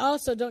know they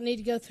also don't need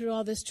to go through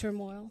all this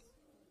turmoil.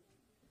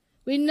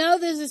 We know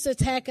there's this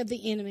attack of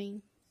the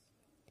enemy.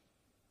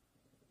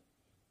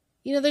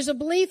 You know, there's a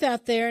belief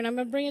out there, and I'm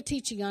going to bring a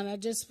teaching on it. I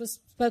just was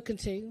spoken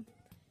to.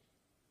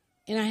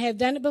 And I have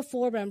done it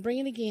before, but I'm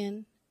bringing it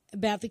again,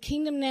 about the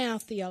kingdom now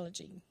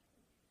theology.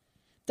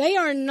 They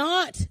are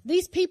not,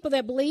 these people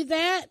that believe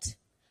that,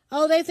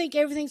 they think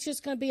everything's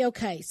just going to be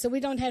okay, so we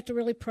don't have to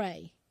really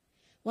pray.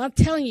 Well, I'm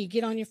telling you,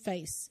 get on your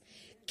face.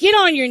 Get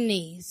on your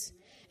knees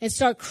and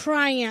start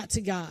crying out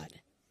to God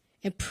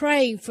and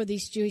praying for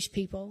these Jewish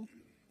people.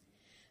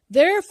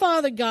 Their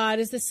Father God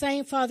is the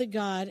same Father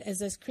God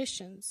as us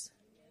Christians.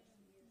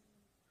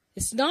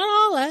 It's not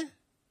Allah.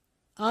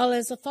 Allah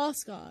is a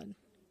false God.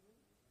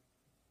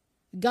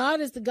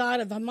 God is the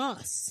God of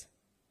Hamas,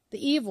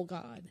 the evil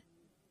God.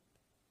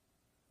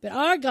 But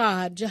our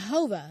God,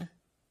 Jehovah,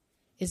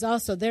 is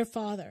also their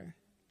Father.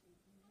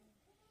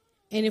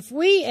 And if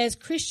we as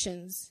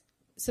Christians,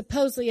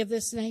 supposedly of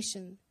this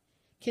nation,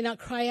 cannot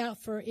cry out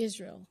for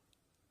Israel,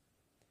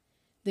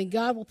 then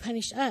God will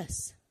punish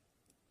us.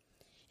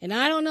 And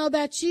I don't know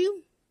about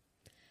you,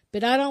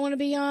 but I don't want to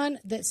be on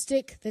that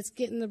stick that's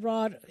getting the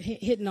rod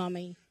hitting on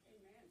me.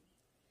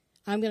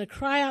 I'm going to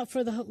cry out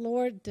for the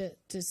Lord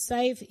to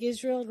save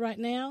Israel right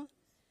now,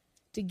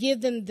 to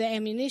give them the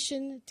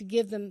ammunition, to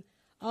give them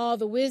all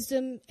the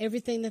wisdom,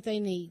 everything that they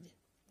need.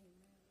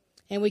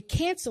 And we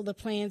cancel the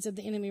plans of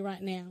the enemy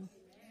right now.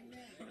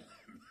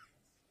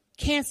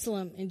 Cancel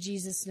them in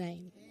Jesus'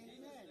 name.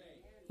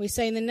 We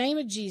say in the name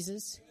of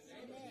Jesus,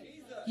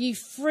 you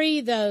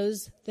free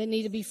those that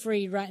need to be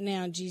freed right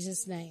now in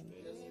Jesus' name.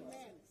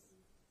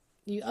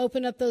 You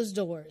open up those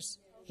doors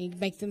and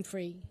make them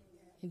free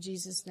in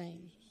Jesus'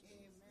 name.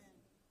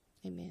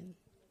 Amen.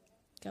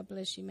 God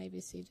bless you. You may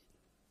be seated.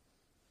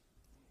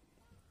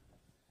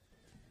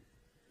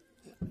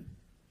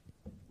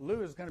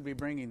 Lou is going to be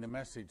bringing the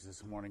message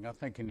this morning. I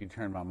think, can you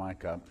turn my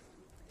mic up?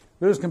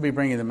 Lou is going to be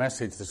bringing the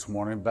message this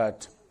morning,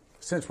 but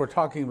since we're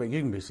talking about, you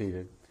can be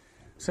seated.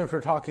 Since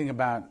we're talking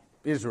about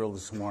Israel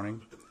this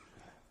morning, I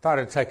thought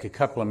I'd take a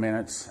couple of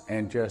minutes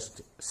and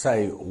just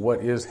say what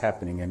is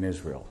happening in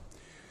Israel.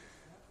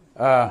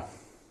 I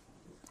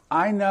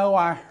know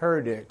I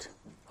heard it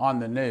on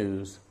the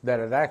news that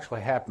it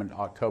actually happened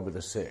October the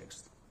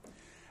 6th.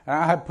 And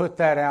I have put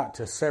that out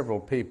to several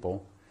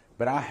people,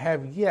 but I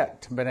have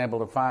yet been able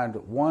to find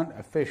one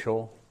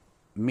official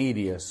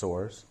media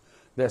source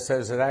that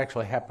says it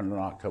actually happened on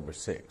October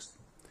 6th.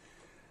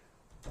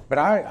 But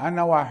I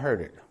know I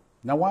heard it.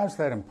 Now, why is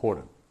that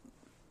important?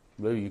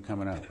 Lou, you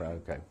coming up,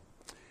 right? Okay.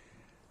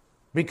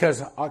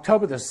 Because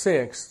October the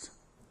 6th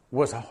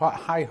was a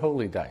high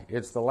holy day.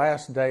 It's the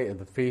last day of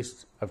the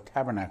Feast of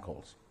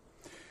Tabernacles.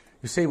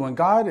 You see, when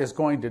God is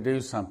going to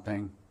do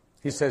something,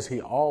 he says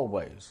he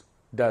always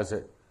does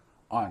it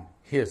on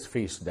his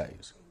feast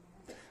days.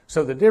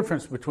 So the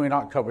difference between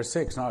October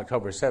 6th and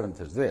October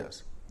 7th is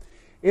this.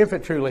 If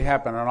it truly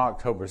happened on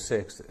October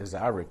 6th, as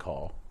I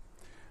recall,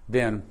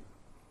 then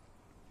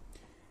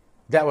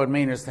that would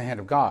mean it's the hand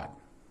of God.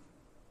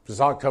 If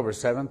it's October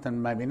 7th,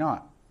 then maybe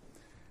not.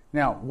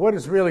 Now, what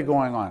is really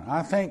going on?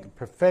 I think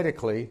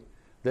prophetically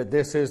that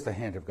this is the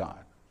hand of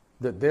God,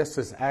 that this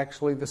is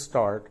actually the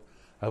start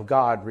of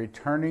God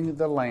returning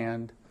the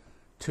land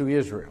to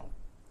Israel.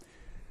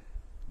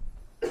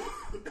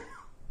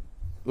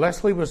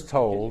 Leslie was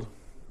told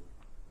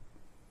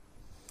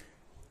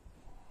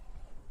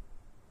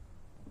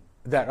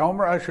that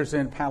Omar ushers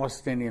in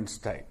Palestinian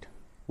state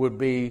would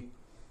be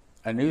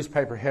a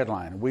newspaper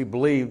headline. We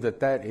believe that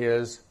that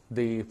is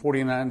the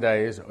 49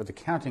 days, or the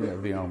counting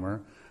of the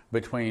Omer,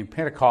 between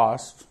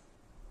Pentecost,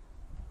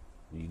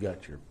 you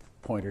got your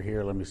pointer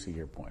here, let me see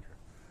your pointer,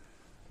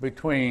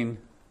 between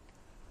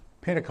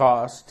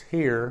Pentecost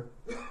here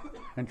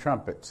and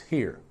trumpets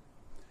here.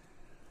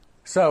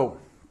 So,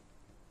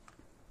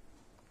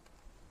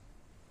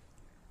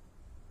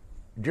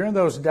 during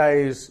those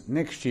days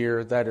next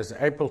year, that is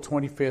April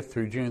 25th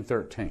through June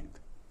 13th.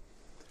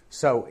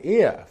 So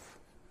if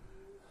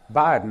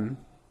Biden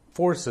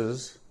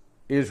forces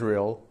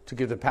Israel to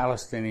give the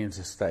Palestinians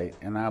a state,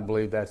 and I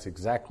believe that's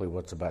exactly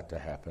what's about to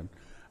happen.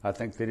 I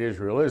think that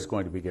Israel is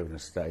going to be given a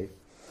state.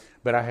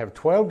 But I have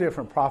 12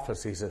 different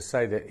prophecies that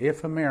say that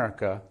if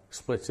America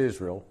splits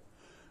Israel,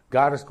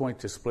 God is going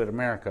to split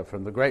America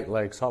from the Great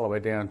Lakes all the way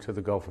down to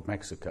the Gulf of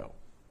Mexico.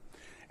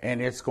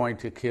 And it's going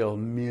to kill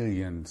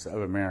millions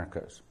of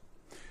Americans.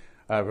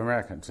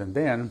 And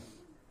then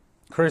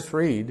Chris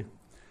Reed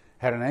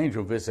had an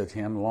angel visit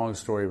him, a long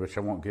story which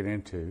I won't get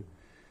into.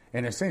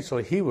 And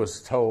essentially he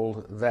was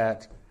told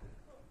that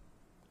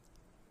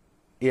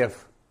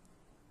if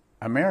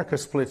America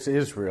splits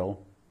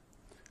Israel,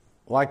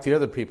 like the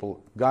other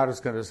people, God is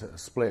going to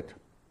split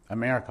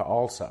America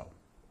also.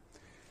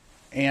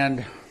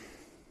 And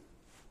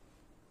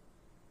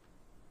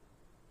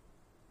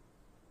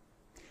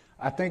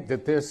I think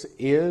that this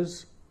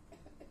is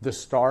the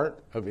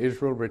start of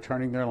Israel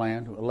returning their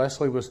land.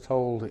 Leslie was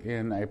told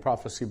in a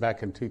prophecy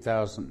back in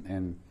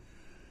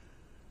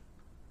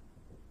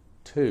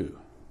 2002,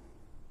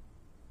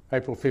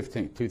 April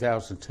 15th,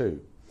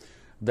 2002,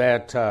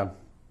 that I'm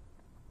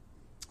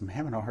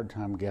having a hard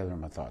time gathering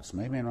my thoughts.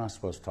 Maybe I'm not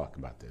supposed to talk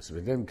about this. If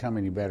it doesn't come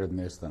any better than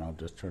this, then I'll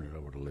just turn it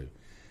over to Lou.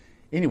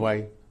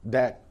 Anyway,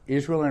 that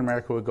Israel and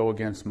America would go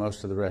against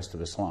most of the rest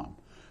of Islam.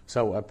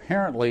 So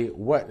apparently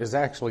what is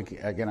actually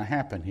going to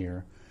happen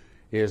here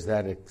is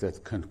that at the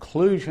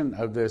conclusion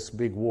of this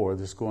big war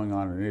that's going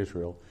on in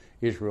Israel,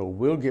 Israel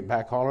will get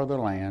back all of their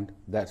land.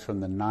 That's from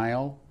the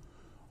Nile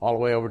all the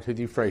way over to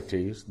the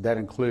Euphrates. That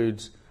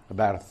includes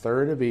about a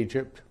third of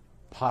Egypt,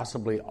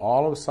 possibly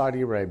all of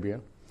Saudi Arabia,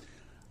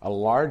 a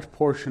large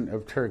portion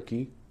of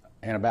Turkey,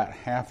 and about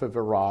half of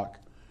Iraq.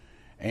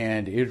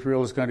 And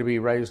Israel is going to be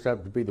raised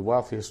up to be the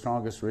wealthiest,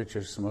 strongest,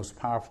 richest, most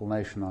powerful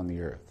nation on the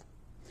earth.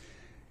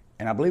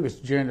 And I believe it's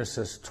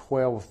Genesis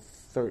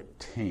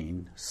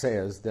 12:13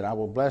 says that I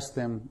will bless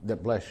them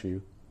that bless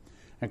you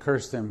and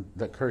curse them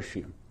that curse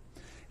you.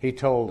 He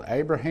told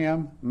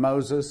Abraham,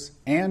 Moses,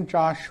 and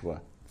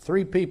Joshua,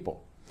 3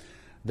 people,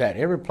 that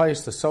every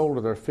place the sole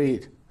of their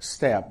feet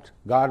stepped,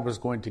 God was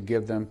going to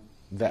give them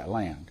that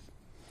land.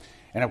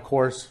 And of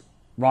course,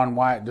 Ron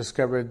Wyatt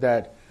discovered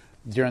that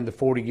during the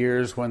 40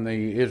 years when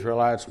the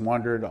Israelites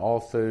wandered all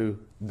through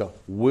the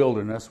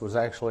wilderness was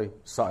actually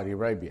Saudi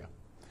Arabia.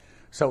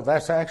 So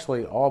that's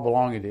actually all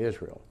belonging to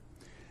Israel.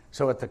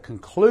 So at the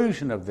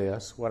conclusion of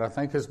this, what I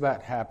think is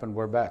about to happen,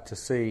 we're about to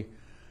see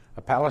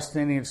a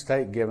Palestinian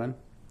state given.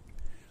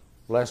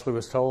 Leslie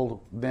was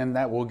told then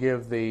that will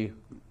give the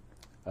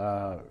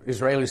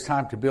Israelis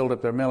time to build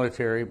up their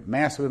military.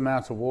 Massive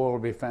amounts of oil will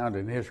be found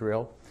in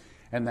Israel,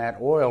 and that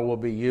oil will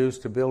be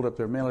used to build up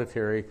their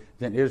military.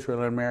 Then Israel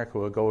and America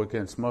will go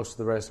against most of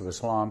the rest of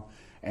Islam,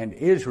 and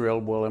Israel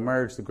will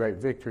emerge the great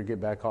victory, get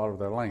back all of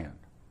their land.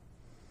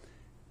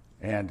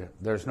 And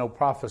there's no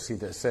prophecy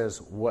that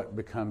says what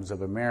becomes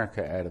of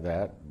America out of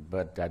that,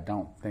 but I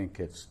don't think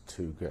it's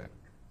too good.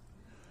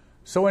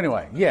 So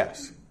anyway,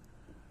 yes,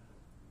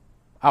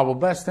 I will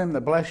bless them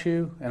that bless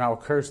you, and I will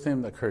curse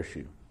them that curse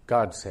you,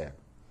 God said.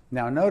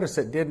 Now notice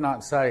it did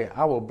not say,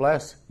 I will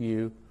bless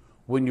you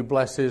when you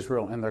bless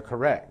Israel and they're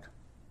correct.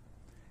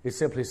 It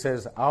simply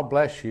says, I'll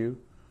bless you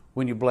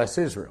when you bless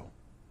Israel.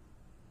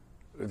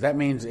 That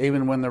means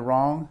even when they're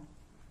wrong?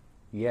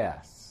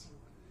 Yes,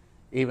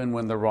 even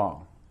when they're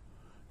wrong.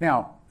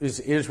 Now,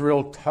 is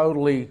Israel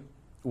totally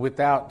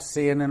without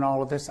sin in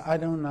all of this? I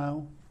don't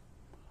know.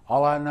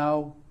 All I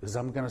know is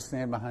I'm going to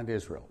stand behind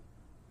Israel.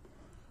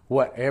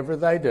 Whatever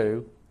they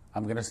do,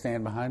 I'm going to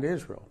stand behind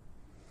Israel.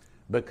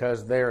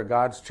 Because they are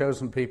God's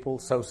chosen people,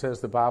 so says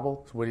the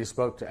Bible, when he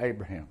spoke to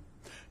Abraham.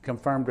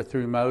 Confirmed it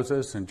through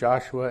Moses and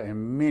Joshua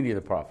and many of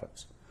the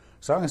prophets.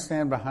 So I'm going to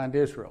stand behind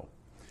Israel.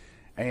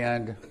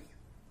 And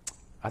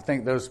I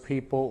think those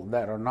people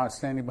that are not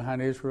standing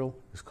behind Israel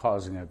is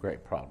causing a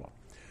great problem.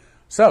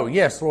 So,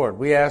 yes, Lord,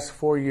 we ask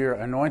for your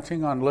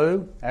anointing on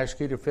Lou. Ask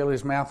you to fill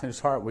his mouth and his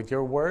heart with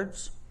your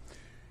words.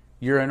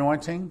 Your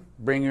anointing.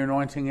 Bring your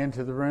anointing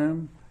into the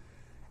room.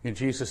 In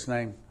Jesus'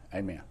 name,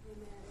 amen.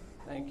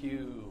 Thank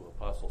you,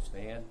 Apostle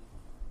Stan.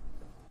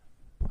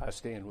 I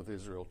stand with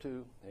Israel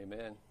too.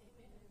 Amen.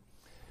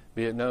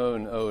 Be it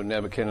known, O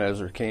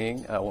Nebuchadnezzar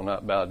King, I will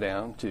not bow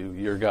down to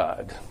your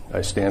God.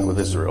 I stand with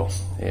Israel.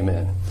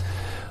 Amen.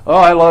 Oh,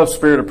 I love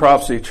Spirit of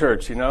Prophecy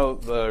Church. You know,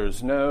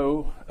 there's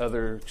no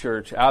other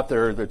church out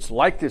there that's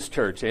like this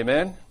church.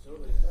 Amen?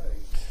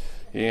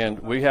 And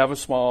we have a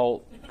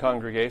small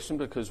congregation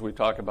because we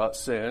talk about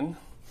sin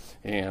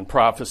and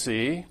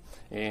prophecy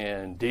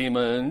and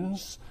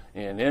demons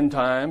and end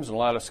times and a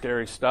lot of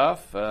scary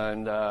stuff,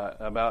 and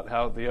about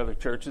how the other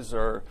churches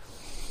are,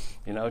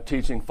 you know,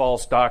 teaching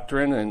false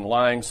doctrine and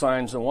lying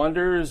signs and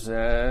wonders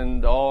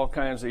and all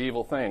kinds of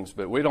evil things.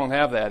 But we don't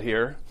have that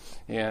here.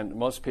 And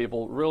most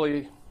people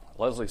really,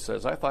 Leslie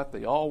says, I thought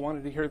they all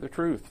wanted to hear the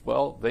truth.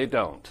 Well, they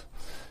don't.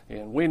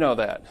 And we know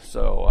that.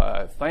 So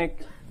I thank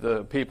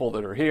the people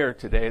that are here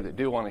today that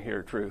do want to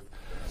hear truth.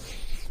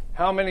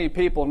 How many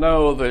people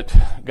know that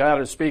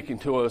God is speaking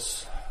to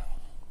us,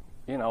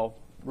 you know,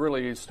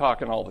 really he's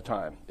talking all the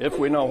time, if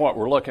we know what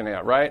we're looking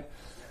at, right?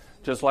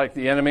 Just like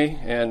the enemy.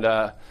 And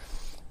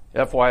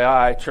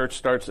FYI, church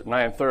starts at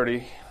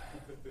 9:30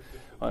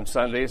 on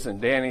Sundays,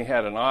 and Danny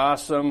had an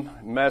awesome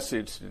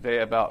message today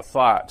about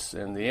thoughts.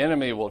 And the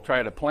enemy will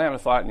try to plant a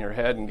thought in your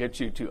head and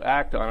get you to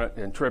act on it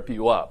and trip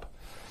you up.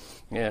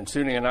 And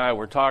Suni and I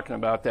were talking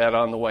about that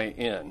on the way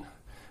in.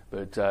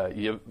 But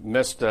you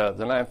missed the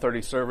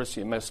 9:30 service.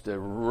 You missed a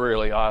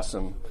really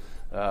awesome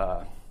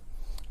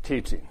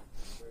teaching.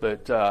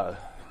 But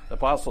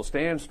Apostle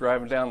Stan's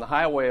driving down the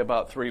highway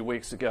about 3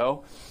 weeks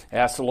ago,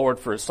 asked the Lord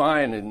for a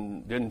sign,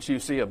 and didn't you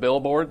see a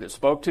billboard that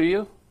spoke to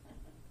you?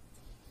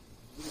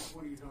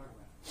 What are you talking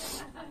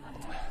about?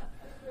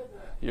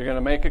 You're going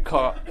to make a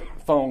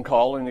phone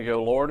call, and you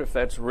go, Lord, if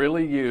that's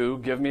really you,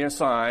 give me a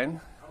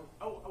sign.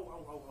 Yeah.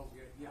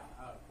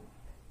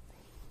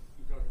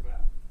 You talking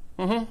about?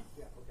 Mm-hmm.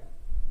 Yeah, okay.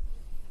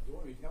 You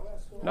want me to tell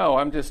that story? No,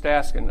 I'm just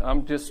asking.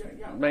 I'm just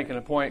making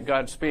a point.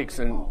 God speaks,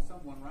 and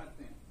Someone right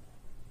then.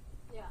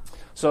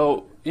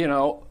 so, you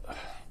know,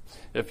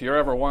 if you're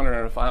ever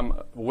wondering if I'm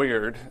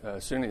weird,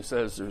 Suni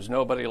says there's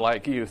nobody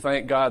like you.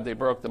 Thank God they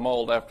broke the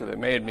mold after they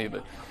made me.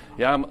 But,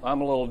 yeah,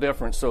 I'm a little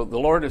different. So the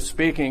Lord is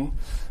speaking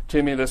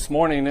to me this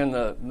morning in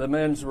the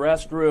men's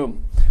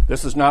restroom.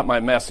 This is not my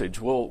message.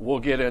 We'll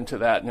get into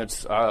that. And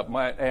it's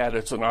might add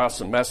it's an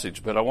awesome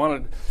message. But I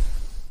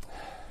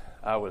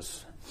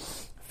was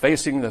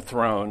facing the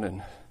throne.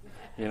 And,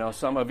 you know,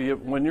 some of you,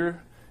 when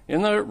you're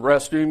in the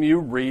restroom, you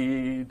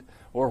read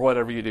or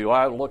whatever you do.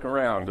 I look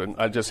around, and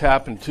I just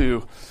happened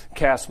to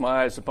cast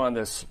my eyes upon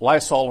this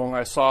Lysol, and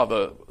I saw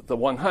the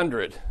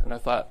 100, and I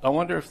thought, I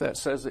wonder if that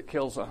says it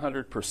kills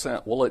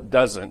 100%. Well, it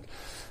doesn't.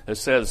 It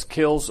says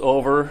kills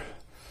over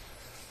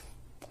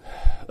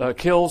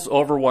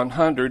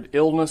 100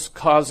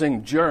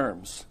 illness-causing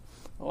germs.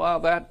 Well,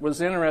 that was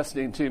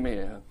interesting to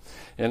me,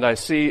 and I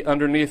see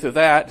underneath of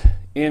that,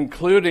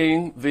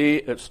 including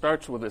it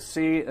starts with a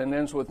C and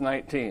ends with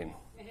 19.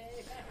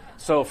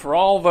 So for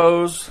all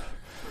those,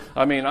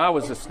 I mean, I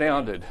was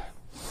astounded.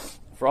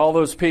 For all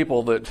those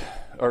people that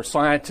are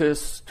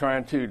scientists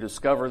trying to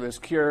discover this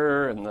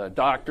cure, and the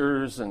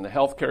doctors and the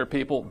healthcare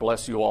people,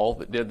 bless you all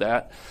that did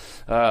that,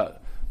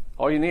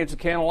 all you need is a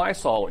can of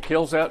Lysol. It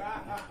kills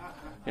that,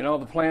 you know,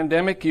 the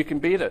pandemic. You can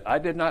beat it. I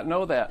did not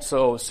know that.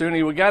 So,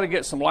 Suni, we got to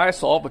get some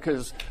Lysol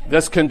because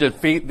this can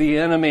defeat the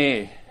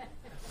enemy.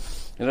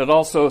 And it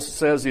also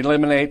says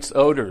eliminates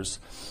odors.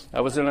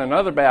 I was in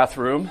another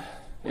bathroom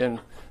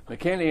in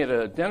McKinney at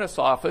a dentist's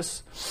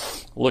office,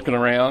 looking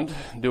around,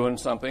 doing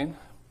something.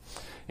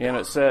 And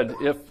it said,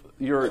 if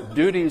your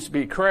duties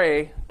be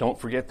cray, don't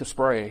forget to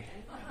spray.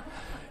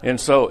 And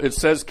so it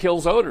says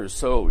kills odors.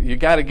 So you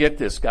got to get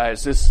this,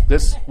 guys.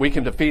 This we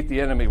can defeat the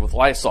enemy with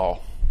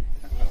Lysol.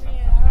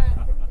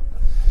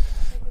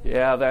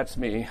 Yeah, that's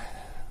me.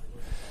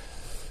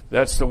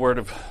 That's the word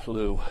of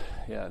Lou.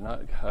 Yeah,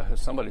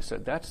 somebody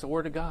said that's the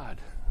word of God.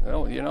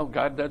 Well,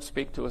 God does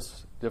speak to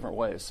us different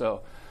ways.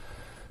 So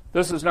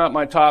this is not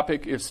my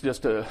topic. It's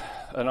just an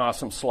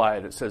awesome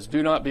slide. It says,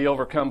 do not be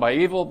overcome by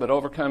evil, but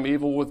overcome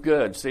evil with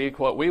good. See,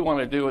 what we want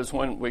to do is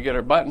when we get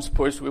our buttons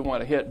pushed, we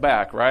want to hit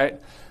back, right?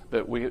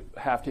 But we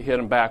have to hit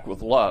them back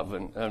with love.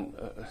 And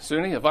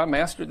Suni, have I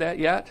mastered that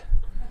yet?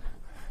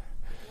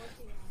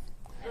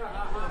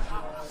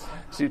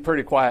 She's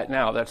pretty quiet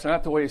now. That's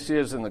not the way she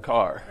is in the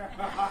car.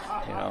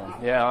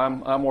 Yeah,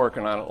 I'm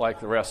working on it like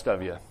the rest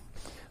of you.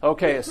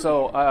 Okay,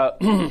 so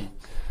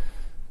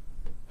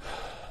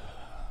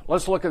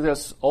let's look at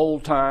this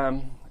old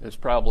time. It's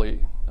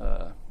probably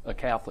a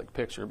Catholic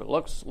picture, but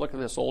let's look at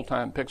this old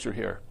time picture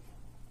here.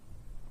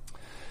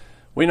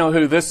 We know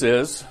who this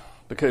is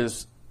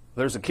because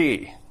there's a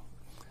key.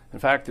 In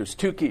fact, there's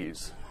two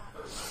keys.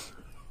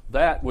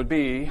 That would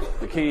be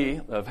the key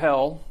of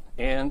hell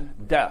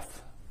and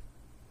death.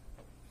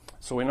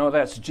 So we know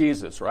that's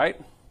Jesus, right?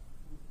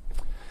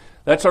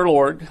 That's our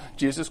Lord,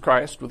 Jesus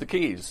Christ, with the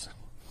keys.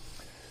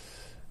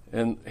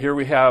 And here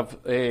we have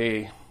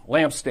a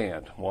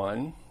lampstand.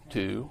 1,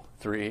 2,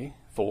 3,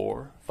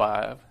 4,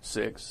 5,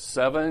 6,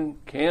 7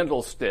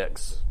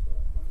 candlesticks.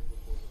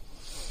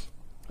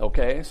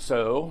 Okay,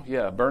 so,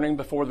 burning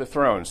before the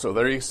throne. So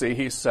there you see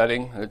he's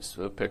setting. It's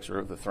a picture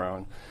of the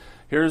throne.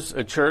 Here's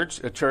a church,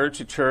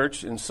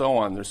 and so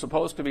on. There's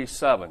supposed to be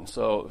 7.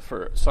 So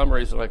for some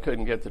reason I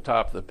couldn't get the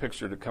top of the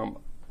picture to come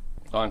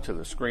onto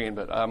the screen,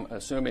 but I'm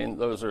assuming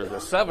those are the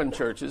 7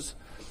 churches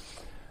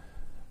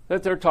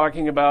that they're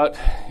talking about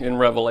in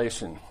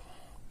Revelation.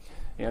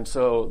 And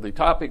so the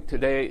topic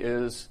today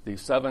is the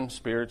 7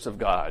 spirits of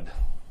God.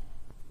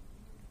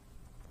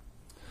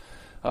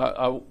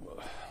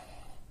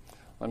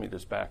 Let me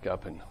just back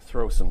up and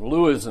throw some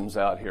Lewisms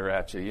out here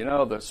at you.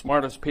 The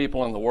smartest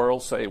people in the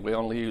world say we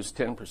only use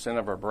 10%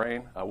 of our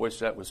brain. I wish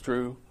that was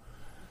true.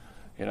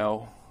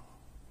 We're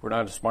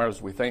not as smart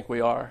as we think we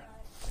are.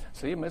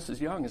 See,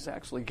 Mrs. Young is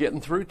actually getting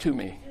through to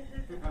me.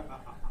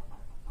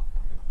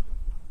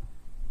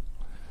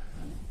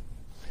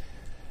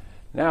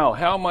 Now,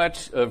 how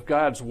much of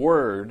God's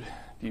Word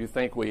do you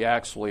think we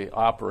actually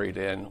operate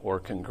in or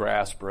can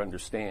grasp or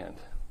understand?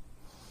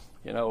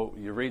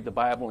 You read the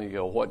Bible and you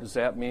go, what does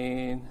that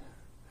mean?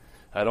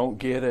 I don't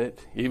get it.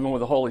 Even with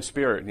the Holy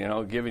Spirit,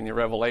 giving you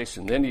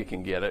revelation, then you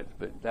can get it.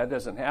 But that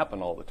doesn't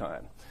happen all the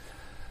time.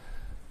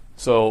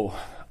 So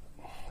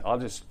I'll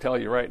just tell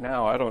you right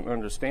now, I don't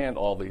understand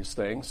all these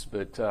things,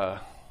 but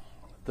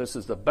this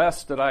is the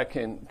best that I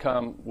can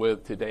come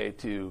with today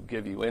to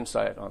give you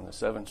insight on the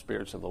 7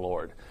 spirits of the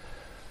Lord.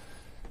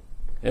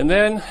 And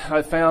then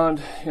I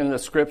found in the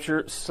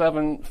scripture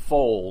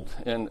 7-fold.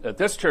 And at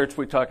this church,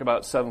 we talk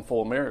about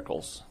 7-fold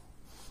miracles.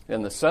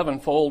 And the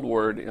 7-fold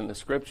word in the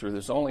scripture,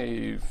 there's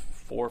only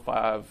 4,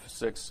 5,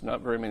 6,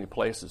 not very many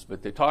places,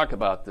 but they talk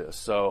about this.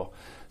 So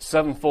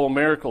 7-fold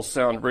miracles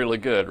sound really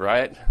good,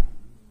 right?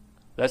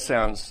 That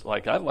sounds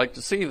like I'd like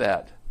to see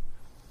that.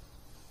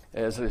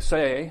 As they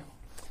say,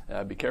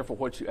 be careful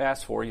what you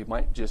ask for. You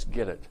might just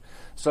get it.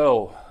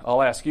 So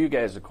I'll ask you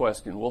guys a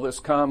question. Will this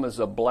come as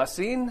a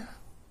blessing?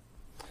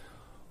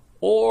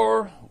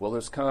 Or will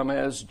this come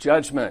as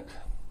judgment?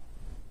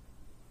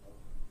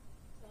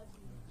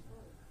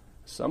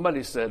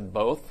 Somebody said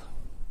both.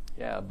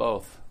 Yeah,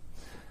 both.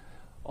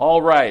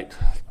 All right.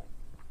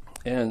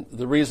 And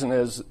the reason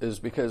is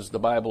because the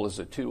Bible is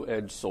a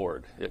two-edged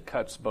sword. It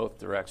cuts both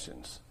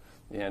directions.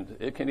 And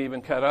it can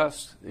even cut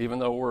us, even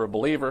though we're a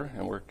believer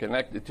and we're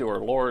connected to our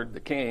Lord,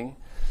 the King.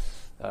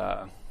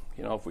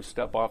 If we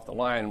step off the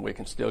line, we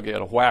can still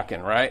get a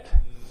whacking, right?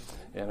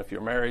 And if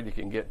you're married, you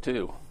can get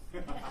 2.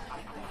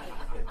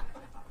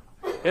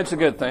 It's a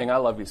good thing. I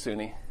love you,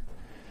 Suni.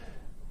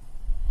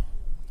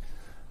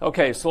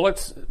 Okay, so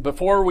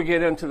before we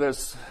get into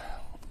this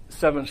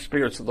 7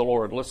 spirits of the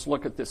Lord, let's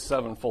look at this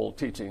 7-fold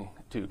teaching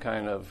to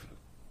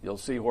you'll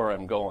see where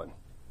I'm going.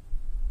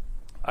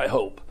 I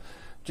hope.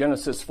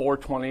 Genesis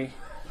 4:20,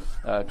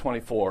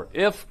 24.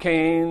 If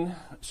Cain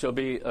shall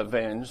be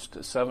avenged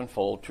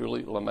 7-fold,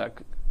 truly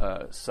Lamech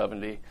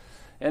 70,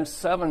 and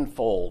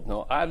 7-fold.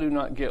 No, I do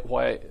not get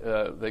why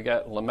they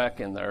got Lamech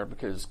in there,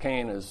 because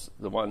Cain is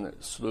the one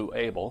that slew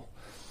Abel.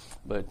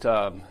 But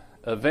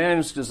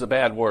avenged is a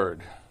bad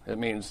word. It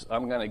means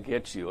I'm going to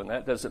get you, and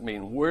that doesn't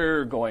mean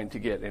we're going to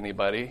get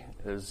anybody.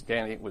 As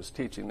Danny was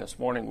teaching this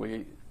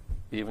morning,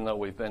 even though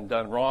we've been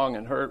done wrong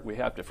and hurt, we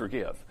have to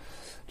forgive.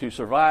 To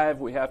survive,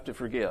 we have to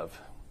forgive.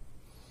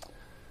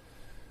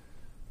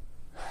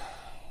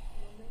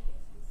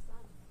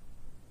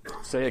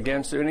 Say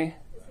again, Suni?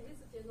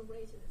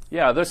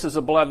 Yeah, this is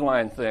a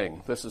bloodline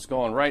thing. This is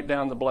going right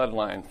down the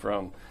bloodline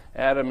from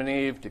Adam and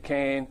Eve to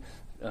Cain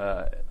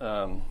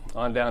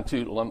on down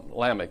to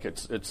Lamech.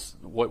 It's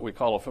what we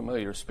call a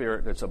familiar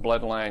spirit. It's a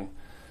bloodline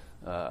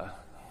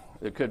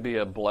It could be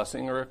a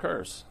blessing or a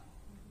curse.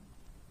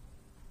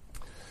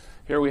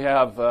 Here we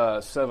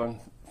have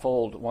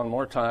sevenfold one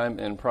more time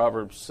in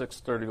Proverbs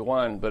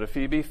 6:31. But if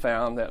he be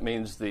found, that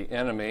means the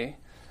enemy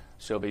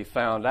shall be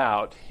found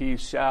out. He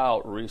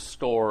shall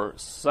restore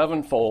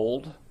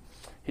sevenfold.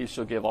 He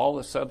shall give all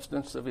the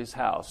substance of his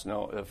house.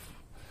 Now, if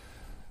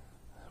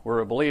we're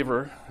a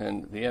believer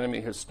and the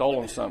enemy has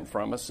stolen something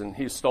from us, and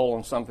he's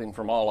stolen something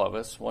from all of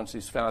us, once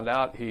he's found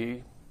out,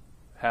 he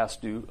has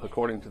to,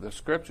 according to the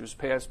scriptures,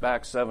 pay us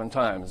back 7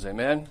 times.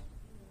 Amen?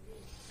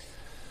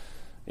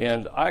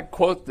 And I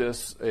quote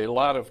this a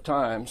lot of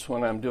times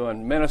when I'm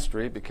doing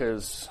ministry,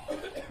 because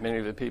many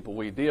of the people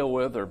we deal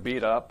with are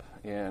beat up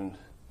and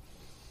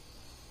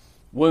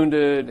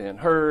wounded and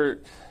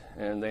hurt,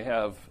 and they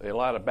have a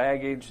lot of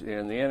baggage,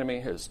 and the enemy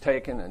has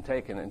taken and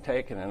taken and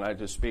taken, and I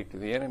just speak to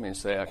the enemy and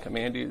say, I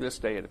command you this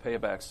day to pay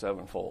back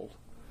sevenfold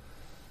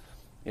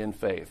in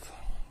faith.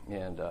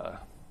 And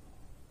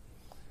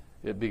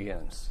it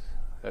begins.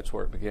 That's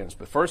where it begins.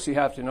 But first you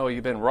have to know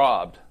you've been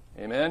robbed.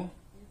 Amen?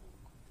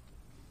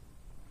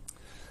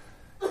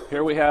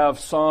 Here we have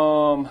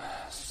Psalm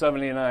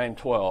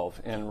 79:12.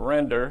 And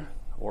render,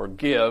 or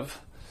give,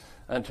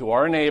 unto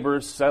our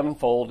neighbors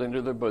sevenfold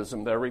into their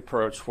bosom their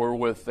reproach,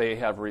 wherewith they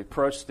have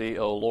reproached thee,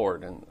 O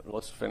Lord. And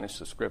let's finish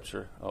the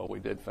scripture. Oh, we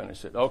did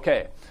finish it.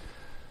 Okay.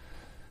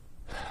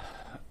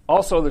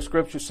 Also, the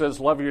scripture says,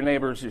 love your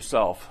neighbors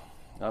yourself.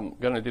 I'm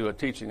going to do a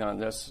teaching on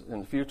this in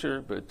the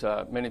future,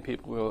 but many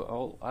people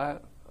go, oh,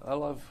 I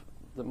love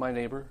my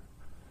neighbor,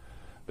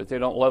 but they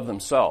don't love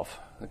themselves.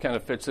 It kind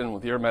of fits in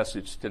with your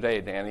message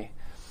today, Danny.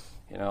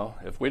 You know,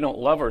 if we don't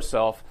love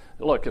ourselves,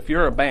 look, if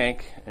you're a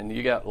bank and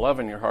you got love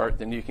in your heart,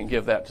 then you can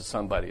give that to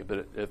somebody.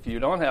 But if you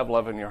don't have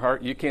love in your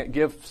heart, you can't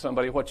give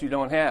somebody what you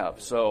don't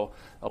have. So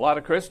a lot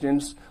of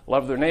Christians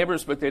love their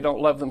neighbors, but they don't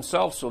love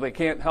themselves, so they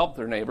can't help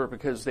their neighbor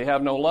because they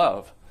have no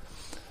love.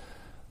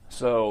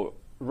 So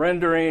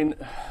rendering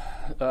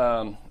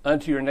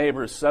unto your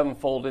neighbors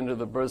sevenfold into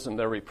the bosom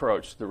their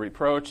reproach. The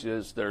reproach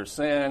is their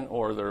sin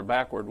or their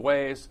backward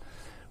ways,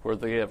 where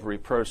they have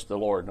reproached the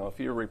Lord. Now, if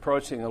you're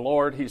reproaching the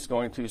Lord, he's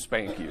going to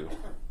spank you.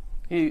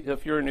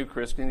 If you're a new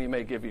Christian, he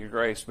may give you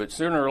grace, but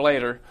sooner or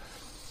later,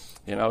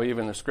 you know,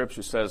 even the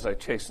scripture says, I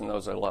chasten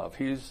those I love.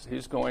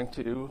 He's going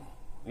to,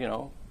 you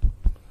know,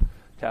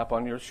 tap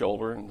on your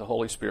shoulder, and the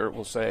Holy Spirit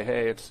will say,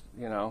 hey, it's,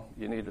 you know,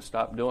 you need to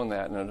stop doing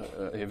that. And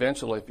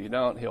eventually, if you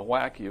don't, he'll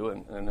whack you.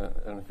 And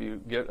if you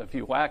get a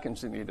few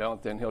whackings and you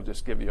don't, then he'll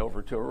just give you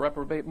over to a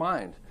reprobate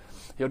mind.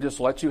 He'll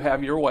just let you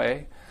have your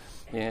way,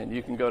 and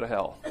you can go to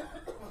hell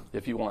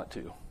if you want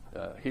to.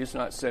 He's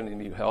not sending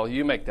you hell.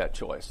 You make that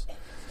choice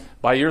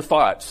by your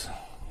thoughts.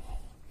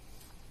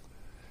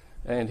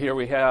 And here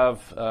we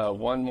have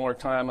one more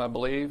time, I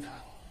believe.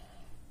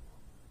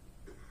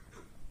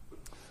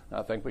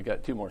 I think we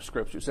got 2 more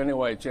scriptures.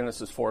 Anyway,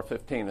 Genesis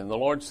 4:15. And the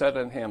Lord said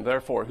unto him,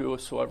 therefore,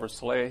 whosoever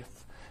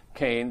slayeth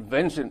Cain,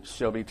 vengeance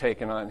shall be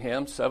taken on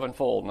him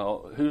sevenfold.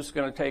 Now, who's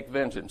going to take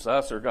vengeance,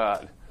 us or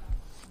God?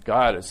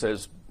 God, it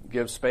says,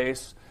 give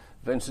space,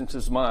 vengeance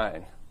is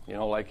mine. You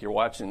know, like you're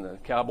watching the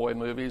cowboy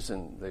movies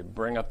and they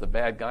bring up the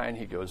bad guy and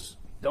he goes,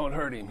 don't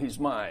hurt him, he's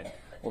mine.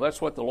 Well,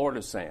 that's what the Lord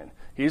is saying.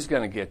 He's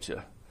going to get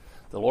you.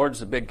 The Lord's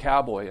the big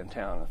cowboy in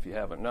town, if you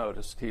haven't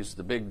noticed. He's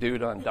the big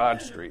dude on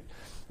Dodge Street.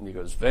 And he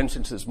goes,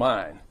 vengeance is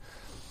mine.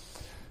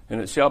 And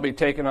it shall be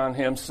taken on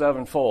him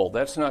sevenfold.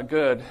 That's not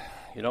good.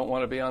 You don't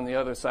want to be on the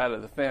other side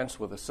of the fence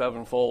with a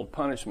sevenfold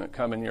punishment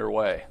coming your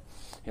way.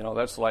 You know,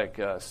 that's like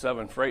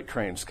 7 freight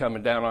trains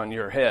coming down on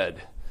your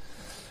head.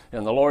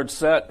 And the Lord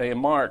set a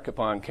mark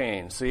upon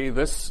Cain. See,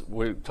 this,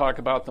 we talk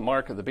about the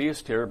mark of the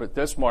beast here, but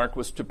this mark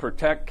was to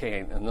protect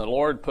Cain. And the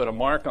Lord put a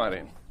mark on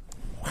him.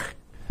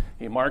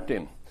 He marked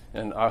him.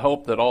 And I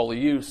hope that all of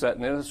you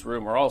sitting in this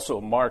room are also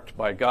marked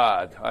by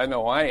God. I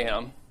know I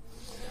am.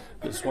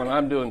 Because when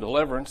I'm doing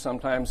deliverance,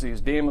 sometimes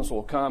these demons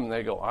will come and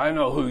they go, I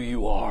know who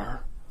you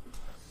are.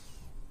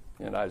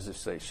 And I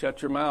just say,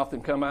 shut your mouth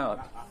and come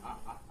out.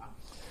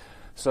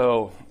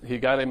 So he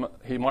got him,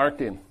 he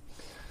marked him.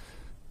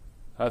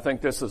 I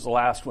think this is the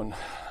last one,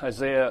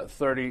 Isaiah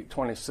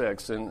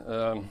 30:26.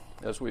 And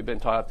as we've been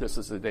taught, this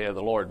is the day of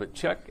the Lord. But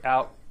check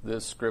out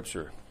this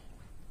scripture.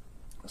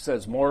 It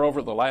says,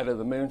 moreover, the light of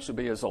the moon should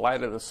be as the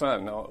light of the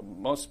sun. Now,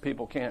 most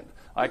people can't.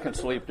 I can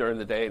sleep during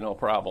the day, no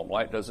problem.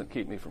 Light doesn't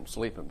keep me from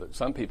sleeping. But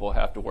some people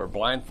have to wear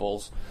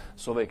blindfolds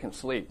so they can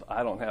sleep.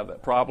 I don't have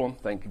that problem,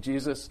 thank you,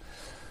 Jesus.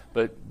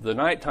 But the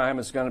nighttime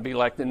is going to be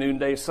like the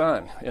noonday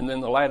sun. And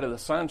then the light of the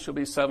sun shall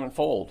be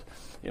sevenfold.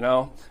 You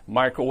know,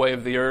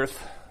 microwave the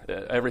earth.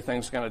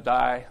 Everything's going to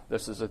die.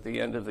 This is at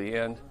the end of the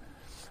end.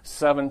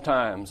 7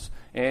 times.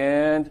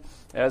 And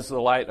as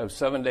the light of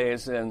 7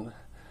 days in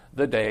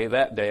the day,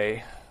 that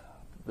day,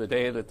 the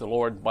day that the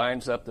Lord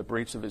binds up the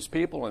breach of his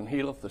people and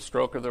healeth the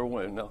stroke of their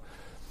wound. Now,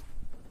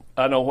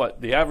 I know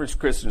what the average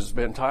Christian has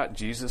been taught.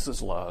 Jesus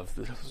is love.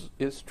 This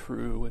is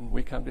true, and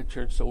we come to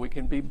church so we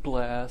can be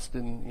blessed,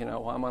 and, you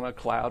know, I'm on a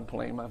cloud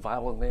playing my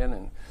violin,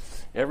 and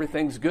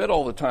everything's good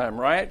all the time,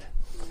 right?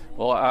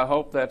 Well, I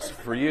hope that's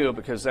for you,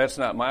 because that's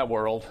not my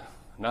world,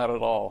 not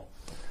at all.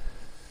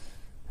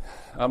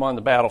 I'm on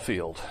the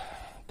battlefield,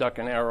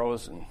 ducking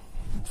arrows and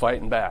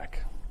fighting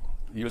back,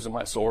 using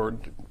my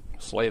sword to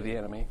slay the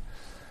enemy.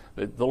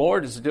 But the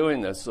Lord is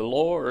doing this. The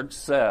Lord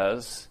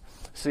says,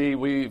 see,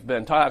 we've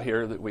been taught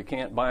here that we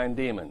can't bind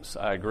demons.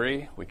 I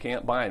agree, we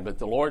can't bind. But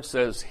the Lord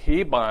says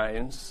he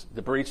binds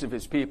the breach of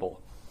his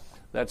people.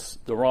 That's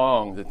the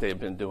wrong that they've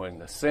been doing,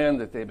 the sin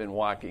that they've been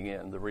walking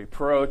in, the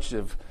reproach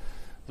of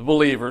the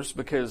believers,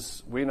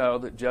 because we know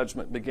that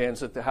judgment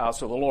begins at the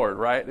house of the Lord,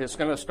 right? It's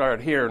going to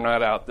start here,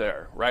 not out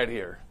there, right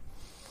here.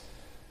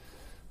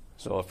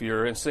 So if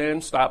you're in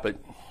sin, stop it.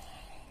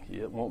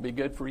 It won't be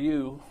good for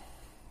you.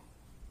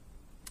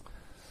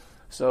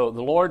 So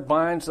the Lord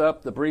binds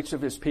up the breach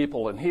of his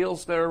people and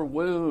heals their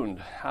wound.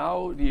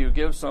 How do you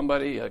give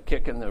somebody a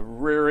kick in the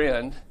rear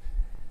end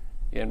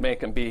and make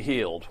them be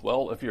healed?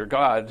 Well, if you're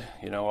God,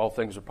 you know, all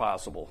things are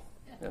possible.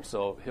 And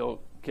so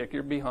he'll kick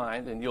your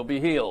behind and you'll be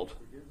healed.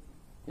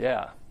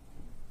 Yeah.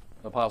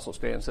 Apostle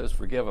Stan says,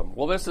 forgive them.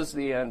 Well, this is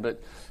the end, but,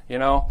 you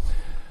know,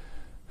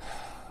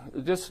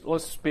 just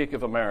let's speak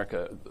of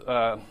America.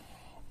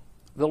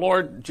 The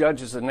Lord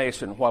judges a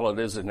nation while it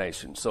is a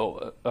nation.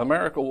 So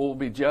America will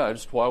be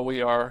judged while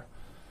we are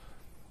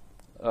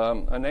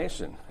a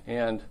nation.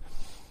 And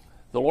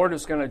the Lord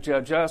is going to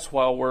judge us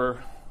while we're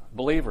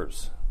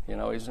believers. You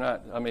know, he's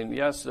not, I mean,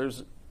 yes,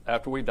 there's,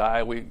 after we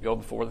die, we go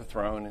before the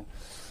throne and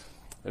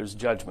there's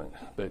judgment.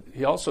 But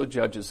he also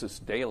judges us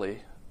daily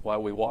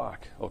while we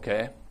walk,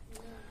 okay?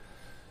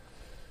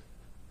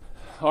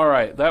 All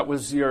right, that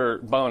was your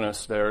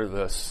bonus there,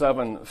 the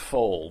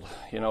sevenfold.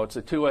 You know, it's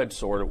a two-edged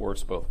sword. It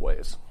works both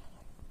ways.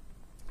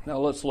 Now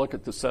let's look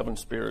at the seven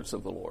spirits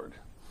of the Lord.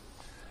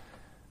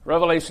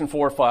 Revelation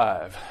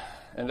 4:5.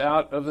 And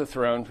out of the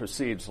throne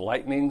proceeds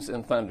lightnings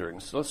and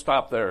thunderings. Let's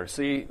stop there.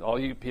 See, all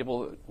you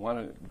people that want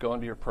to go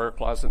into your prayer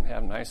closet and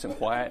have nice and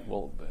quiet,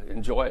 well,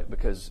 enjoy it,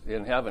 because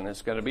in heaven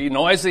it's going to be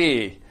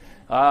noisy.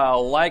 I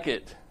like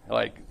it.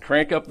 Like,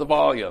 crank up the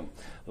volume.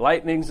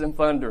 Lightnings and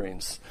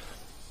thunderings.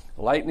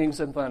 Lightnings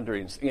and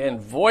thunderings.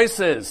 And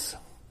voices.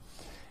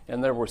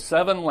 And there were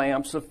 7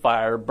 lamps of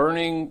fire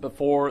burning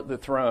before the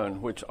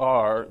throne, which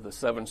are the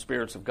 7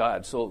 spirits of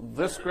God. So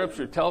this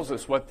scripture tells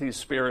us what these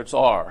spirits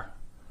are.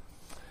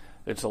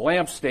 It's a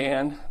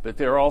lampstand, but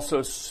they're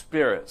also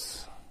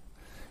spirits.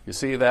 You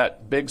see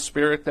that big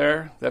spirit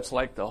there? That's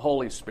like the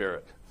Holy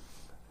Spirit.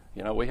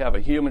 You know, we have a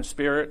human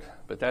spirit,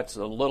 but that's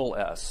a little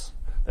s.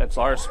 That's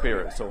our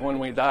spirit. So when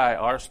we die,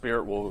 our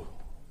spirit will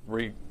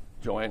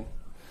rejoin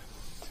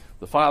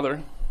the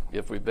Father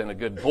if we've been a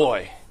good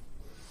boy.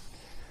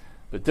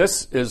 But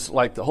this is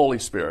like the Holy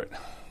Spirit,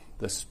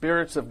 the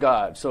spirits of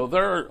God. So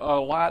there are a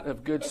lot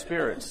of good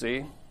spirits,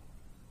 see?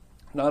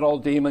 Not all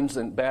demons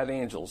and bad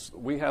angels.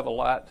 We have a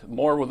lot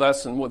more with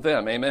us than with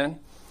them. Amen?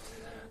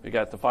 We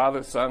got the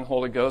Father, Son,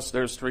 Holy Ghost.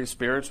 There's 3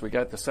 spirits. We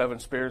got the 7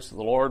 spirits of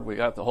the Lord. We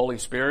got the Holy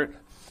Spirit.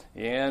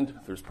 And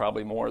there's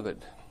probably more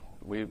that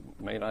we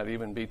may not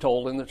even be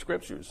told in the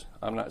Scriptures.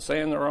 I'm not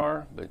saying there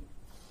are, but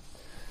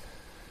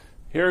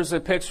here's a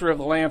picture of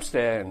the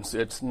lampstands.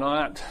 It's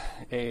not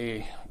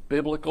a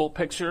biblical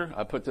picture.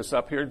 I put this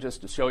up here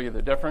just to show you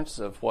the difference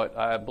of what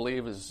I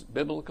believe is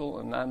biblical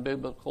and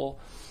non-biblical.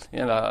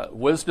 And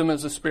wisdom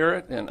is a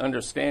spirit, and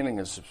understanding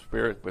is a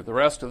spirit. But the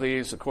rest of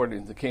these,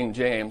 according to King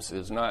James,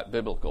 is not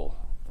biblical,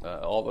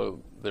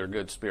 although they're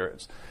good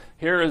spirits.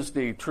 Here is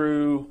the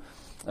true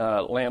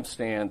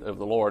lampstand of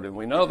the Lord. And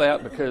we know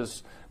that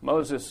because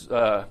Moses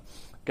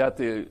got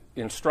the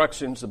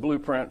instructions, the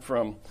blueprint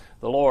from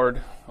the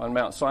Lord on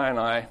Mount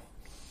Sinai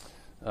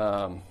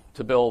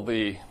to build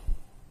the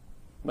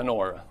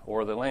menorah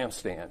or the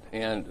lampstand.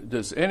 And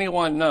does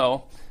anyone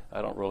know,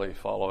 I don't really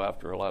follow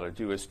after a lot of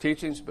Jewish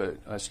teachings, but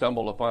I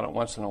stumble upon it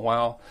once in a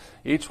while.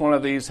 Each one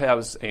of these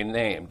has a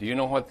name. Do you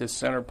know what this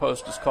center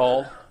post is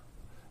called?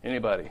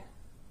 Anybody?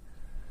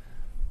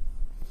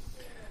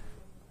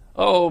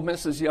 Oh,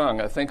 Mrs. Young,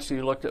 I think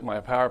she looked at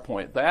my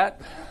PowerPoint.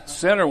 That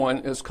center one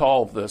is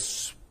called the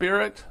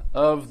Spirit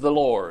of the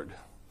Lord,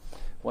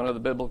 one of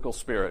the biblical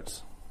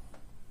spirits.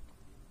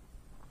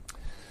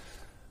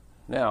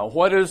 Now,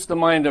 what is the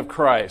mind of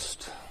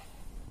Christ?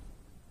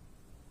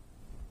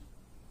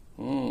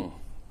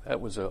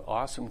 That was an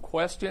awesome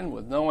question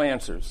with no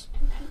answers.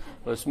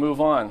 Let's move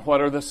on.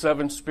 What are the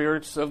 7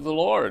 spirits of the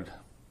Lord?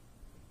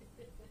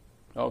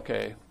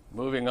 Okay,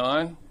 moving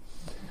on.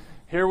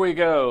 Here we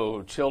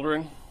go,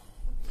 children.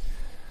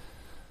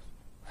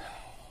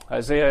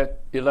 Isaiah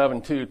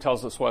 11:2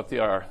 tells us what they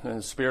are. And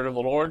the Spirit of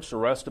the Lord shall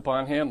rest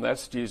upon him.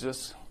 That's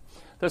Jesus.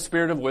 The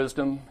Spirit of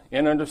wisdom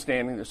and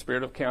understanding, the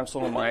Spirit of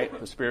counsel and might,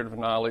 the Spirit of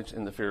knowledge,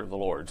 and the fear of the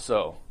Lord.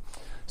 So,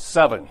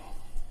 7.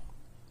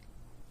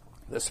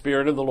 The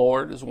Spirit of the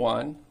Lord is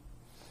 1.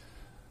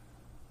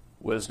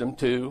 Wisdom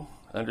 2.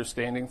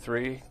 Understanding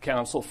 3.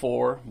 Counsel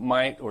 4.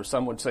 Might, or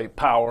some would say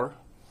power.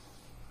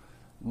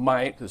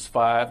 Might is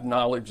 5.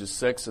 Knowledge is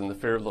 6. And the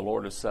fear of the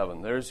Lord is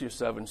 7. There's your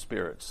 7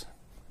 spirits.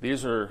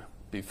 These are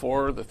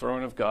before the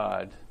throne of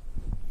God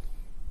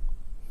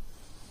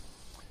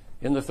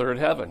in the third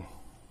heaven.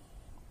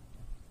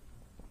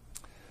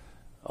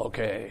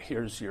 Okay,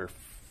 here's your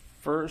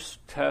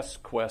first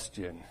test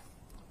question.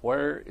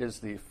 Where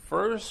is the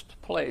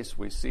first place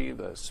we see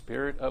the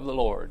Spirit of the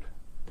Lord?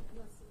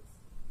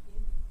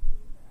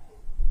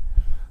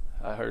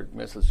 I heard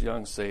Mrs.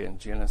 Young say in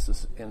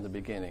Genesis in the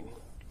beginning.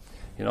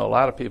 You know, a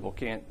lot of people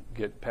can't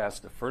get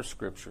past the first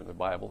scripture in the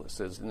Bible that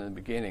says, in the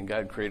beginning,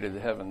 God created the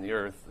heaven and the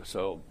earth.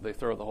 So they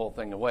throw the whole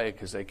thing away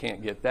because they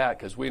can't get that,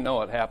 because we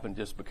know it happened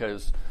just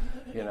because,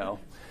 you know.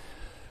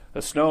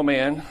 A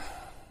snowman,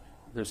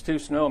 there's two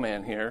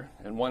snowmen here,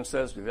 and one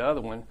says to the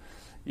other one,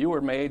 you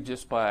were made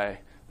just by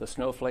the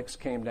snowflakes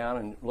came down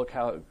and look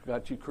how it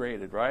got you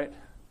created, right?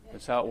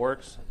 That's how it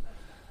works.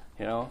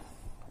 You know,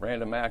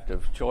 random act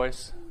of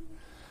choice.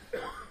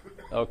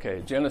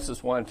 Okay, Genesis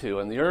 1:2.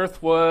 And the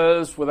earth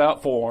was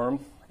without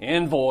form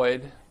and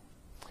void,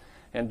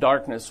 and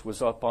darkness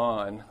was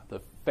upon the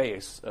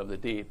face of the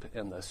deep,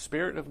 and the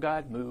Spirit of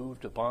God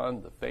moved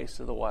upon the face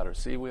of the water.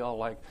 See, we all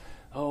like,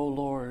 oh,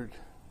 Lord,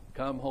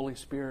 come, Holy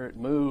Spirit,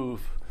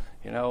 move.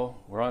 You know,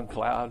 we're on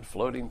cloud,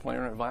 floating,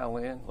 playing a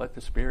violin. Let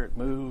the Spirit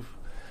move.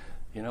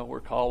 You know, we're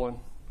calling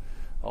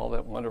all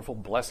that wonderful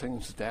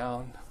blessings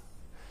down.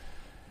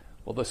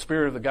 Well, the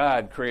Spirit of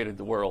God created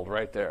the world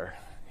right there.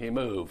 He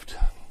moved.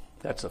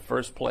 That's the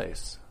first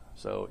place.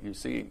 So you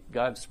see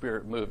God's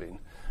Spirit moving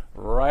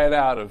right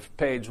out of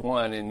page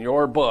 1 in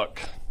your book.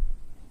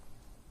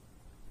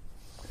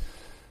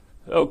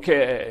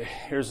 Okay,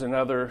 here's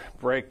another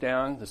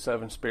breakdown. The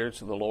 7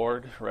 spirits of the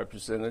Lord,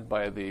 represented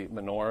by the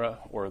menorah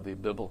or the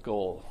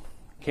biblical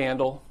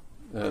candle.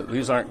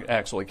 These aren't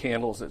actually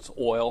candles, it's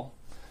oil.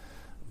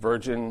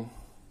 Virgin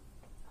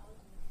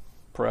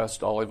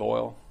pressed olive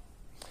oil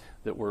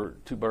that were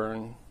to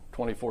burn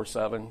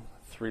 24/7,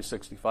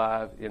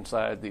 365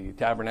 inside the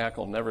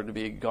tabernacle, never to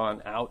be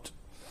gone out.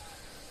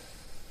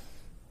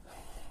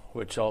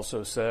 Which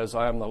also says,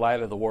 I am the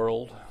light of the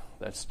world.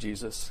 That's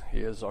Jesus. He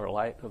is our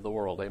light of the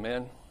world.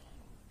 Amen.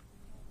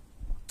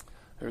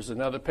 Here's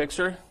another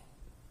picture.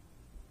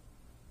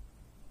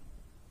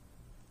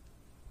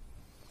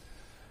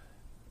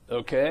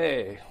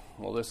 Okay.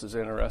 Well, this is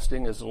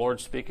interesting. Is the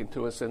Lord speaking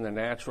to us in the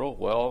natural?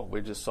 Well,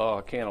 we just saw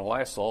a can of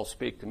Lysol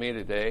speak to me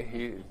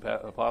today.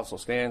 Apostle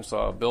Stan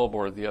saw a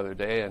billboard the other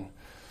day, and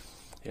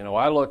you know,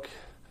 I look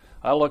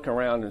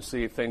around and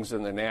see things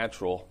in the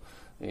natural,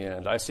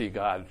 and I see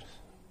God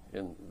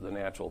in the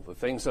natural. The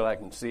things that I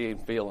can see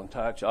and feel and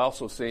touch, I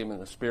also see Him in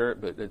the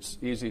Spirit, but it's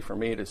easy for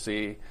me to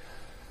see.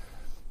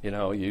 You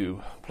know,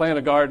 you plant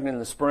a garden in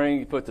the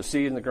spring, you put the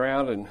seed in the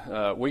ground,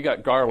 and we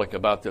got garlic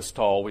about this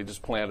tall. We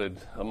just planted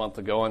a month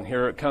ago, and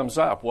here it comes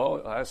up.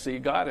 Well, I see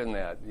God in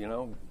that,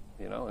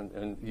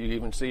 and you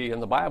even see in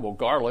the Bible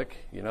garlic.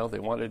 You know, they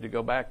wanted to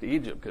go back to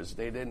Egypt because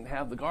they didn't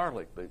have the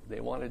garlic, but they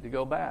wanted to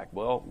go back.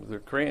 Well, the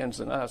Koreans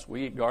and us,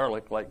 we eat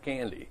garlic like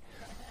candy.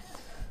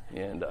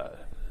 And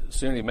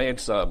soon he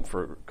made some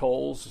for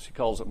colds. She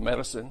calls it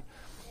medicine.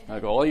 I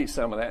go, I'll eat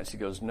some of that. She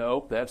goes,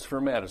 nope, that's for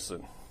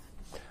medicine.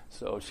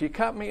 So she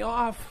cut me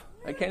off.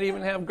 I can't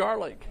even have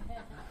garlic.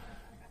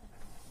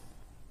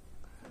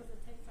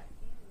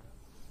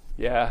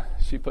 Yeah,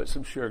 she put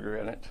some sugar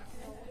in it.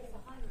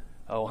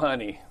 Oh,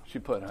 honey. She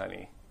put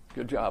honey.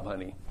 Good job,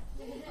 honey.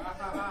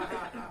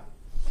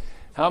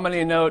 How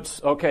many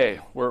notes? Okay,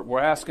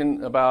 we're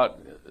asking about,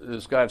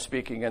 is God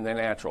speaking in the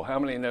natural? How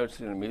many notes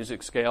in a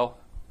music scale?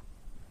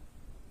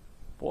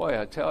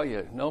 Boy, I tell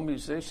you, no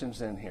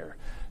musicians in here.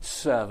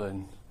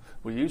 7.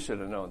 Well, you should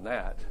have known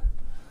that.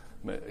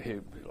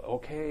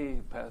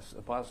 Okay,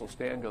 Apostle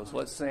Stan goes,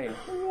 let's sing.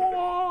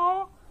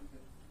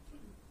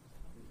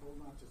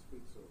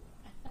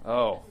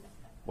 Oh,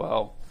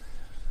 well,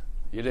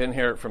 you didn't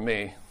hear it from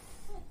me.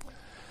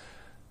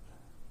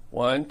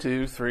 1,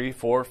 2, 3,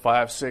 4,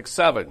 5, 6,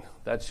 7.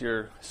 That's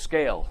your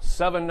scale.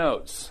 7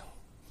 notes.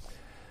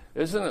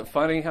 Isn't it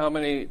funny how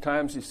many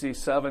times you see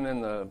 7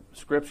 in the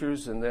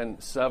scriptures and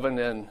then 7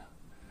 in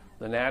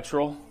the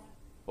natural?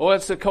 Oh,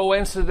 it's a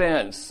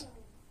coincidence.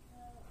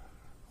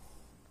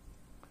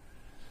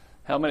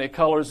 How many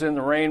colors in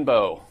the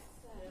rainbow?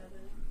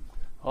 7.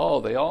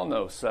 Oh, they all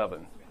know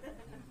 7.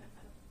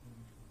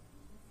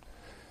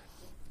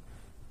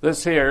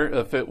 This here,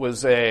 if it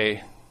was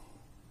a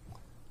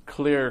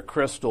clear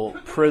crystal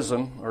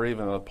prism or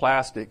even a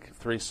plastic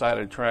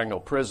 3-sided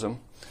triangle prism,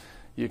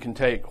 you can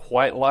take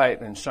white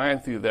light and shine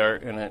through there,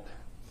 and it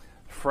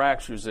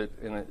fractures it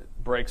and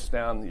it breaks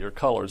down your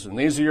colors. And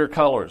these are your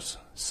colors,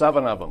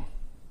 7 of them.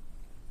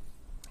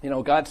 You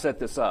know, God set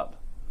this up.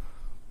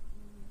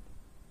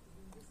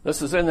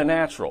 This is in the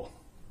natural.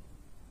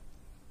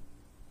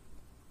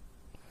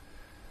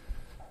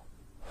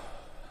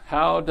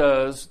 How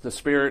does the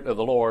Spirit of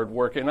the Lord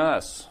work in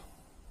us?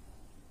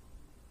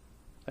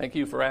 Thank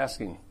you for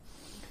asking.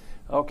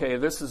 Okay,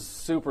 this is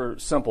super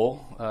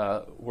simple.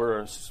 We're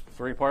a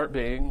 3-part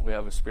being. We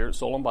have a spirit,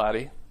 soul, and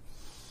body.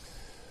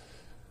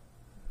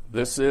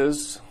 This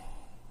is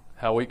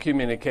how we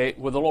communicate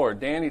with the Lord.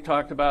 Danny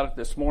talked about it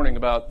this morning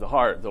about the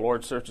heart. The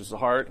Lord searches the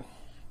heart.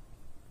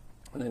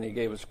 And then he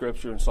gave a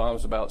scripture in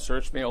Psalms about,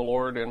 search me, O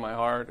Lord, in my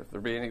heart, if there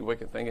be any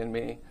wicked thing in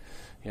me,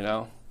 you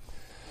know.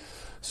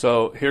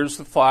 So here's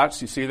the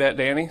thoughts. You see that,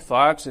 Danny?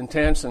 Thoughts,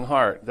 intents, and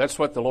heart. That's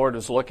what the Lord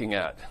is looking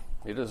at.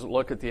 He doesn't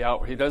look at the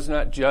outward. He does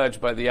not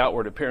judge by the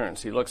outward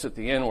appearance. He looks at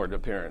the inward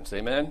appearance.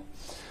 Amen?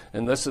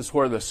 And this is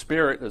where the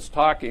Spirit is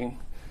talking,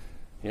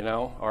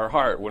 our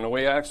heart. When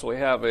we actually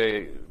have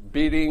a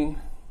beating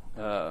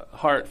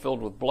heart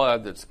filled with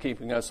blood that's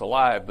keeping us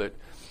alive, but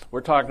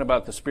we're talking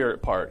about the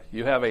spirit part.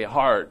 You have a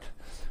heart,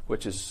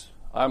 which is,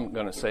 I'm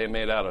going to say,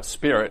 made out of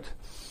spirit.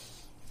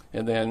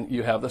 And then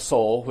you have the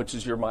soul, which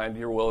is your mind,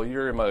 your will,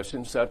 your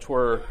emotions. That's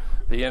where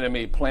the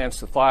enemy plants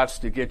the thoughts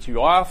to get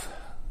you off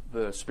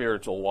the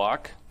spiritual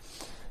walk.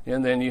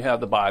 And then you have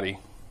the body.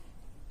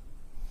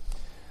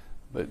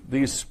 But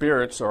these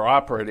spirits are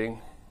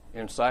operating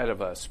inside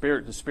of us,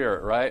 spirit to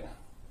spirit, right?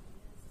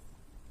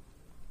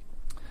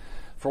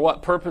 For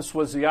what purpose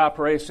was the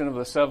operation of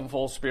the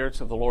sevenfold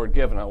spirits of the Lord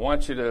given? I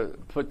want you to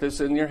put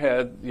this in your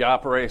head, the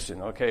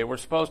operation. Okay, we're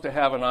supposed to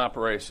have an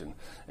operation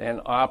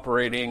and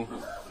operating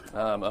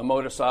a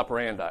modus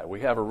operandi.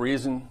 We have a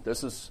reason.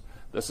 This is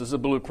a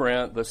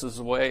blueprint. This is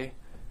the way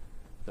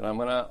that I'm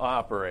going to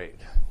operate.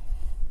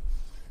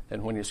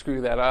 And when you screw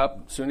that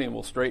up, SUNY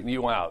will straighten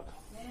you out.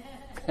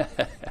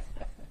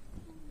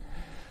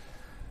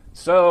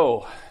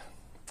 So,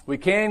 we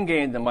can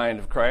gain the mind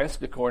of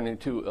Christ, according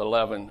to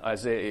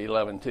Isaiah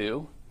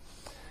 11:2.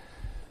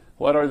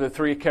 What are the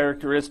three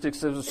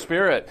characteristics of the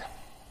Spirit?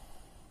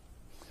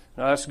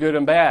 Now, that's good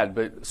and bad,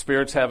 but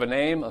spirits have a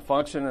name, a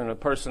function, and a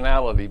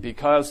personality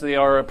because they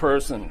are a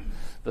person.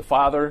 The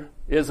Father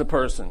is a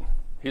person.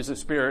 He's a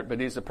spirit, but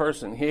he's a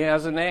person. He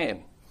has a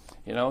name.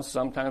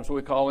 Sometimes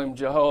we call him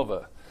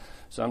Jehovah.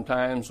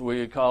 Sometimes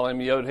we call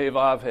him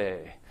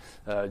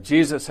Yod-Heh-Vav-Heh.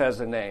 Jesus has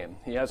a name.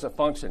 He has a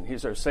function.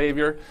 He's our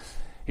Savior.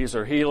 He's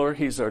our healer.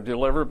 He's our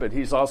deliverer, but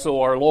he's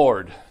also our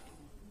Lord.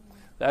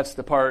 That's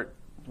the part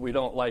we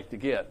don't like to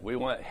get. We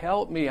want,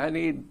 help me. I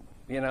need,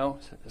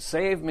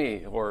 save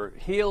me or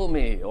heal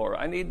me or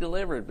I need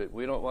delivered, but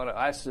we don't want to,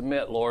 I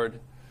submit, Lord,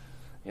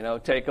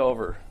 take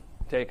over.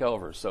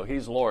 So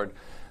he's Lord.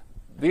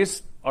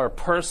 These are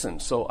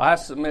persons. So I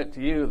submit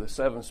to you, the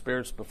seven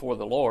spirits before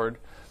the Lord.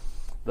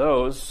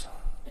 Those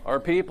are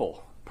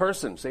people,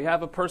 persons. They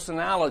have a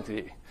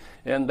personality.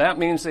 And that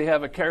means they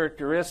have a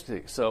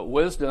characteristic. So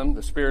wisdom,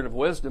 the spirit of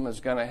wisdom, is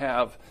going to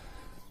have,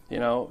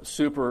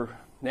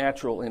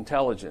 supernatural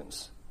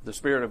intelligence. The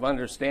spirit of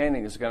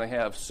understanding is going to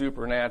have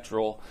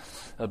supernatural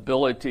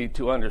ability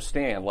to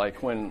understand.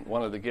 Like when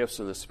one of the gifts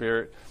of the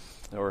Spirit,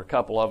 or a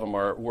couple of them,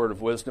 are word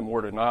of wisdom,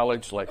 word of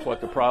knowledge, like what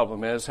the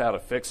problem is, how to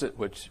fix it,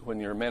 which when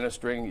you're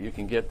ministering, you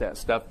can get that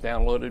stuff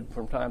downloaded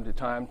from time to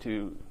time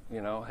to,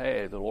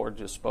 hey, the Lord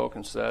just spoke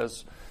and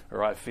says,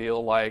 or I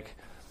feel like,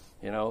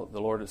 the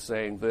Lord is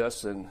saying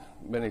this, and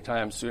many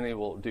times SUNY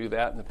will do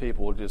that, and the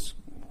people will just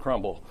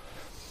crumble.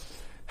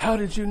 How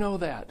did you know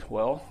that?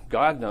 Well,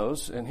 God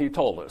knows, and he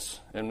told us,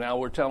 and now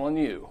we're telling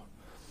you.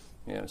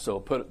 So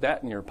put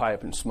that in your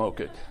pipe and smoke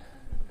it.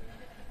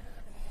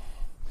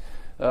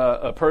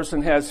 A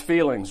person has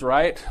feelings,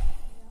 right?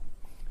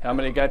 How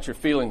many got your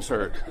feelings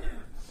hurt?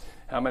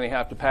 How many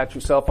have to pat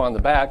yourself on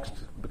the back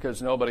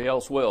because nobody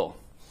else will?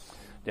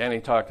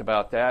 Danny talked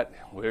about that.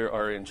 We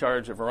are in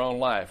charge of our own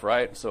life,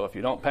 right? So if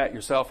you don't pat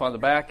yourself on the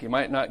back, you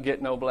might not get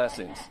no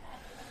blessings.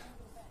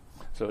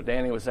 So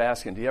Danny was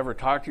asking, do you ever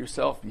talk to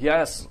yourself?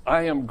 Yes,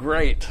 I am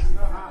great.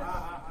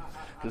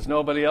 Because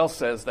nobody else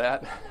says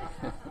that.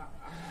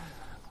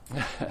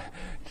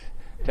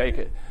 Take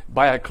it.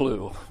 Buy a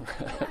clue.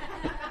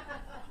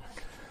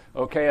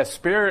 Okay, a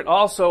spirit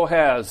also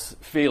has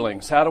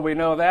feelings. How do we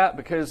know that?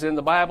 Because in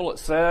the Bible it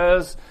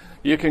says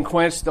you can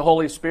quench the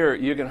Holy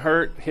Spirit. You can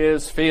hurt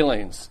his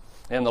feelings.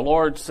 And the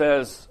Lord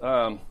says,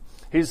 I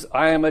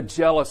am a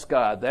jealous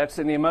God. That's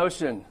an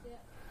emotion.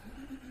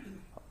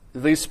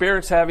 These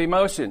spirits have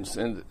emotions.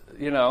 And,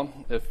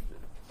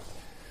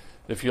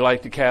 if you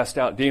like to cast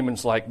out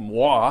demons like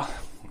moi,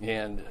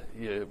 and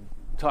you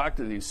talk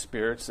to these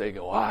spirits, they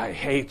go, I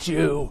hate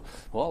you.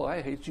 Well,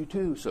 I hate you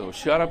too, so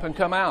shut up and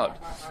come out.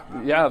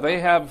 Yeah, they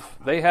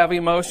have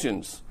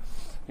emotions.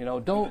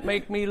 Don't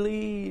make me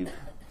leave.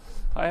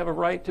 I have a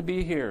right to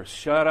be here.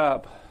 Shut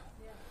up.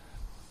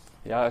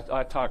 Yeah,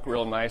 I talk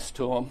real nice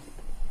to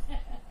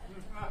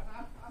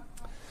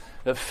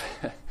them.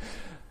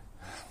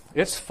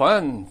 It's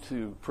fun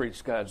to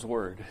preach God's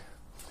word.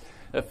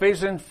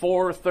 Ephesians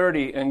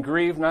 4:30, and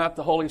grieve not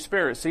the Holy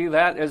Spirit. See,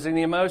 that is an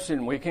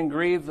emotion. We can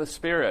grieve the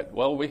Spirit.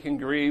 Well, we can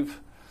grieve,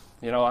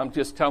 I'm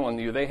just telling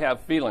you, they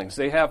have feelings.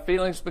 They have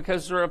feelings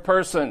because they're a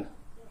person.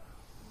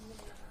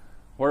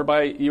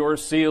 Whereby you are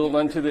sealed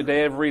unto the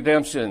day of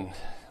redemption.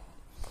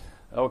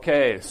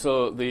 Okay,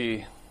 so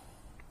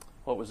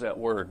what was that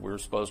word we were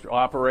supposed to?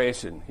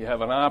 Operation. You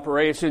have an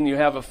operation, you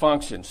have a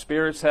function.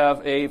 Spirits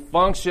have a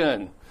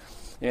function.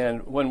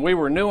 And when we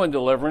were new in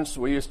deliverance,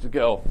 we used to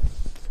go,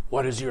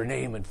 what is your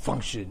name and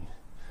function?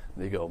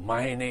 They go,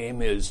 my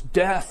name is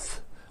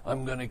death.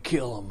 I'm going to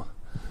kill him.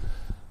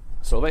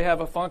 So they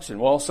have a function.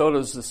 Well, so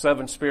does the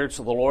seven spirits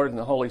of the Lord and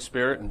the Holy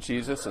Spirit and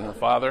Jesus and the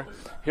Father.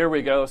 Here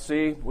we go.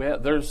 See,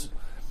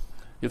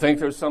 you think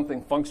there's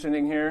something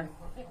functioning here?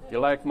 You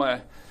like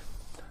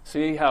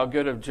see how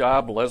good of a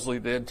job Leslie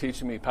did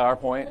teaching me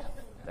PowerPoint?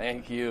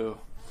 Thank you.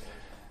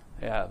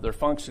 Yeah, they're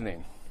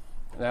functioning.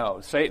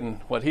 Now,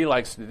 Satan, what he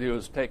likes to do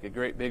is take a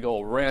great big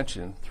old wrench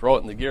and throw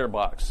it in the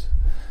gearbox.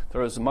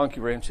 Throws a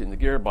monkey wrench in the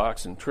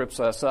gearbox and trips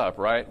us up,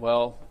 right?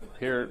 Well,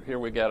 here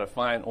we got a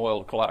fine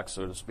oiled clock,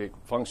 so to speak,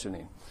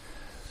 functioning.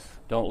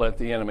 Don't let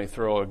the enemy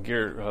throw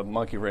a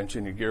monkey wrench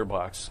in your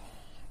gearbox.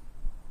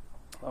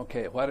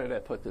 Okay, why did I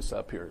put this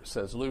up here? It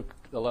says Luke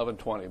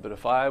 11:20. But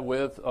if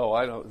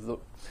the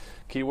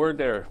key word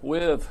there,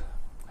 with,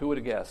 who would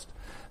have guessed?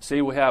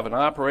 See, we have an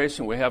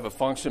operation, we have a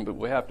function, but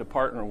we have to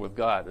partner with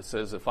God. It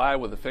says, if I,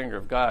 with the finger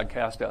of God,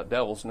 cast out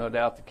devils, no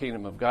doubt the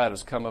kingdom of God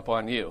has come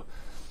upon you.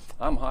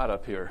 I'm hot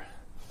up here.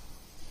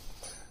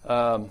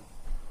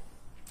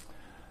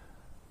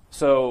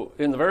 So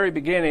in the very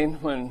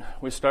beginning, when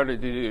we started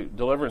to do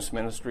deliverance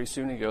ministry,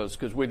 Suni goes,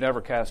 because we'd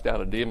never cast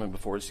out a demon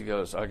before,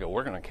 I go,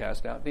 we're going to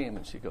cast out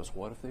demons. She goes,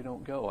 what if they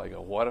don't go? I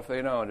go, what if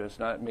they don't? It's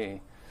not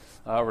me.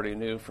 I already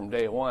knew from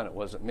day one it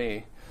wasn't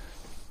me.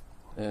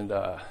 And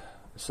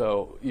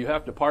so you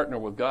have to partner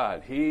with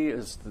God. He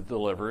is the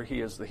deliverer.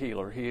 He is the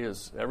healer. He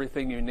is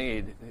everything you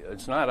need.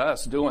 It's not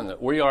us doing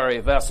it. We are a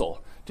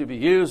vessel to be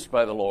used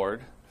by the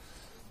Lord.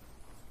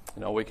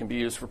 You know, we can be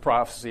used for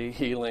prophecy,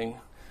 healing,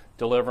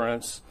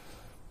 deliverance,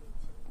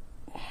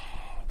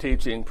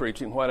 teaching,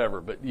 preaching, whatever.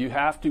 But you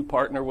have to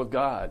partner with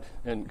God.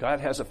 And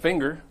God has a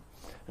finger,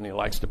 and he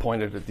likes to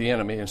point it at the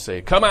enemy and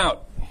say, come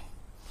out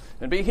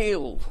and be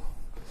healed.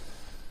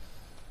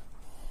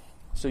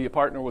 So you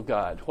partner with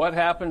God. What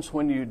happens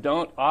when you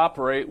don't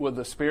operate with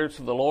the spirits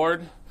of the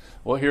Lord?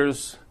 Well,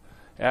 here's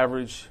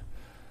average,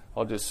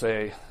 I'll just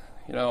say,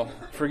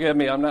 forgive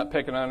me, I'm not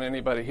picking on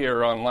anybody here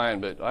or online,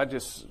 but I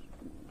just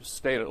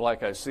state it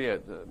like I see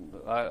it.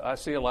 I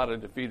see a lot of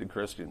defeated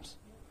Christians.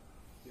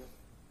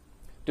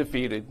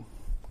 Defeated,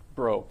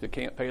 broke, they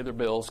can't pay their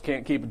bills,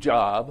 can't keep a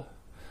job,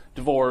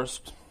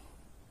 divorced,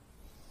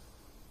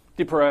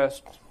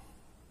 depressed,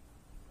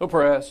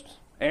 oppressed,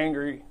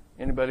 angry.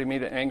 Anybody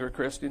meet an angry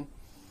Christian?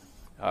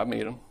 I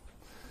meet them.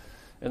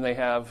 And they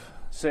have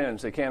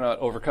sins they cannot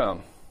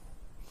overcome.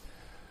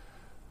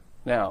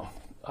 Now,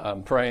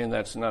 I'm praying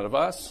that's none of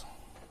us.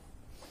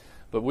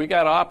 But we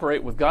got to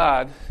operate with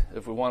God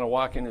if we want to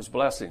walk in his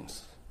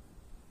blessings.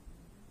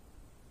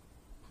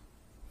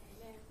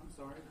 I'm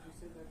sorry, did you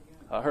say that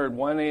again? I heard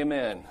one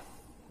amen.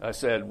 I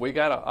said, we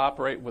got to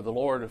operate with the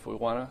Lord if we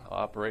want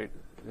to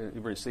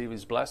receive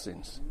his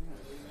blessings.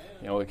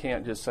 We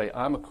can't just say,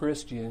 I'm a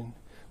Christian,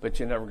 but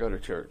you never go to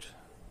church.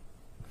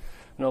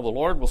 No, the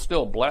Lord will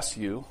still bless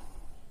you,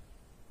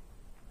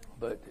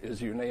 but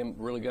is your name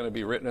really going to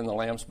be written in the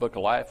Lamb's Book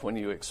of Life? When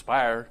you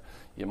expire,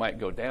 you might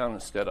go down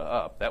instead of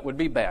up. That would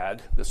be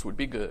bad. This would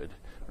be good.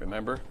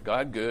 Remember,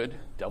 God good,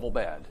 devil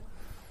bad.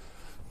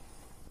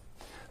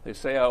 They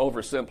say I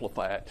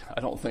oversimplify it. I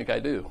don't think I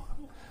do.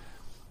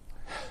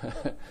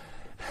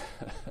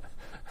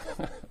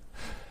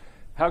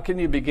 How can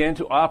you begin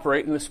to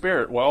operate in the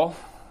Spirit? Well,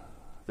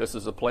 this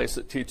is a place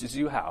that teaches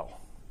you how.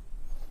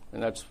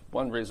 And that's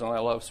one reason I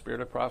love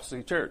Spirit of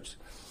Prophecy Church,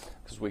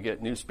 because we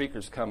get new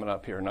speakers coming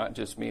up here, not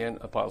just me and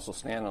Apostle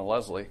Stan and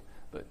Leslie,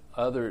 but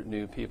other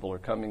new people are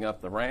coming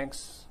up the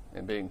ranks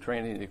and being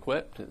trained and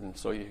equipped, and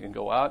so you can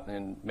go out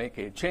and make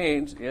a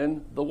change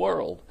in the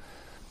world.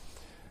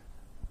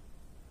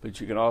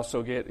 But you can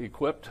also get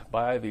equipped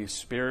by the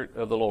Spirit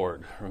of the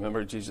Lord.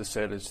 Remember, Jesus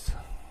said it's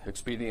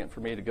expedient for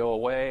me to go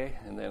away,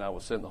 and then I will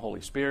send the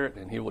Holy Spirit,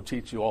 and he will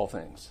teach you all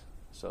things.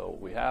 So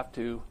we have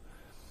to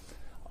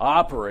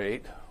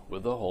operate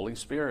with the Holy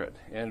Spirit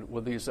and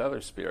with these other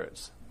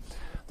spirits.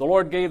 The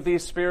Lord gave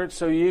these spirits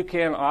so you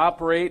can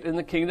operate in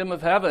the kingdom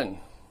of heaven.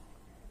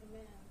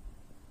 Amen.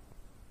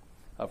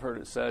 I've heard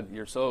it said,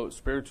 you're so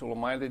spiritually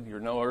minded, you're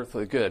no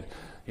earthly good.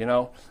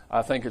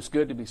 I think it's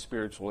good to be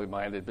spiritually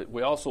minded, but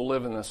we also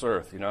live in this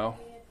earth,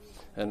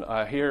 And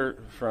I hear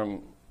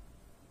from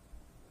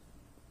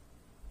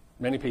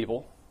many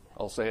people,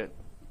 I'll say it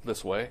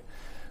this way,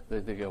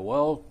 they go,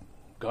 well,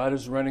 God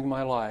is running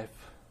my life.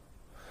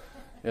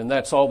 And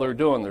that's all they're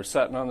doing. They're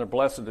sitting on their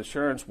blessed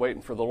assurance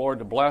waiting for the Lord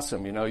to bless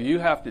them. You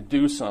have to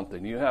do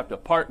something. You have to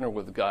partner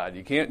with God.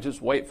 You can't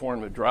just wait for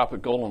him to drop a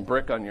golden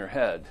brick on your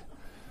head.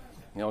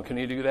 Can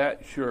you do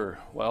that? Sure.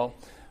 Well,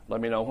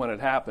 let me know when it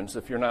happens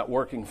if you're not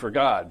working for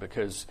God,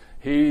 because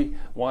he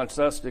wants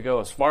us to go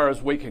as far as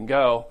we can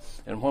go.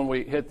 And when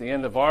we hit the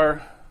end of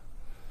our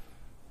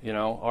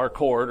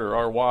cord or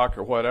our walk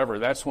or whatever,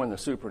 that's when the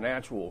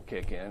supernatural will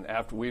kick in.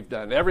 After we've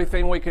done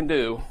everything we can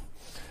do,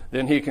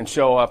 then he can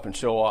show up and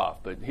show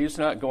off. But he's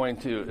not going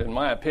to, in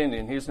my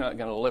opinion, he's not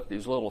going to lift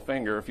his little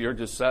finger if you're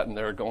just sitting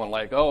there going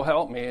like, oh,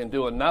 help me, and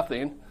doing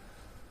nothing.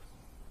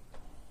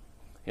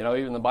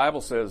 Even the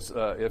Bible says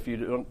if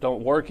you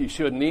don't work, you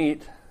shouldn't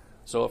eat.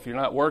 So if you're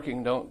not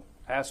working, don't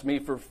ask me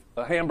for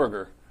a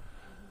hamburger.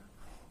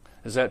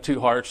 Is that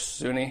too harsh,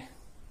 Suni?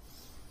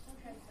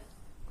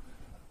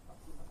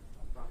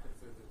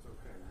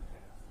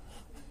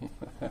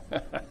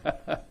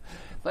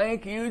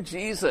 Thank you,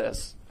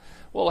 Jesus.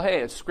 Well,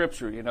 hey, it's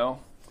Scripture,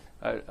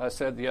 I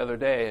said the other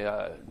day,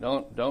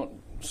 don't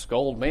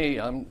scold me.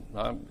 I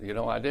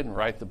didn't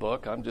write the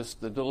book. I'm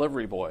just the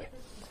delivery boy.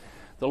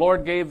 The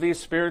Lord gave these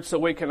spirits so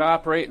we can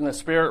operate in the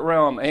spirit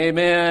realm.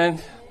 Amen.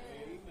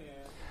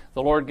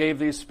 The Lord gave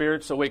these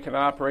spirits so we can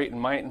operate in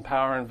might and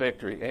power and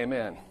victory.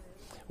 Amen.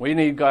 We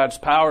need God's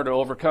power to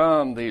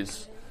overcome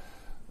these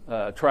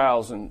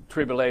trials and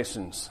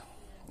tribulations.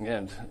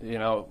 And, you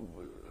know,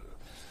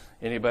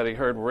 anybody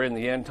heard we're in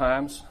the end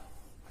times?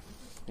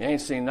 You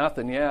ain't seen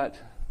nothing yet.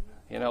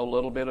 You know, a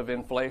little bit of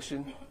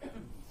inflation.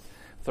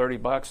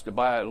 $30 to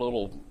buy a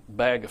little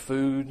bag of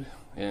food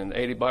and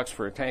 $80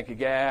 for a tank of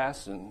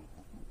gas, and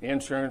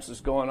insurance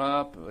is going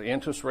up,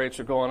 interest rates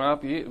are going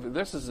up.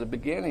 This is the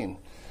beginning.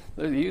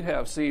 You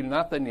have seen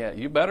nothing yet.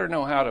 You better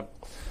know how to,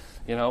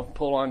 you know,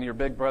 pull on your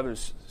big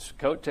brother's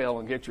coattail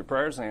and get your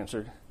prayers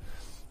answered.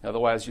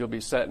 Otherwise, you'll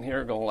be sitting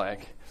here going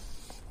like,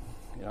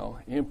 you know,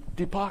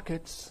 empty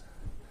pockets.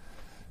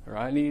 Or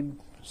I need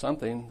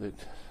something that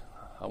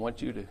I want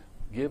you to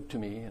give to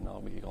me. And I'll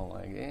be going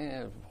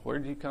like, where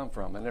did you come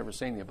from? I've never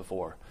seen you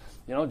before.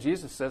 You know,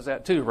 Jesus says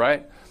that too,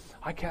 right?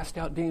 I cast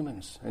out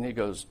demons. And he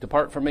goes,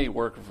 depart from me,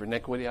 worker of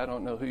iniquity. I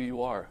don't know who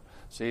you are.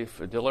 See, if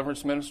a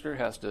deliverance minister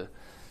has to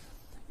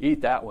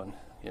eat that one,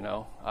 you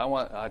know.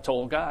 I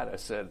told God, I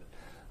said,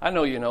 I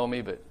know you know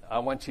me, but I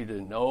want you to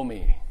know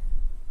me.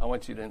 I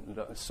want you to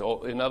know.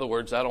 So, in other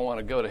words, I don't want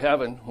to go to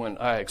heaven when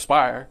I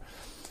expire,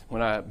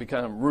 when I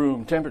become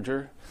room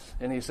temperature.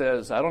 And he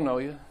says, I don't know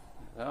you.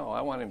 No,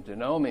 I want him to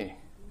know me.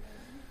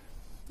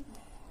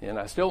 And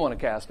I still want to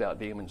cast out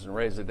demons and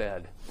raise the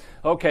dead.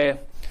 Okay,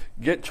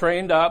 get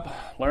trained up,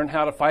 learn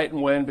how to fight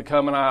and win,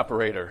 become an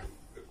operator.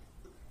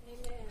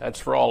 Amen.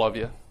 That's for all of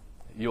you.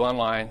 You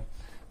online,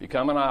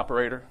 become an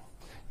operator.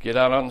 Get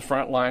out on the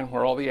front line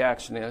where all the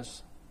action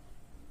is.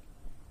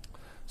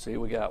 See,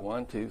 we got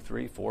 1, 2,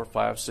 3, 4,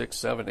 5, 6,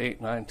 7,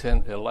 8, 9,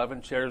 10,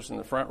 11 chairs in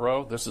the front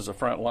row. This is the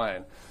front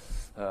line.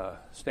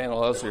 Stan and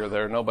Leslie are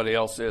there. Nobody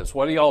else is.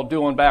 What are y'all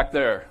doing back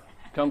there?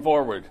 Come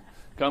forward.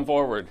 Come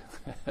forward.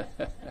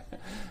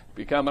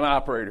 Become an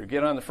operator.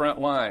 Get on the front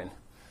line.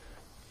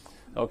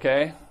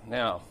 Okay?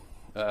 Now,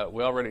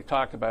 we already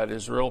talked about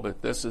Israel,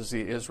 but this is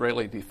the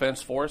Israeli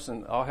Defense Force,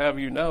 and I'll have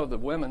you know that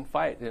women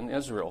fight in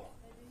Israel.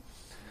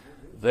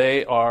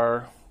 They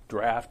are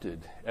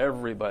drafted.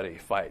 Everybody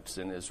fights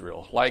in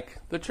Israel. Like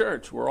the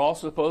church, we're all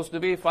supposed to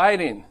be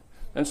fighting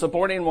and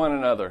supporting one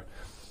another.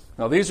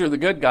 Now, these are the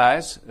good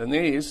guys, and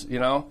these, you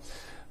know,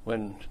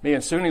 when me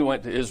and Suni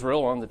went to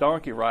Israel on the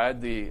donkey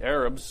ride, the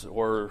Arabs,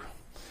 or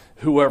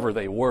whoever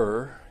they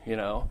were, you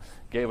know,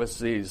 gave us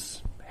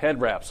these head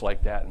wraps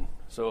like that. And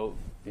so,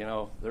 you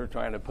know, they're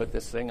trying to put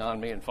this thing on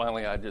me, and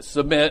finally I just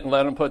submit and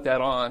let them put that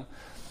on.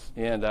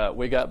 And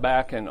we got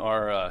back, and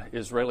our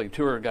Israeli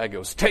tour guy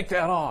goes, take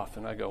that off.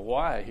 And I go,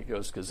 why? He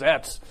goes, because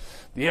that's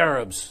the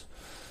Arabs,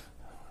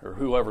 or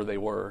whoever they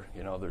were.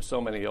 You know, there's so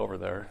many over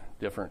there,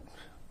 different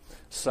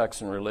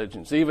sects and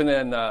religions, even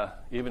in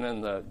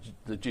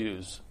the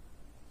Jews.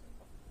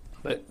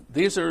 But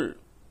these are,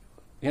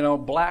 you know,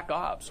 black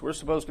ops. We're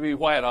supposed to be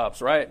white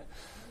ops, right?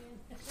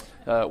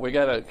 We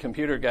got a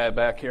computer guy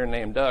back here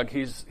named Doug.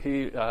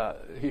 He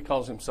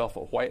calls himself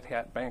a white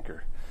hat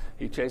banker.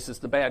 He chases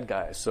the bad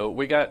guys. So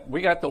we got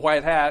the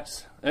white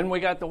hats, and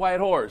we got the white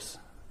horse.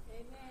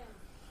 Amen.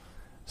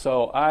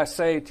 So I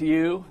say to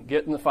you,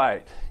 get in the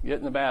fight, get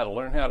in the battle,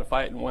 learn how to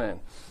fight and win.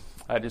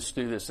 I just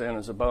threw this in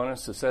as a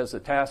bonus. It says the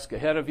task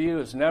ahead of you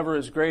is never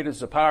as great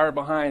as the power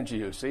behind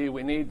you. See,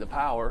 we need the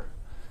power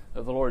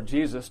of the Lord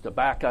Jesus to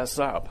back us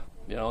up.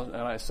 You know, and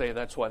I say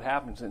that's what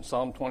happens in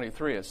Psalm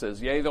 23. It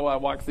says, yea, though I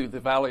walk through the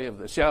valley of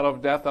the shadow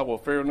of death, I will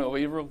fear no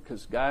evil,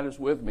 because God is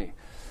with me.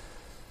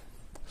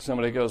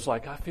 Somebody goes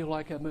like, I feel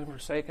like I've been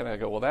forsaken. I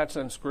go, well, that's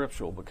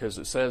unscriptural, because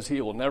it says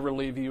he will never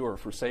leave you or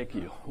forsake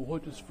you. Well,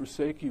 what does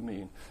forsake you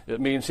mean? It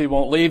means he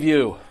won't leave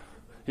you.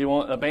 He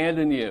won't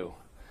abandon you.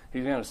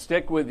 He's going to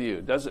stick with you.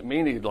 It doesn't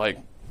mean he'd like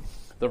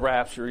the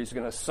rapture. He's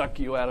going to suck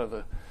you out of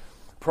the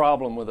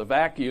problem with a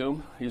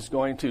vacuum. He's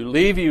going to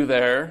leave you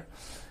there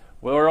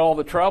where all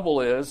the trouble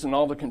is and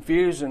all the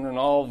confusion and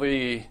all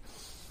the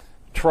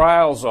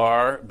trials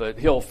are, but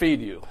he'll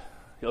feed you.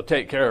 He'll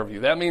take care of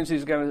you. That means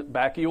he's going to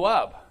back you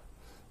up.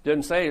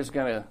 Didn't say he's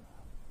going to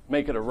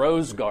make it a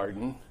rose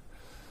garden.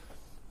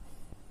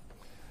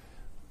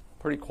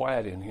 Pretty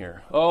quiet in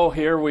here. Oh,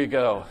 here we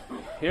go.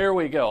 Here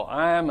we go.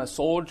 I am a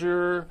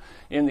soldier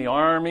in the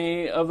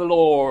army of the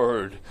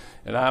Lord,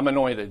 and I'm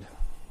anointed.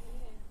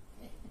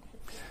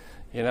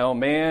 You know,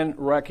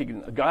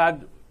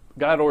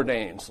 God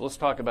ordains. Let's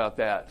talk about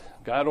that.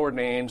 God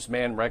ordains,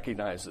 man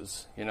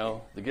recognizes. You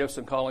know, the gifts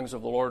and callings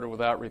of the Lord are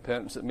without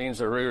repentance. It means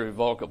they're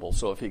irrevocable.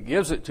 So if he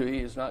gives it to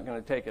you, he's not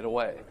going to take it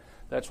away.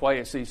 That's why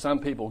you see some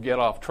people get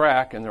off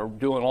track and they're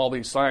doing all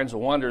these signs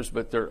and wonders,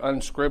 but they're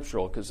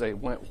unscriptural because they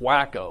went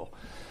wacko.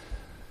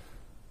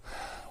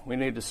 We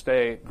need to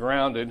stay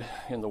grounded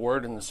in the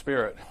Word and the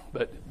Spirit.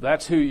 But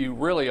that's who you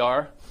really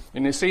are.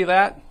 And you see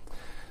that?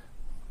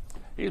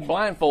 He's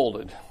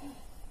blindfolded.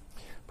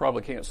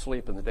 Probably can't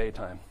sleep in the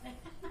daytime.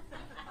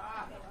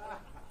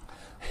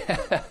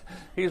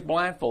 He's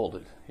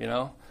blindfolded, you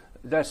know.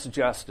 That's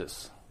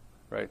justice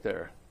right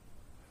there.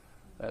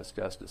 That's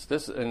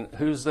justice. And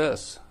who's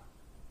this?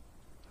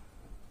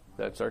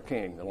 That's our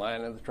King, the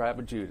Lion of the tribe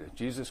of Judah,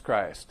 Jesus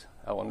Christ.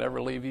 I will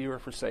never leave you or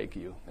forsake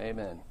you.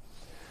 Amen.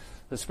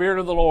 The Spirit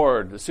of the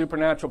Lord, the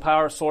supernatural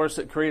power source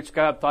that creates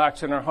God's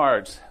thoughts in our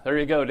hearts. There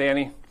you go,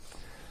 Danny.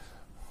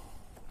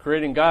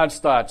 Creating God's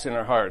thoughts in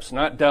our hearts,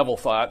 not devil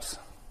thoughts.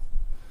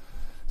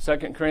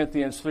 2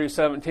 Corinthians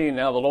 3:17,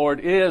 now the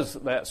Lord is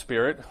that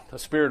Spirit, the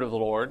Spirit of the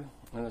Lord.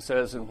 And it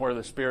says, and where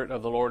the Spirit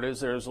of the Lord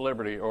is, there is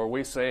liberty. Or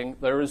we saying,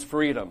 there is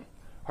freedom.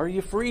 Are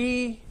you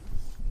free?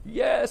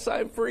 Yes,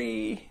 I'm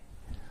free.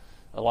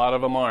 A lot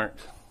of them aren't.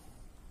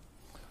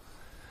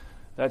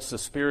 That's the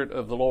Spirit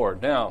of the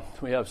Lord. Now,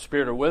 we have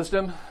Spirit of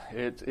wisdom.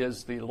 It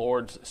is the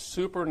Lord's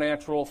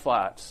supernatural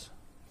thoughts.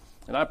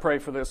 And I pray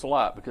for this a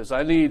lot because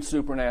I need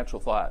supernatural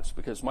thoughts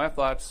because my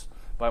thoughts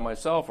by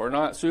myself are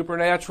not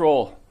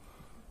supernatural.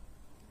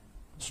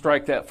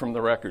 Strike that from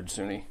the record,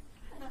 Suni.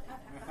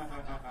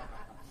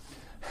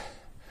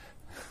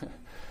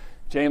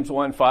 James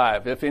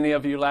 1:5, if any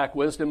of you lack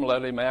wisdom,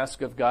 let him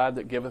ask of God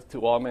that giveth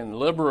to all men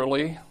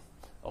liberally,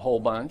 a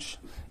whole bunch,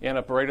 and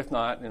upbraideth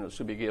not, and it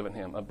shall be given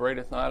him.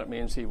 Upbraideth not, it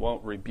means he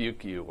won't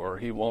rebuke you or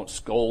he won't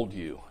scold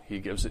you. He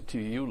gives it to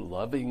you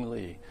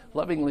lovingly.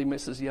 Lovingly,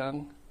 Mrs.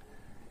 Young.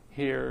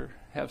 Here,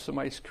 have some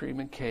ice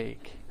cream and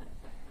cake.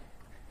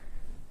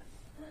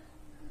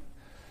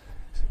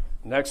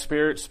 Next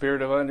spirit,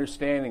 spirit of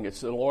understanding.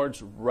 It's the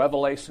Lord's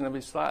revelation of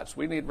his thoughts.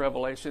 We need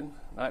revelation,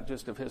 not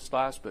just of his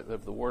thoughts, but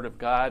of the Word of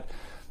God.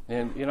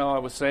 And, you know, I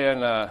was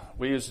saying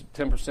we use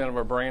 10% of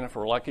our brain if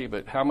we're lucky,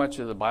 but how much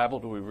of the Bible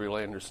do we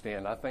really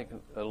understand? I think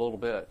a little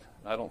bit.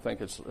 I don't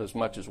think it's as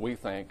much as we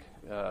think.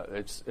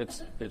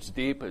 It's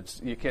deep.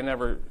 You can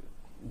never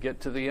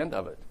get to the end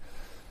of it.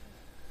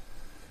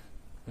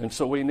 And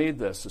so we need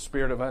this, the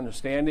spirit of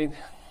understanding,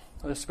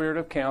 the spirit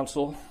of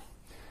counsel,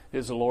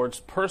 is the Lord's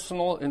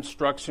personal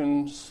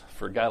instructions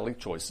for godly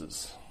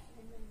choices.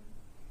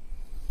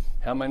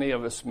 How many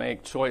of us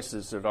make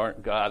choices that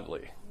aren't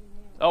godly?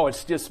 Oh,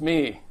 it's just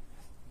me.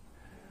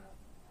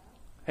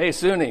 Hey,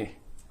 Suni,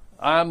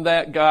 I'm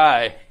that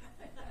guy.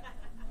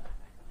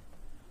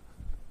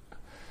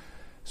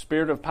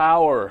 Spirit of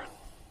power.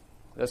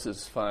 This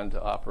is fun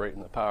to operate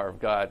in the power of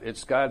God.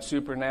 It's God's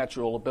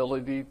supernatural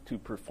ability to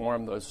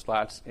perform those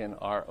thoughts in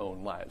our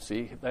own lives.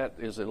 See, that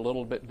is a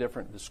little bit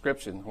different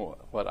description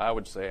what I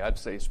would say. I'd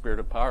say spirit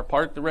of power.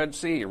 Part the Red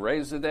Sea,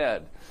 raise the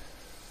dead.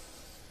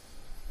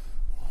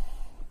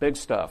 Big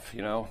stuff,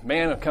 you know.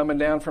 Manna coming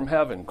down from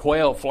heaven,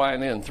 quail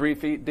flying in 3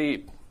 feet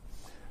deep.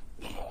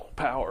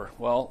 Power.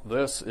 Well,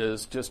 this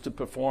is just to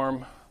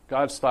perform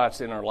God's thoughts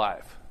in our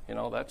life. You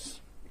know,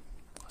 that's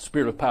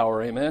spirit of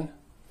power, amen?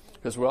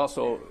 Because we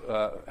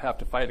also have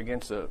to fight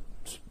against a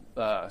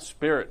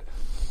spirit.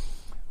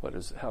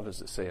 How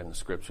does it say in the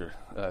scripture?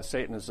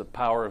 Satan is the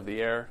power of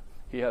the air.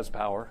 He has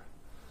power.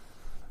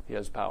 He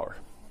has power.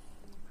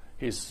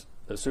 He's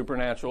a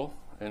supernatural,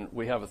 and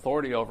we have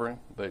authority over him,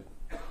 but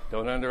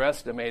don't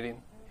underestimate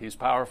him. He's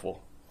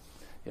powerful.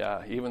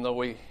 Yeah, even though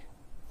we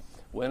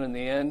win in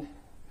the end,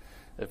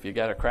 if you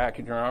got a crack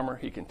in your armor,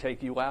 he can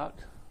take you out.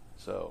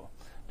 So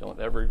don't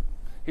ever...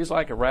 He's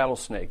like a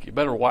rattlesnake. You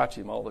better watch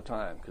him all the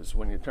time because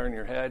when you turn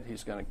your head,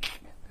 he's going to...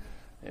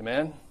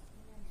 Amen?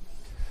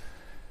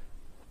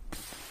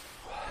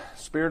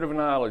 Spirit of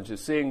knowledge is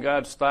seeing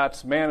God's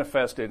thoughts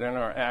manifested in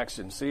our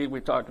actions. See,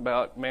 we talked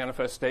about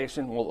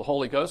manifestation. Well, the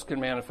Holy Ghost can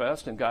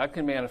manifest and God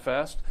can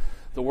manifest.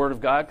 The Word of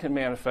God can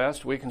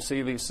manifest. We can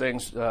see these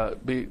things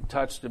be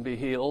touched and be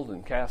healed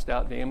and cast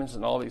out demons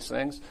and all these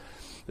things.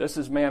 This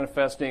is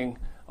manifesting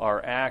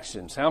our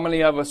actions. How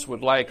many of us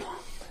would like,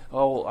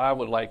 oh, I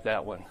would like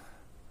that one.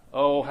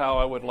 Oh, how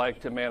I would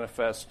like to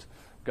manifest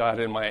God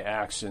in my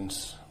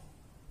actions.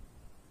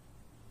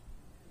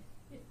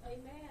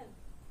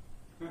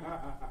 Amen.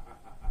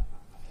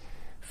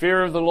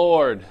 Fear of the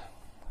Lord.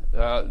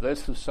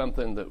 This is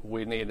something that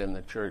we need in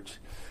the church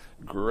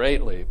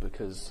greatly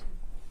because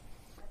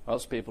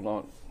most people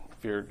don't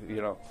fear, you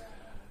know.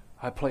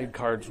 I played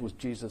cards with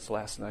Jesus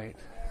last night.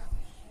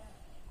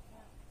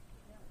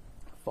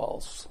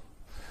 False.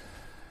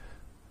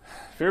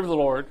 Fear of the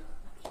Lord.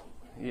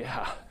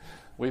 Yeah.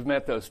 We've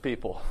met those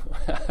people.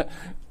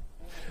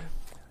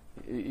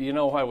 You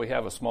know why we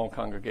have a small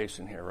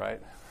congregation here, right?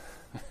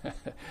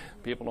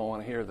 People don't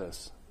want to hear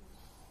this.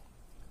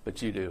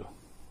 But you do.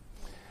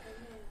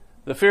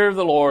 The fear of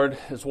the Lord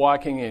is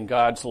walking in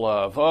God's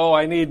love. Oh,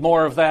 I need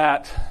more of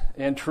that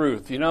in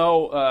truth. You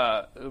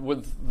know,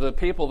 with the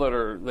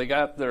people they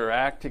got their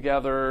act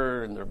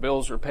together and their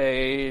bills are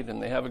paid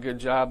and they have a good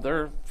job,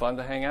 they're fun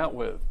to hang out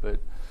with. But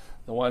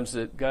the ones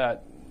that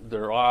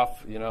they're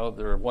off, you know,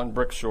 they're one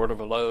brick short of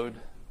a load.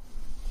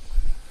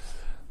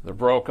 They're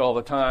broke all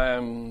the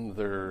time.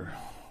 They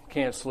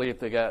can't sleep.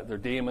 They got their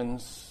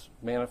demons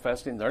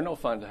manifesting. They're no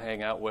fun to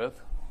hang out with.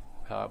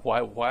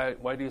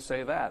 Why do you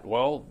say that?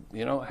 Well,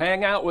 you know,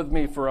 hang out with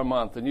me for a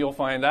month and you'll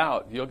find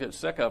out. You'll get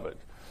sick of it,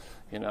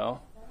 you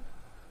know.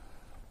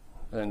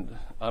 And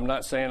I'm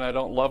not saying I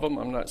don't love them.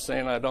 I'm not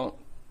saying I don't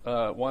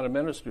want to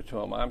minister to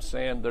them. I'm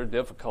saying they're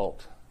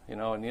difficult, you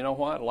know. And you know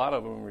what? A lot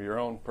of them are your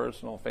own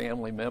personal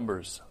family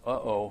members.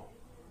 Uh-oh.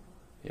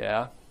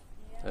 Yeah,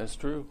 that's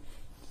true.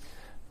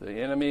 The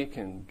enemy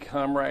can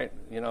come right,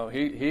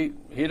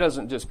 he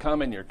doesn't just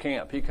come in your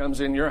camp. He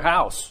comes in your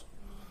house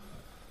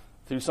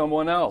through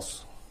someone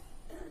else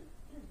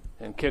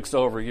and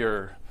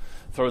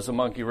throws a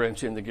monkey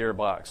wrench in the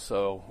gearbox.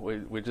 So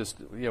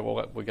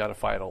we got to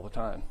fight all the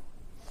time.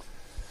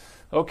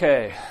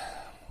 Okay,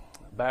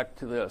 back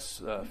to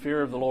this.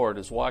 Fear of the Lord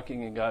is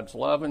walking in God's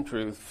love and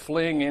truth,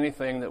 fleeing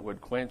anything that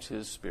would quench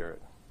his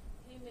spirit.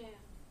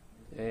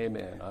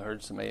 Amen. I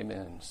heard some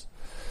amens.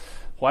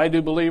 Why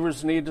do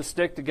believers need to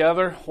stick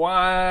together?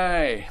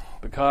 Why?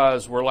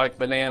 Because we're like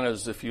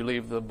bananas. If you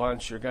leave the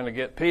bunch, you're going to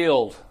get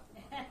peeled.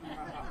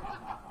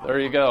 There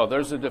you go.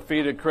 There's a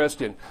defeated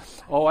Christian.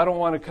 Oh, I don't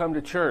want to come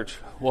to church.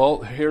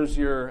 Well, here's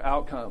your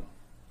outcome.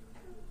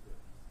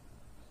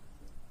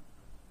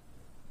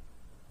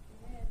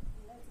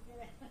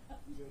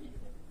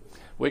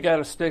 We got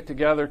to stick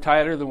together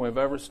tighter than we've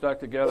ever stuck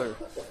together.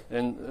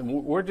 And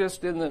we're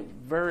just in the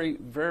very,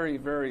 very,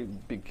 very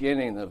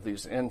beginning of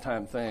these end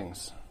time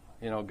things.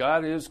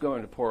 God is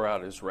going to pour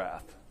out his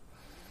wrath.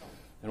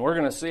 And we're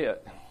going to see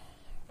it.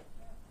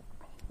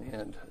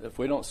 And if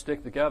we don't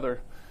stick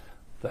together,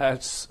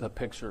 that's a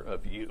picture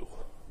of you.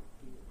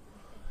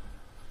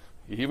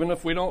 Even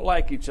if we don't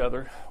like each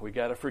other, we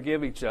got to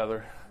forgive each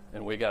other.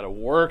 And we got to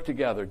work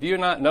together. Do you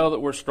not know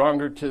that we're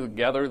stronger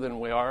together than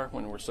we are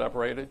when we're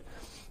separated?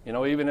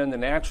 Even in the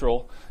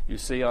natural, you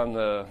see on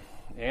the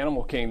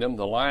animal kingdom,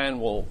 the lion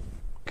will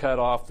cut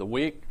off the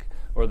weak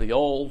or the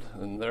old,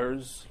 and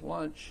there's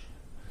lunch.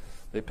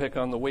 They pick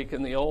on the weak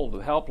and the old, the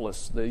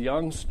helpless, the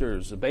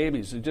youngsters, the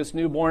babies, just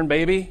newborn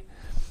baby.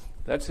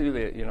 That's who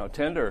they,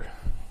 tender,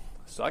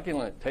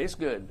 succulent, tastes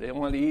good. They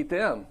want to eat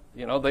them.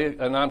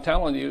 And I'm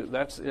telling you,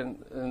 that's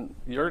in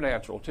your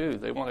natural too.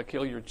 They want to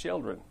kill your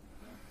children.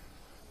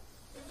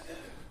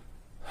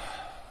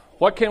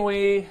 What can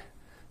we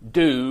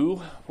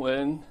do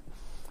when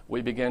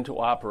we begin to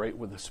operate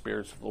with the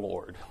spirits of the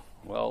Lord?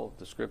 Well,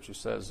 the scripture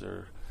says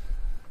there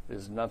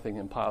is nothing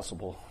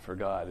impossible for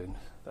God, and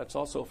that's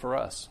also for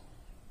us.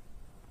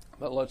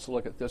 But let's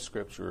look at this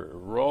scripture,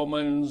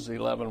 Romans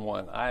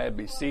 11:1. I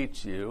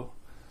beseech you,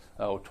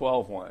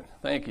 12:1.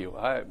 Thank you.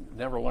 I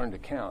never learned to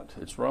count.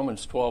 It's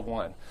Romans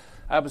 12:1.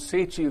 I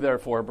beseech you,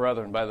 therefore,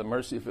 brethren, by the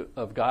mercy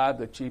of God,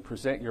 that ye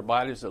present your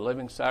bodies a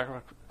living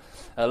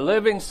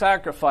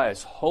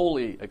sacrifice,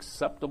 holy,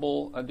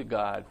 acceptable unto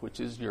God, which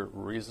is your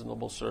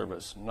reasonable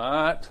service.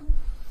 Not,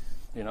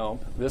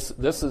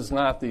 this is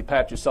not the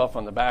pat yourself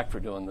on the back for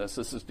doing this.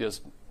 This is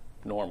just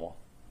normal.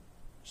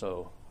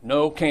 So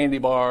no candy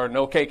bar,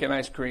 no cake and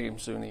ice cream,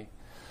 Suni.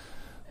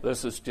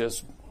 This is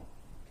just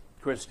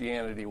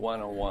Christianity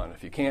 101.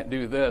 If you can't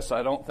do this,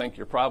 I don't think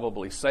you're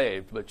probably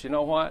saved. But you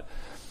know what?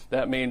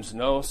 That means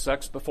no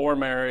sex before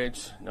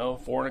marriage, no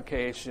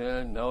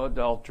fornication, no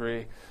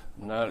adultery,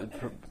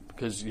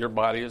 because your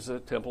body is a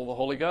temple of the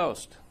Holy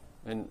Ghost.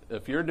 And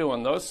if you're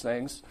doing those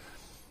things,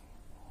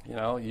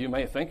 you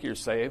may think you're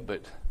saved,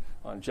 but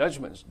on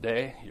Judgment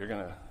Day, you're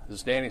going to,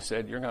 as Danny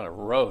said, you're going to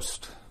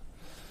roast.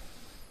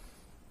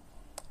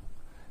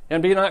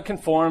 And be not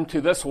conformed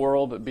to this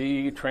world, but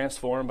be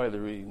transformed by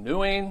the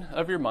renewing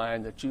of your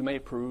mind, that you may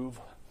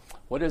prove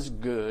what is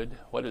good,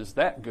 what is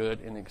that good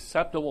and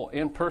acceptable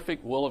and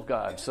perfect will of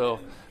God. So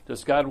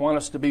does God want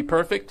us to be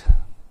perfect?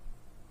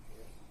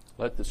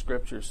 Let the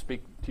scripture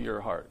speak to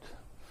your heart.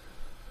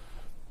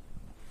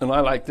 And I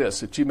like this,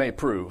 that you may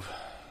prove.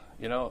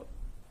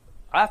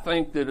 I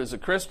think that as a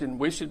Christian,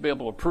 we should be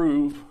able to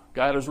prove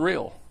God is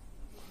real.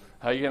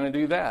 How are you going to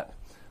do that?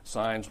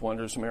 Signs,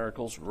 wonders,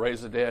 miracles,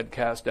 raise the dead,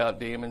 cast out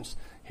demons,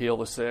 heal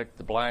the sick,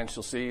 the blind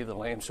shall see, the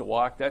lame shall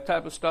walk, that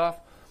type of stuff.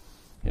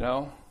 You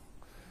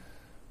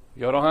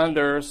go to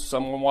Honduras,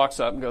 someone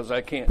walks up and goes,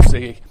 I can't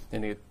see,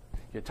 and you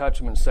touch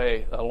them and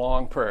say a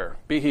long prayer,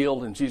 be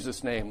healed in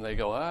Jesus' name. And they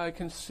go, I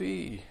can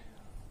see.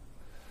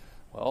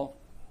 Well,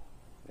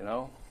 you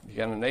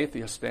got an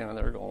atheist standing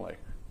there going like,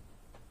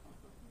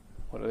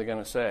 what are they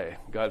going to say?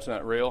 God's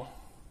not real?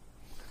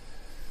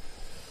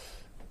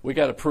 We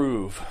got to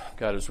prove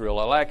God is real.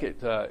 I like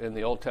it in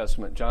the Old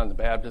Testament. John the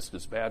Baptist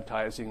is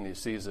baptizing, and he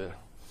sees the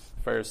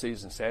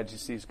Pharisees and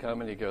Sadducees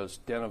coming. He goes,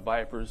 den of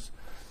vipers,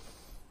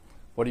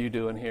 what are you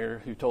doing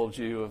here? Who told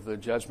you of the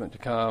judgment to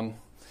come?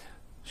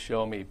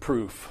 Show me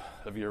proof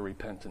of your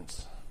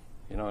repentance.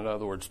 In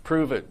other words,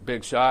 prove it,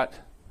 big shot.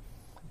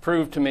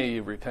 Prove to me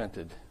you've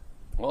repented.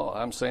 Well,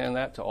 I'm saying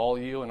that to all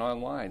you and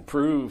online.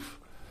 Prove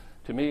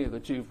to me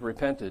that you've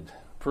repented.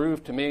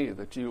 Prove to me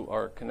that you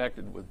are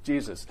connected with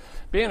Jesus.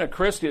 Being a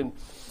Christian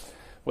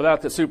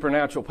without the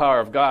supernatural power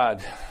of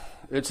God,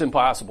 it's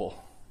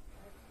impossible.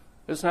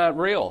 It's not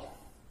real.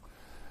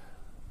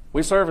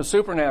 We serve a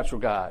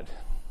supernatural God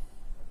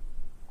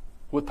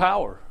with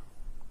power,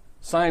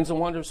 signs and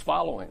wonders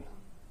following.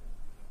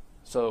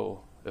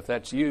 So if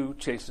that's you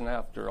chasing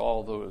after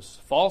all those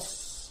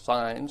false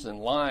signs and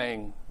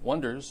lying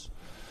wonders,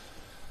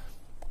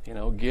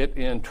 get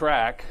in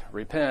track,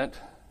 repent,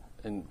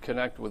 and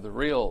connect with the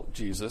real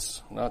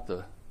Jesus, not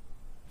the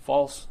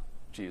false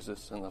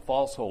Jesus and the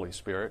false Holy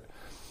Spirit,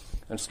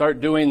 and start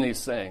doing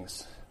these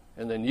things.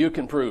 And then you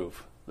can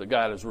prove that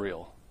God is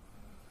real.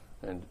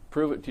 And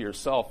prove it to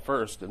yourself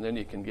first, and then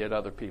you can get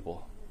other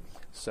people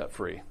set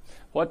free.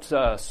 What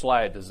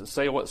slide? Does it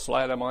say what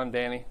slide I'm on,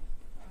 Danny?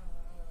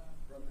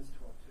 Romans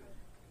 12:2.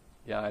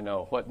 Yeah, I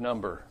know. What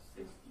number?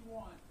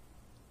 61.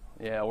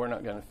 Yeah, we're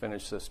not going to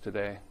finish this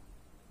today.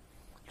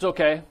 It's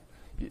okay.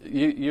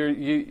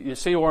 You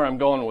see where I'm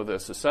going with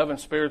this. The seven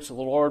spirits of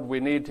the Lord, we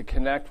need to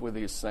connect with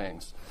these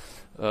things.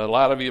 A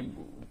lot of you,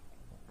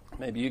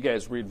 maybe you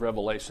guys read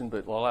Revelation,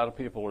 but a lot of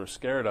people are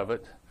scared of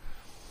it.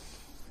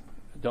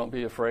 Don't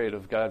be afraid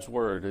of God's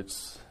Word.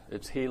 It's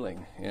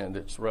healing and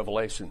it's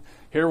revelation.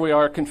 Here we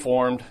are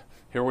conformed.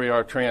 Here we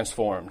are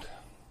transformed.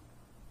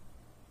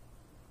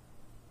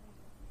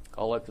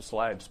 I'll let the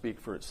slide speak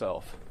for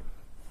itself.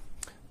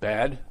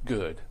 Bad,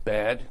 good,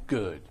 bad,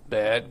 good,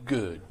 bad,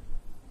 good.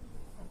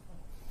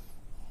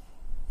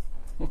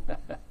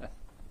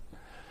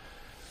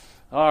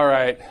 All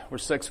right, we're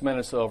 6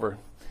 minutes over.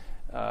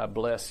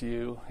 Bless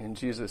you in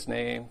Jesus'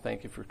 name.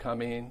 Thank you for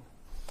coming.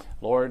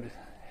 Lord,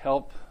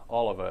 help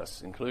all of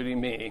us, including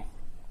me,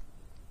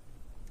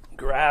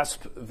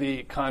 grasp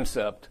the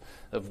concept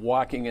of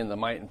walking in the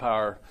might and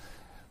power,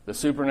 the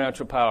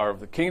supernatural power of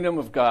the kingdom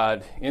of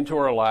God into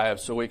our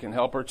lives so we can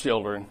help our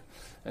children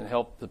and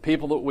help the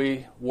people that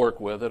we work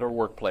with at our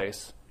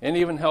workplace, and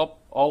even help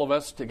all of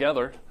us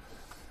together,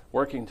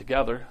 working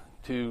together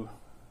to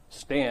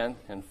stand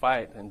and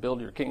fight and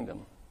build your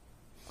kingdom.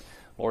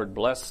 Lord,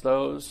 bless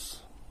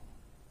those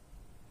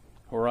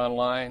who are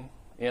online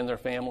and their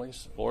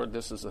families. Lord,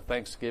 this is a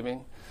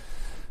Thanksgiving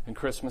and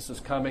Christmas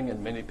is coming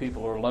and many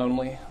people are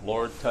lonely.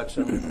 Lord, touch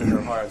them in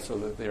their hearts so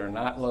that they are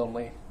not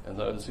lonely. And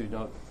those who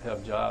don't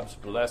have jobs,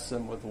 bless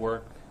them with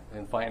work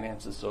and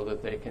finances so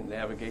that they can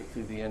navigate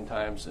through the end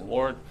times. And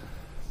Lord,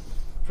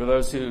 for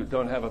those who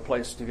don't have a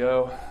place to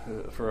go,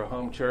 for a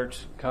home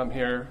church, come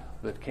here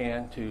that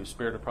can to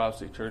Spirit of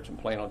Prophecy Church in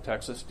Plano,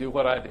 Texas. Do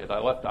what I did. I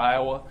left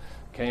Iowa,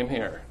 came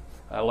here.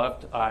 I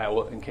left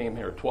Iowa and came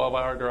here.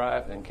 12-hour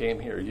drive and came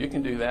here. You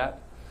can do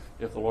that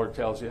if the Lord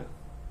tells you.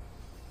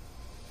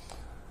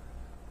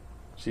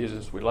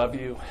 Jesus, we love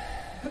you.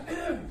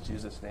 In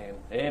Jesus' name,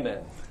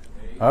 amen.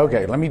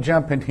 Okay, let me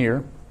jump in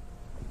here.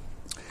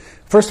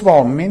 First of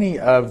all, many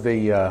of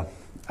the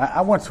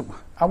I once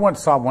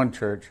saw one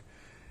church,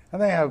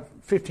 and they have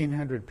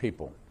 1,500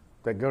 people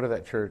that go to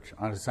that church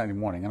on a Sunday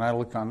morning. And I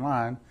looked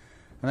online,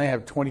 and they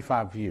have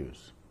 25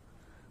 views.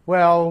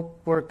 Well,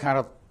 we're kind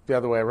of the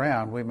other way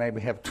around. We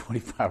maybe have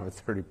 25 or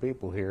 30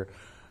 people here,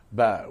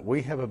 but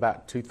we have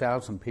about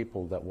 2,000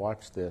 people that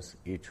watch this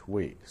each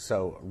week.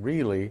 So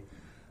really,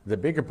 the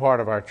bigger part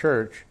of our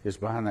church is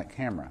behind that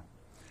camera.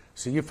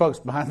 So you folks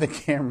behind the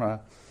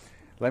camera,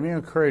 let me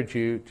encourage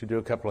you to do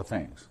a couple of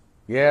things.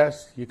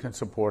 Yes, you can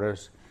support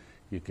us.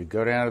 You could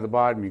go down to the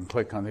bottom, you can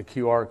click on the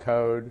QR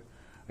code.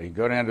 You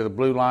go down to the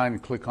blue line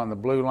and click on the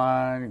blue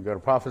line. You go to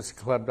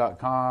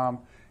prophecyclub.com.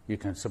 You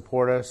can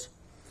support us.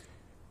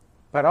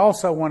 But I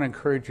also want to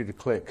encourage you to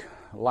click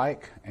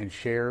like and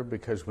share,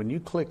 because when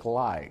you click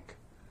like,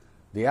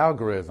 the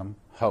algorithm,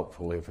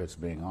 hopefully if it's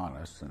being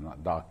honest and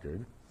not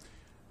doctored,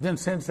 then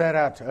sends that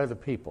out to other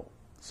people.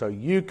 So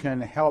you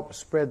can help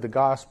spread the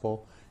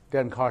gospel. It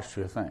doesn't cost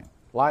you a thing.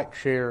 Like,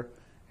 share,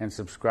 and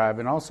subscribe.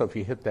 And also if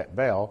you hit that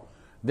bell,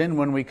 then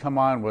when we come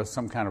on with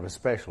some kind of a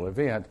special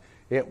event,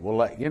 it will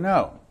let you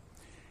know.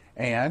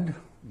 And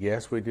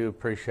yes, we do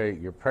appreciate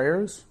your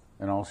prayers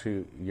and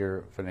also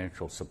your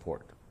financial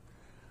support.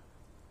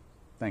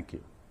 Thank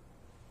you.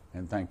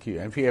 And thank you.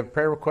 And if you have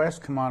prayer requests,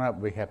 come on up.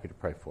 We'll be happy to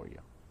pray for you.